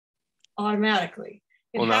automatically.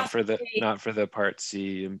 Well, not for the Part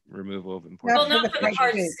C removal of important. Well, not for the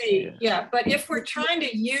Part C, yeah. But if we're trying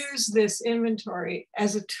to use this inventory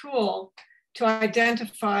as a tool to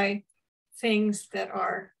identify things that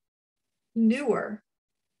are newer,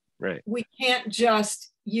 right? We can't just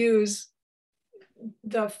use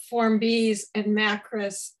the Form Bs and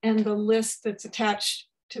Macris and the list that's attached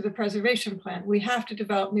to the preservation plan. We have to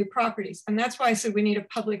develop new properties. And that's why I said we need a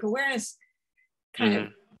public awareness kind of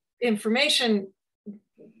information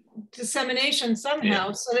dissemination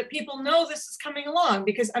somehow, so that people know this is coming along.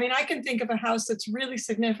 Because I can think of a house that's really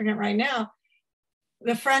significant right now.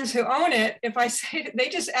 The friends who own it, if I say, they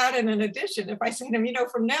just added an addition. If I say to them,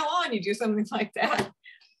 from now on, you do something like that,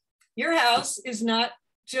 your house is not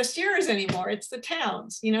just yours anymore, it's the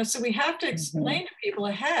town's, so we have to explain to people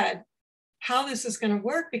ahead how this is going to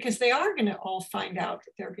work, because they are going to all find out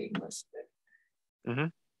that they're being listed.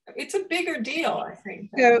 It's a bigger deal, I think.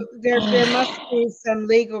 So there must be some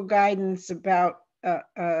legal guidance about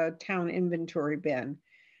town inventory, Ben,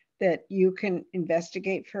 that you can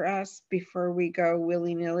investigate for us before we go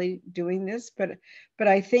willy-nilly doing this. But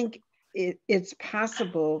I think it's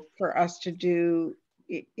possible for us to do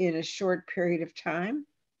in a short period of time.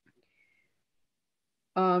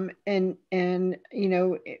 And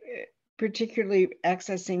particularly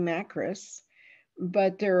accessing Macris,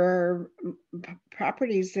 but there are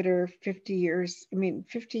properties that are 50 years.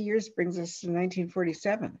 50 years brings us to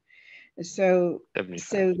 1947. So there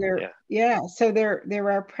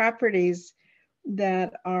are properties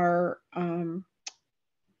that are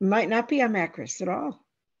might not be on Macris at all.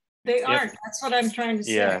 They aren't. That's what I'm trying to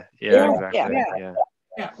say. Yeah, exactly.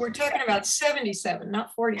 Yeah, we're talking about 77,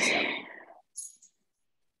 not 47.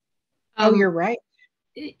 Oh, you're right.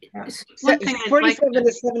 One thing 47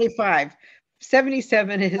 is 75.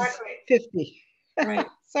 77 is 50. Right.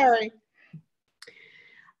 Sorry.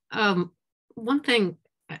 One thing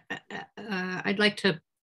I'd like to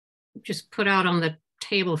just put out on the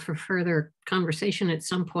table for further conversation at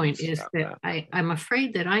some point is that I'm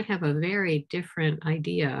afraid that I have a very different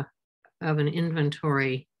idea of an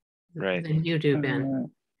inventory than you do,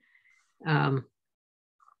 Ben.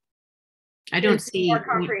 I don't see what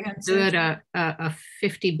good a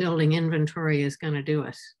 50 building inventory is going to do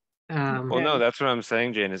us. Well, no, that's what I'm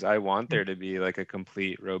saying, Jane, is I want there to be like a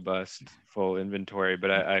complete, robust, full inventory,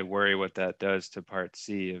 but I worry what that does to part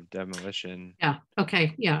C of demolition. Yeah,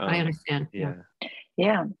 okay, yeah, I understand. Yeah.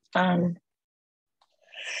 Yeah.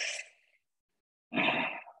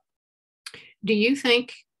 Do you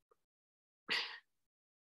think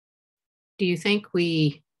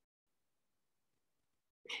we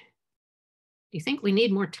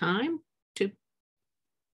need more time to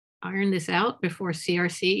iron this out before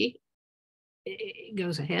CRC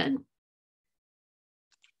goes ahead?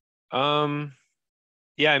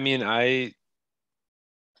 Yeah, I mean,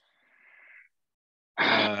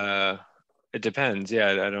 it depends.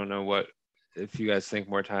 Yeah, I don't know if you guys think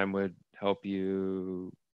more time would help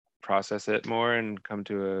you process it more and come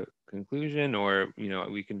to a conclusion, or, you know,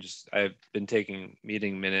 we can just, I've been taking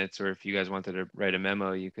meeting minutes, or if you guys wanted to write a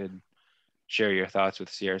memo, you could share your thoughts with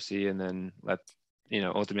CRC and then let, you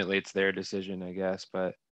know, ultimately it's their decision, I guess,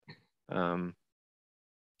 but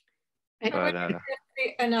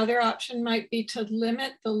another option might be to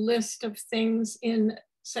limit the list of things in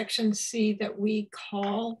section C that we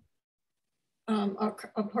call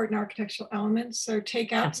important architectural elements. So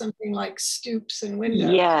take out something like stoops and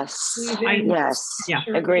windows. Yes. Yeah,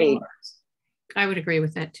 agreed. I would agree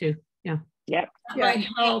with that too. Yeah. Yep. That might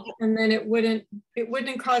help, and then it wouldn't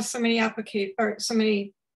cause so many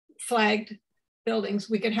flagged buildings.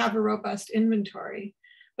 We could have a robust inventory,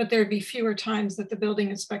 but there'd be fewer times that the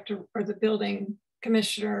building inspector or the building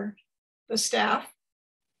commissioner, the staff,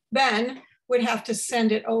 then would have to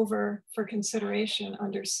send it over for consideration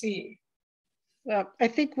under C. Well, I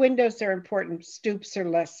think windows are important. Stoops are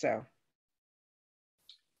less so.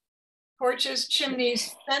 Porches,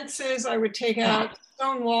 chimneys, fences, I would take out.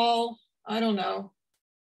 Stone wall, I don't know,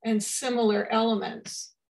 and similar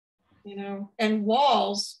elements, you know. And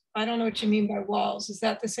walls, I don't know what you mean by walls. Is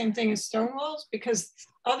that the same thing as stone walls? Because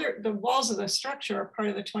the walls of the structure are part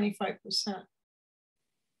of the 25%.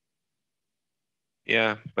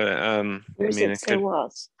 yeah, but I mean, it could,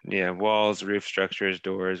 walls. yeah, walls, roof structures,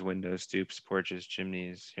 doors, windows, stoops, porches,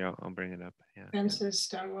 chimneys. Here, I'll bring it up. Yeah. Fences,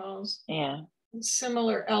 stone walls. Yeah. And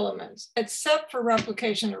similar elements, except for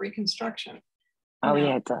replication or reconstruction. Oh,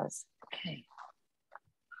 yeah, it does. Okay.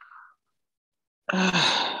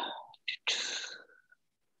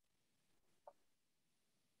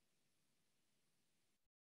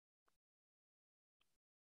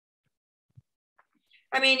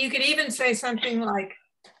 I mean, you could even say something like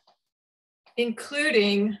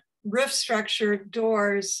including roof structure,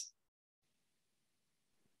 doors,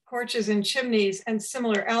 porches and chimneys and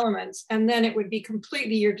similar elements, and then it would be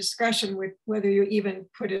completely your discretion with whether you even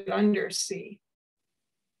put it under C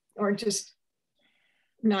or just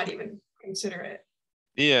not even consider it.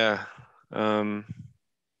 Yeah.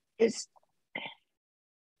 Is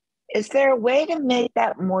there a way to make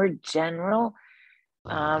that more general?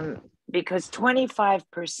 Because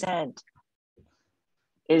 25%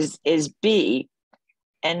 is B,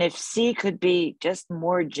 and if C could be just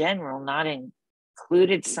more general, not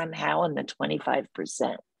included somehow in the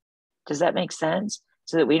 25%. Does that make sense?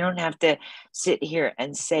 So that we don't have to sit here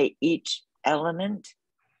and say each element?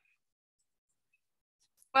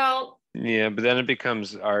 Well, yeah, but then it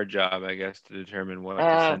becomes our job, I guess, to determine what to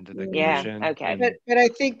send to the commission. Okay. But I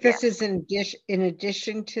think this is in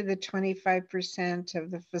addition to the 25%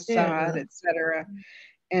 of the facade, et cetera.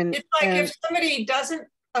 And it's like if somebody doesn't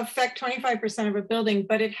affect 25% of a building,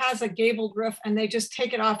 but it has a gabled roof and they just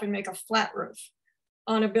take it off and make a flat roof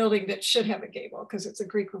on a building that should have a gable because it's a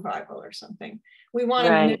Greek revival or something. We want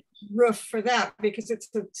a roof for that because it's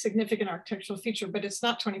a significant architectural feature, but it's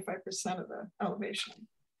not 25% of the elevation.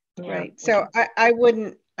 Right. So I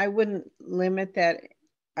wouldn't limit that.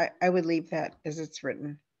 I would leave that as it's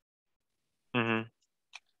written. Mm-hmm.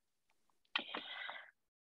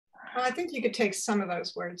 Well, I think you could take some of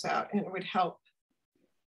those words out and it would help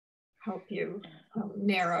you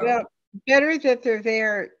narrow. Well, better that they're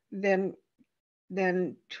there than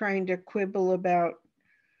trying to quibble about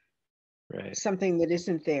something that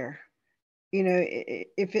isn't there. You know,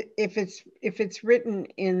 if it's written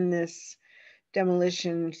in this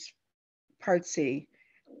demolitions part C,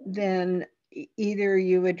 then either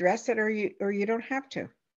you address it or you don't have to.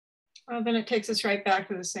 Well, then it takes us right back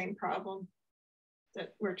to the same problem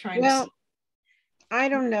that we're trying to Well, I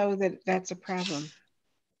don't know that that's a problem.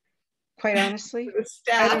 Quite honestly, the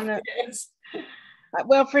staff, I don't know. it is.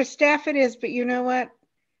 Well, for staff it is, but you know what?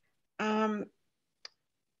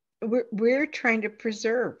 We're trying to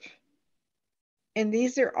preserve, and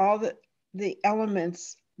these are all the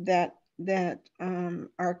elements that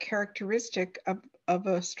are characteristic of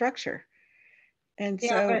a structure. And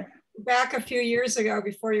so but back a few years ago,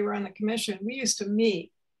 before you were on the commission, we used to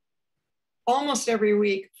meet almost every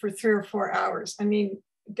week for 3 or 4 hours. I mean,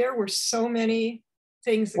 there were so many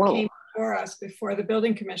things that Whoa. came before us before the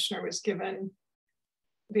building commissioner was given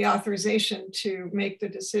the authorization to make the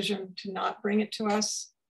decision to not bring it to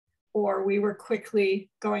us, or we were quickly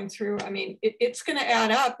going through. I mean, it's going to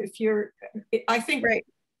add up if you're, I think Right.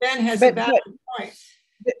 Ben has a valid point.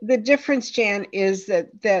 The difference, Jan, is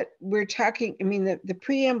that we're talking, I mean, the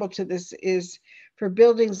preamble to this is for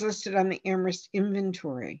buildings listed on the Amherst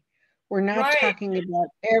inventory. We're not Right. talking about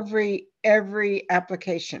every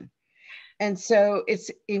application. And so it's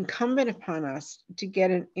incumbent upon us to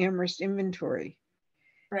get an Amherst inventory.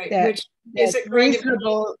 Right, That, which is that's it going to be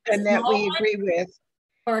reasonable a and that small we one agree with.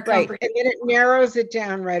 or a Right, comprehensive? and then it narrows it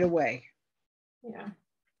down right away. Yeah,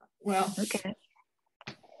 well, Okay.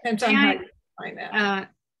 depends on how you find that.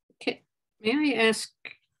 May I ask,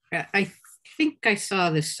 I think I saw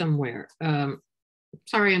this somewhere.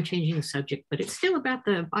 Sorry, I'm changing the subject, but it's still about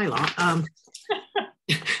the bylaw.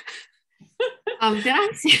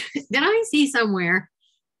 Did I see somewhere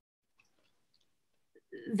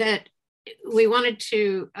that we wanted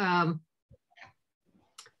to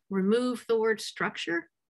remove the word structure?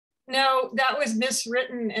 No, that was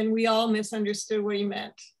miswritten and we all misunderstood what he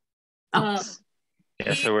meant. Oh.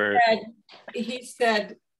 Yeah, so He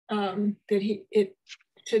said that it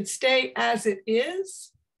should stay as it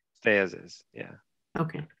is. stay as is. Yeah.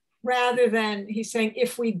 Okay. Rather than, he's saying,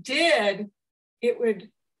 if we did,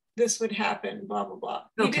 this would happen, blah, blah, blah.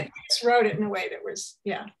 He Okay. just wrote it in a way that was,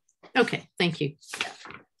 yeah. Okay, thank you.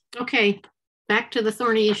 Okay, back to the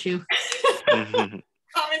thorny issue.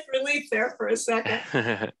 Comic relief there for a second.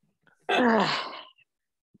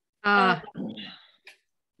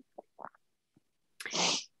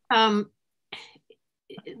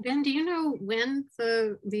 Ben, do you know when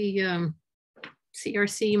the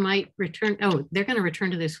CRC might return? Oh, they're going to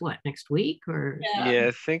return to this, what, next week or? Yeah,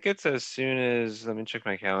 I think it's as soon as, let me check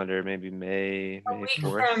my calendar, maybe May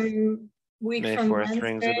 4th. May 4th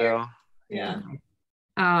rings a bell. Yeah.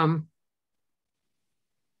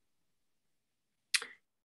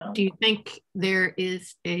 Do you think there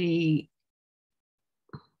is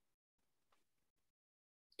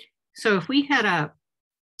so if we had a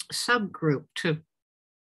subgroup to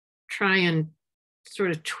try and sort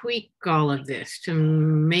of tweak all of this to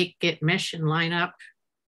make it mesh and line up,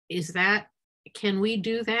 can we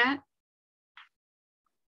do that?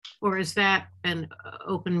 Or is that an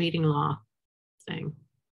open meeting law thing?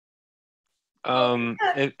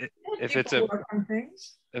 If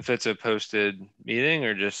it's a posted meeting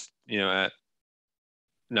or just,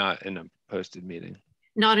 not in a posted meeting.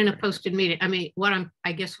 Not in a posted meeting. I mean,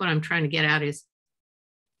 I guess what I'm trying to get at is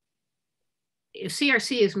if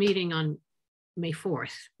CRC is meeting on May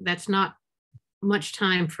 4th, that's not much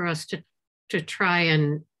time for us to try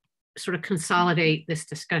and sort of consolidate this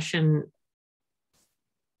discussion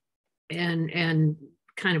and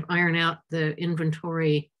kind of iron out the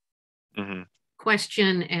inventory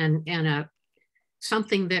question and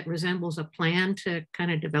something that resembles a plan to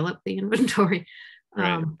kind of develop the inventory.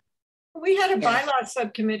 Right. We had a bylaw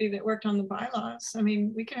subcommittee that worked on the bylaws. I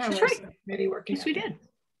mean, we could have a subcommittee working. Yes, we did.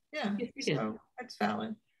 Yeah, yes, we did. So that's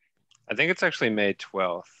valid. I think it's actually May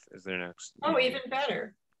 12th is their next. Oh, even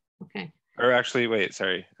better. Okay. Or actually, wait,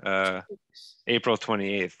 sorry. April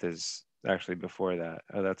 28th is actually before that.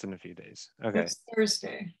 Oh, that's in a few days. Okay. It's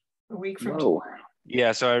Thursday, a week from Whoa. tomorrow.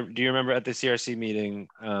 Yeah, so do you remember at the CRC meeting,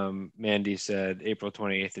 Mandy said April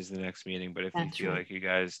 28th is the next meeting, but if you feel like you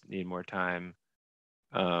guys need more time,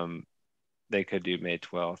 they could do May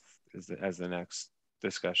 12th as the next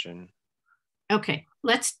discussion. Okay,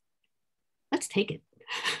 let's take it.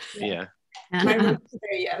 Yeah. And, I would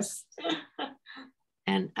say yes.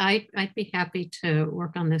 and I'd be happy to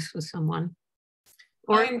work on this with someone.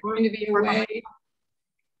 I'm going to be away,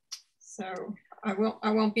 so I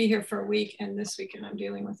won't be here for a week, and this weekend I'm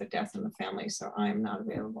dealing with a death in the family, so I'm not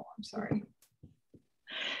available. I'm sorry.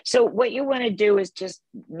 So what you want to do is just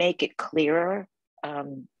make it clearer.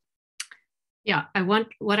 Yeah,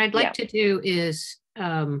 what I'd like to do is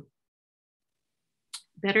better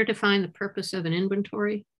define the purpose of an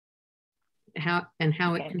inventory, how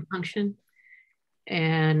it can function,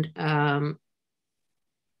 and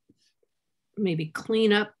maybe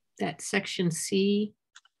clean up that section C.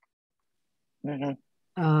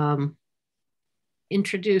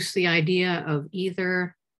 Introduce the idea of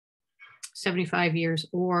either 75 years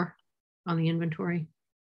or on the inventory.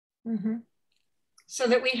 So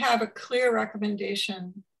that we have a clear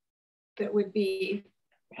recommendation that would be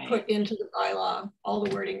put into the bylaw, all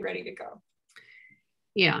the wording ready to go.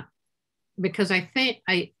 Yeah, because I think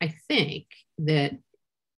that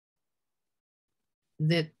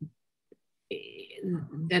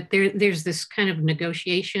that there's this kind of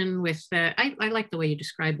negotiation with I like the way you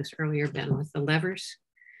described this earlier, Ben, with the levers.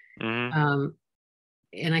 Mhm.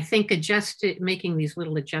 And I think making these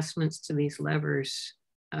little adjustments to these levers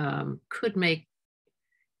could make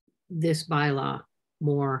this bylaw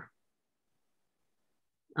more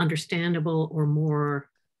understandable or more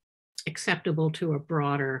acceptable to a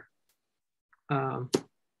broader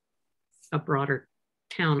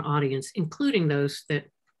town audience, including those that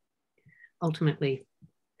ultimately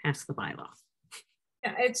pass the bylaw.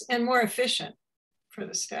 Yeah, and more efficient for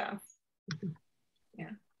the staff. Mhm.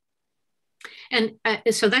 Yeah. And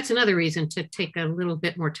so that's another reason to take a little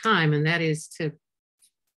bit more time, and that is to,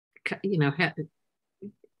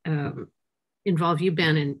 involve you,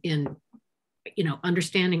 Ben, in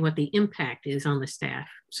understanding what the impact is on the staff,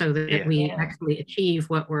 so that we actually achieve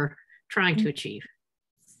what we're trying to achieve.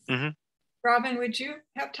 Mm-hmm. Robin, would you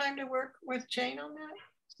have time to work with Jane on that,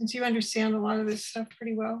 since you understand a lot of this stuff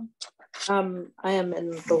pretty well? I am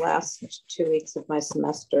in the last 2 weeks of my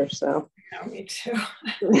semester, so. No, me too.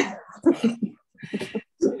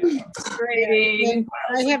 Grading.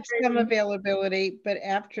 I have some availability, but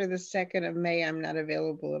after the 2nd of May, I'm not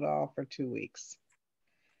available at all for 2 weeks.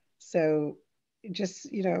 So just,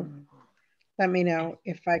 let me know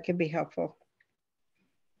if I can be helpful.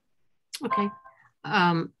 Okay.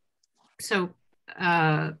 So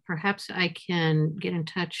perhaps I can get in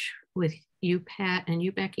touch with you, Pat, and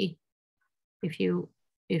you, Becky, if you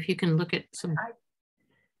can look at some.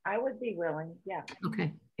 I would be willing, yeah.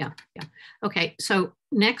 Okay, yeah. Okay, so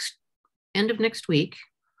end of next week,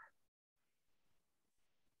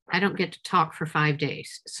 I don't get to talk for 5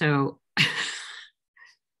 days, so.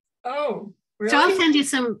 Oh, really? So I'll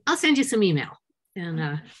send you some email,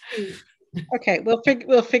 and. Okay,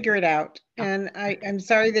 we'll figure it out. And I'm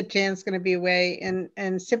sorry that Jan's going to be away,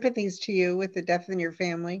 and sympathies to you with the death in your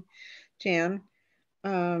family, Jan.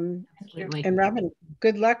 And Robin,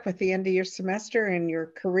 good luck with the end of your semester and your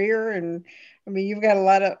career. And I mean, you've got a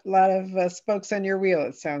lot of spokes on your wheel,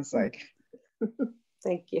 it sounds like.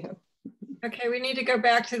 Thank you. Okay, we need to go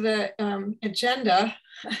back to the agenda,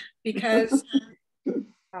 because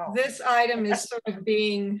this item is sort of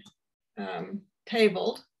being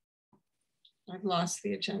tabled. I've lost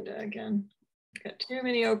the agenda again. Got too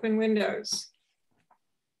many open windows.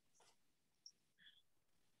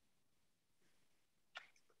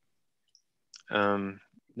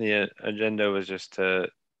 The agenda was just a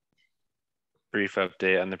brief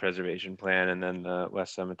update on the preservation plan and then the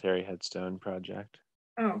West Cemetery headstone project.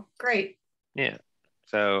 Oh, great. Yeah.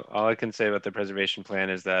 So all I can say about the preservation plan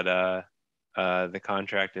is that the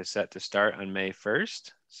contract is set to start on May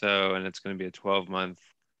 1st. So, and it's going to be a 12-month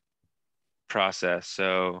process.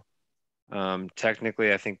 So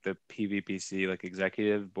technically, I think the PVPC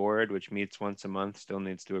executive board, which meets once a month, still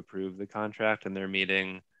needs to approve the contract, and they're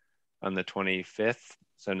meeting on the 25th,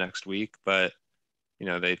 so next week. But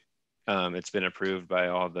they it's been approved by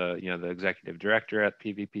all the the executive director at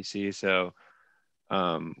PVPC. So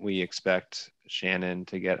we expect Shannon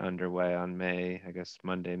to get underway on Monday,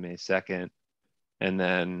 May 2nd, and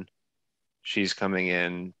then she's coming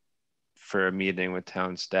in for a meeting with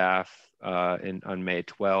town staff on May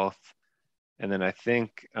 12th. And then I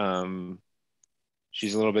think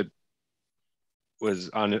she's was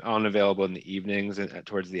unavailable in the evenings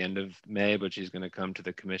towards the end of May, but she's going to come to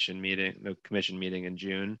the commission meeting in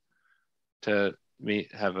June to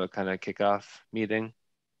have a kind of kickoff meeting.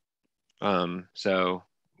 So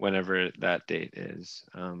whenever that date is,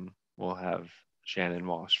 we'll have Shannon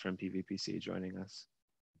Walsh from PVPC joining us.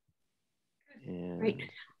 And right.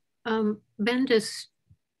 Ben,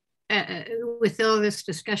 with all this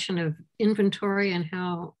discussion of inventory and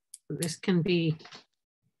how this can be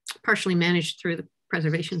partially managed through the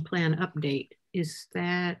preservation plan update, is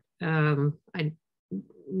that I'm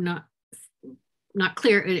not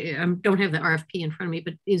clear. I don't have the RFP in front of me,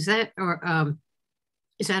 but is that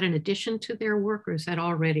in addition to their work, or is that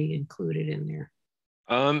already included in there?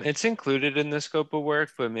 It's included in the scope of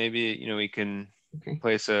work, but maybe we can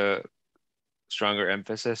place a stronger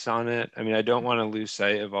emphasis on it. I mean, I don't want to lose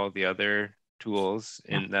sight of all the other tools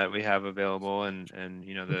that we have available, and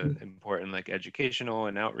the important educational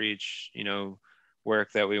and outreach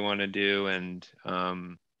work that we want to do, and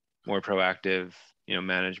more proactive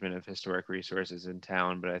management of historic resources in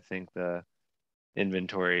town. But I think the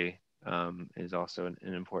inventory is also an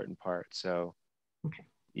important part. So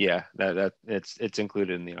yeah, that it's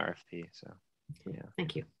included in the RFP. So yeah,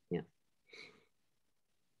 thank you. Yeah.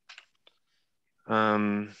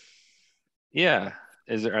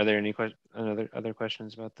 Are there any other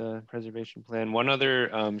questions about the preservation plan? One other,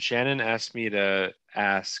 Shannon asked me to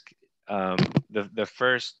ask the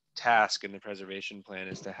first task in the preservation plan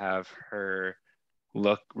is to have her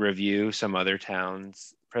review some other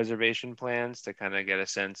towns' preservation plans to kind of get a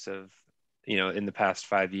sense of, in the past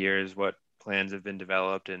 5 years, what plans have been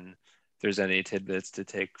developed and if there's any tidbits to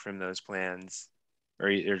take from those plans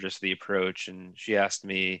or just the approach. And she asked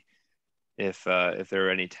me if there were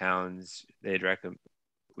any towns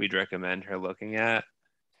we'd recommend her looking at,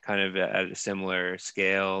 kind of at a similar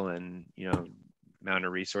scale and amount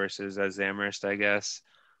of resources as Amherst, I guess.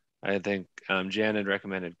 I think Jan had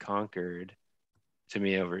recommended Concord to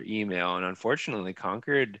me over email, and unfortunately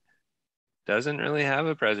Concord doesn't really have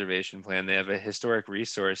a preservation plan. They have a historic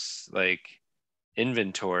resource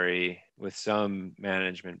inventory with some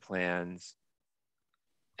management plans,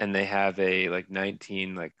 and they have a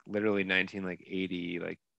literally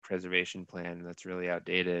 1980 preservation plan that's really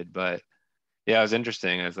outdated. But yeah, it was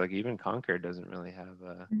interesting. I was like, even Concord doesn't really have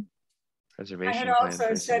a preservation plan. I had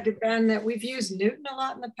also said to Ben that we've used Newton a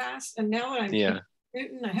lot in the past, and now when I'm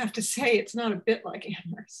Newton, I have to say it's not a bit like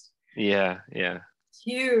Amherst. Yeah. It's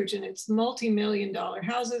huge, and it's multi-million-dollar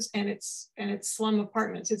houses, and it's slum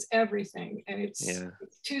apartments. It's everything, and it's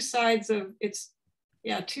two sides of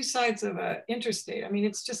a interstate. I mean,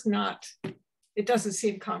 it's just not. It doesn't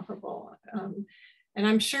seem comparable, and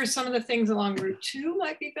I'm sure some of the things along Route 2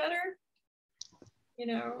 might be better.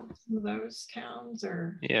 Some of those towns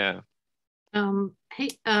or Hey,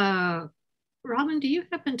 Robin, do you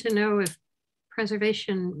happen to know if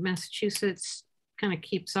Preservation Massachusetts kind of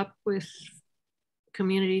keeps up with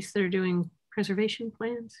communities that are doing preservation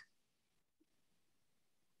plans?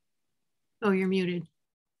 Oh, you're muted.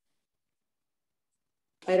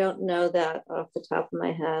 I don't know that off the top of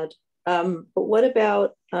my head. But what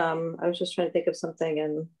about, I was just trying to think of something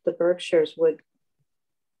in the Berkshires. Would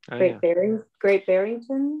Great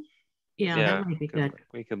Barrington? Yeah, that might be good.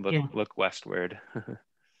 We could look westward.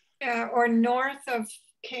 Yeah, or north of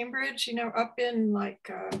Cambridge, up in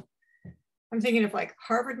I'm thinking of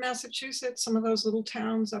Harvard, Massachusetts, some of those little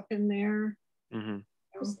towns up in there. Mm-hmm.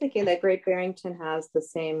 I was thinking that Great Barrington has the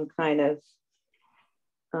same kind of,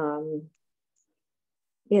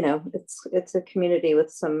 it's a community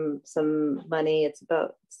with some money. It's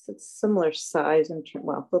similar size and a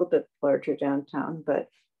little bit larger downtown, but.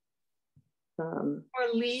 Or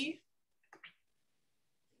Lee.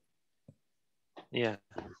 Yeah.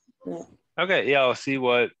 Okay. Yeah, I'll see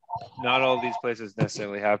what. Not all of these places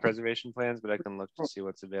necessarily have preservation plans, but I can look to see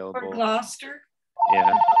what's available. Or Gloucester.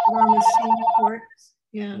 Yeah. On the scenic courts.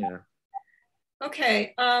 Yeah.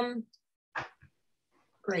 Okay.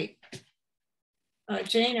 Great.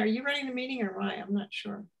 Jane, are you running the meeting or am I? I'm not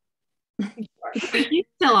sure. You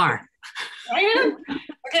still are. I am?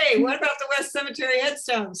 Okay, what about the West Cemetery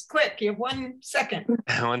headstones? Quick, you have 1 second.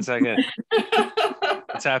 1 second.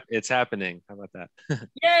 It's happening. How about that?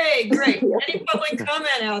 Yay, great. Any public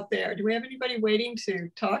comment out there? Do we have anybody waiting to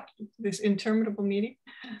talk this interminable meeting?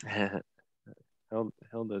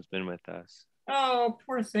 Hilda's been with us. Oh,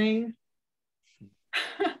 poor thing.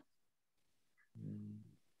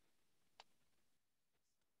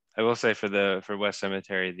 I will say for West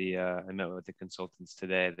Cemetery, I met with the consultants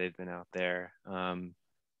today. They've been out there.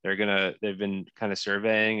 They've been kind of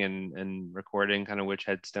surveying and recording kind of which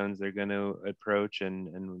headstones they're going to approach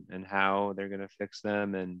and how they're going to fix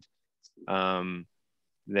them. And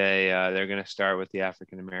they're going to start with the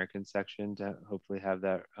African American section to hopefully have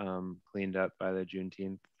that cleaned up by the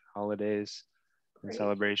Juneteenth holidays and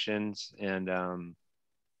celebrations.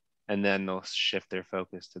 And then they'll shift their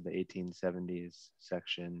focus to the 1870s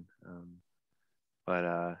section.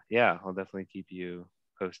 Yeah, I'll definitely keep you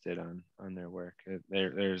posted on their work.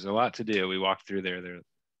 There's a lot to do. We walked through there. They're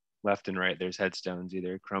left and right. There's headstones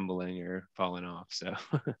either crumbling or falling off.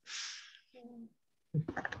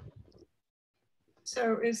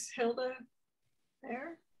 So is Hilda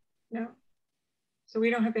there? No. So we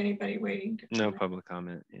don't have anybody waiting to No public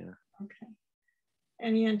comment. Yeah. Okay.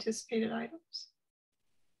 Any anticipated items?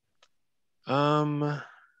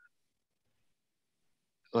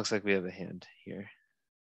 Looks like we have a hand here.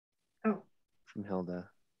 Oh. From Hilda.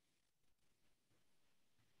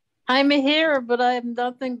 I'm here, but I have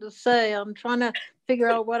nothing to say. I'm trying to figure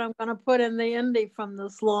out what I'm going to put in the Indy from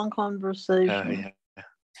this long conversation. Yeah.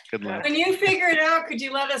 Good luck. When you figure it out, could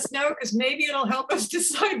you let us know? Because maybe it'll help us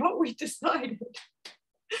decide what we decided.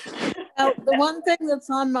 The one thing that's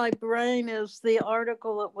on my brain is the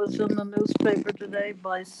article that was in the newspaper today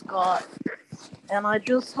by Scott. And I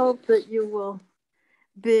just hope that you will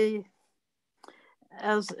be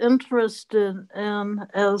as interested in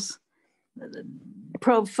as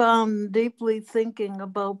profound, deeply thinking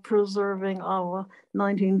about preserving our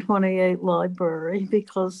 1928 library,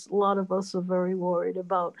 because a lot of us are very worried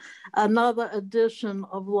about another edition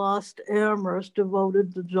of Lost Amherst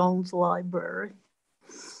devoted to Jones Library.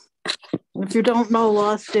 If you don't know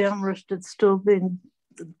Lost Amherst, it's still being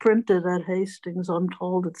printed at Hastings. I'm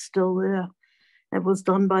told it's still there. It was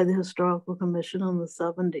done by the Historical Commission in the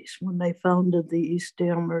 70s when they founded the East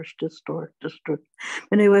Amherst Historic District.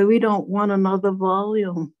 Anyway, we don't want another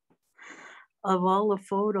volume of all the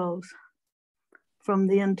photos from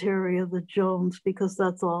the interior of the Jones, because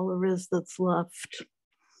that's all there is that's left.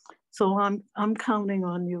 So I'm counting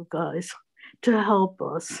on you guys to help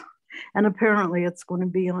us. And apparently it's going to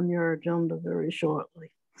be on your agenda very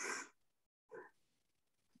shortly.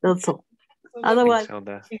 That's all. Otherwise,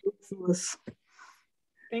 Thanks,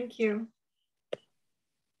 thank you.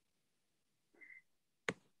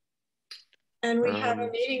 And we have a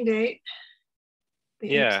meeting date.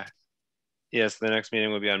 Yeah. Yes, the next meeting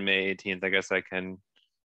will be on May 18th. I guess I can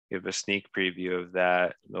give a sneak preview of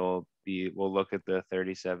that. We'll look at the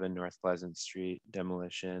 37 North Pleasant Street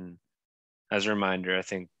demolition. As a reminder, I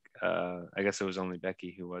think, I guess it was only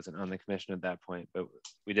Becky who wasn't on the commission at that point, but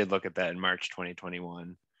we did look at that in March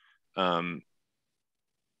 2021.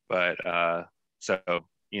 So,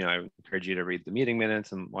 you know, I encourage you to read the meeting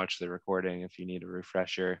minutes and watch the recording if you need a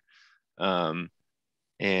refresher. But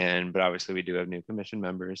obviously we do have new commission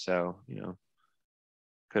members, so, you know,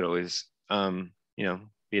 could always, you know,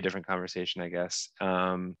 be a different conversation, I guess.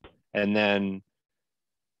 And then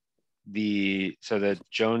the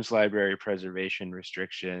Jones Library preservation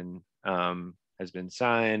restriction has been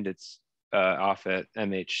signed. It's off at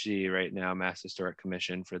MHC right now, Mass Historic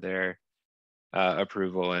Commission, for their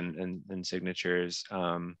approval and signatures.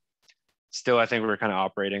 Still, I think we're kind of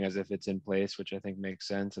operating as if it's in place, which I think makes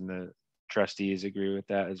sense, and the trustees agree with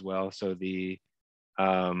that as well. So the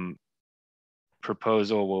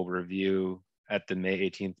proposal we'll review at the May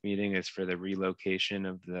 18th meeting is for the relocation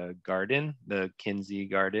of the garden, the Kinsey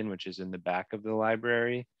Garden, which is in the back of the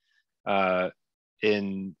library,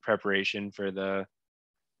 in preparation for the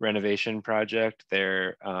renovation project.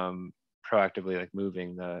 They're proactively like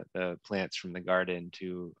moving the plants from the garden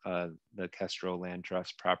to the Kestrel Land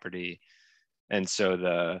Trust property. And so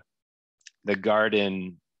the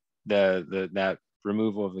garden, that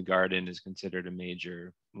removal of the garden is considered a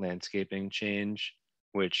major landscaping change,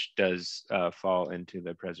 which does fall into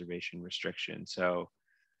the preservation restriction. So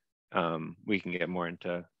we can get more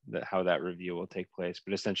into how that review will take place,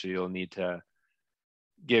 but essentially you'll need to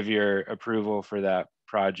give your approval for that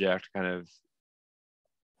project, kind of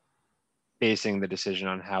basing the decision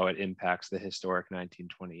on how it impacts the historic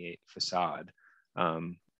 1928 facade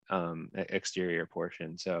exterior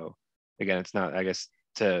portion. So again, it's not, I guess,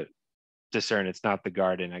 to discern, it's not the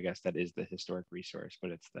garden, I guess, that is the historic resource,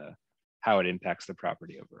 but it's how it impacts the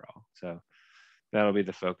property overall. So that'll be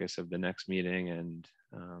the focus of the next meeting. And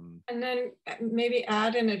then maybe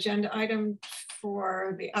add an agenda item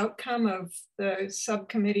for the outcome of the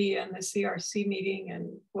subcommittee and the CRC meeting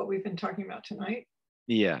and what we've been talking about tonight.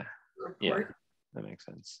 Yeah, Report. yeah, that makes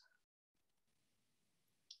sense.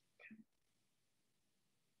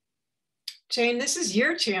 Jane, this is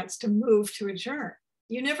your chance to move to adjourn.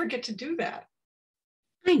 You never get to do that.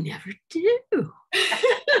 I never do.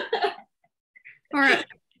 Or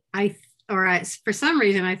for some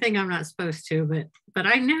reason, I think I'm not supposed to, but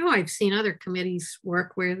I know I've seen other committees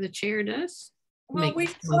work where the chair does. Well, we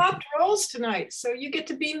swapped roles tonight, so you get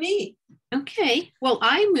to be me. Okay, well,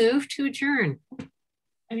 I move to adjourn.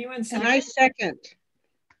 Anyone second? And I second.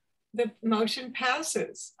 The motion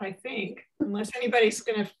passes, I think, unless anybody's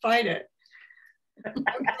going to fight it.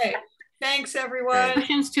 Okay, thanks everyone.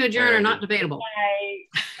 Motions to adjourn are not debatable.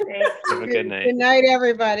 Have a good night. Good night,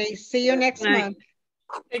 everybody. See you next month.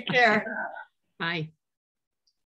 Take care. Bye.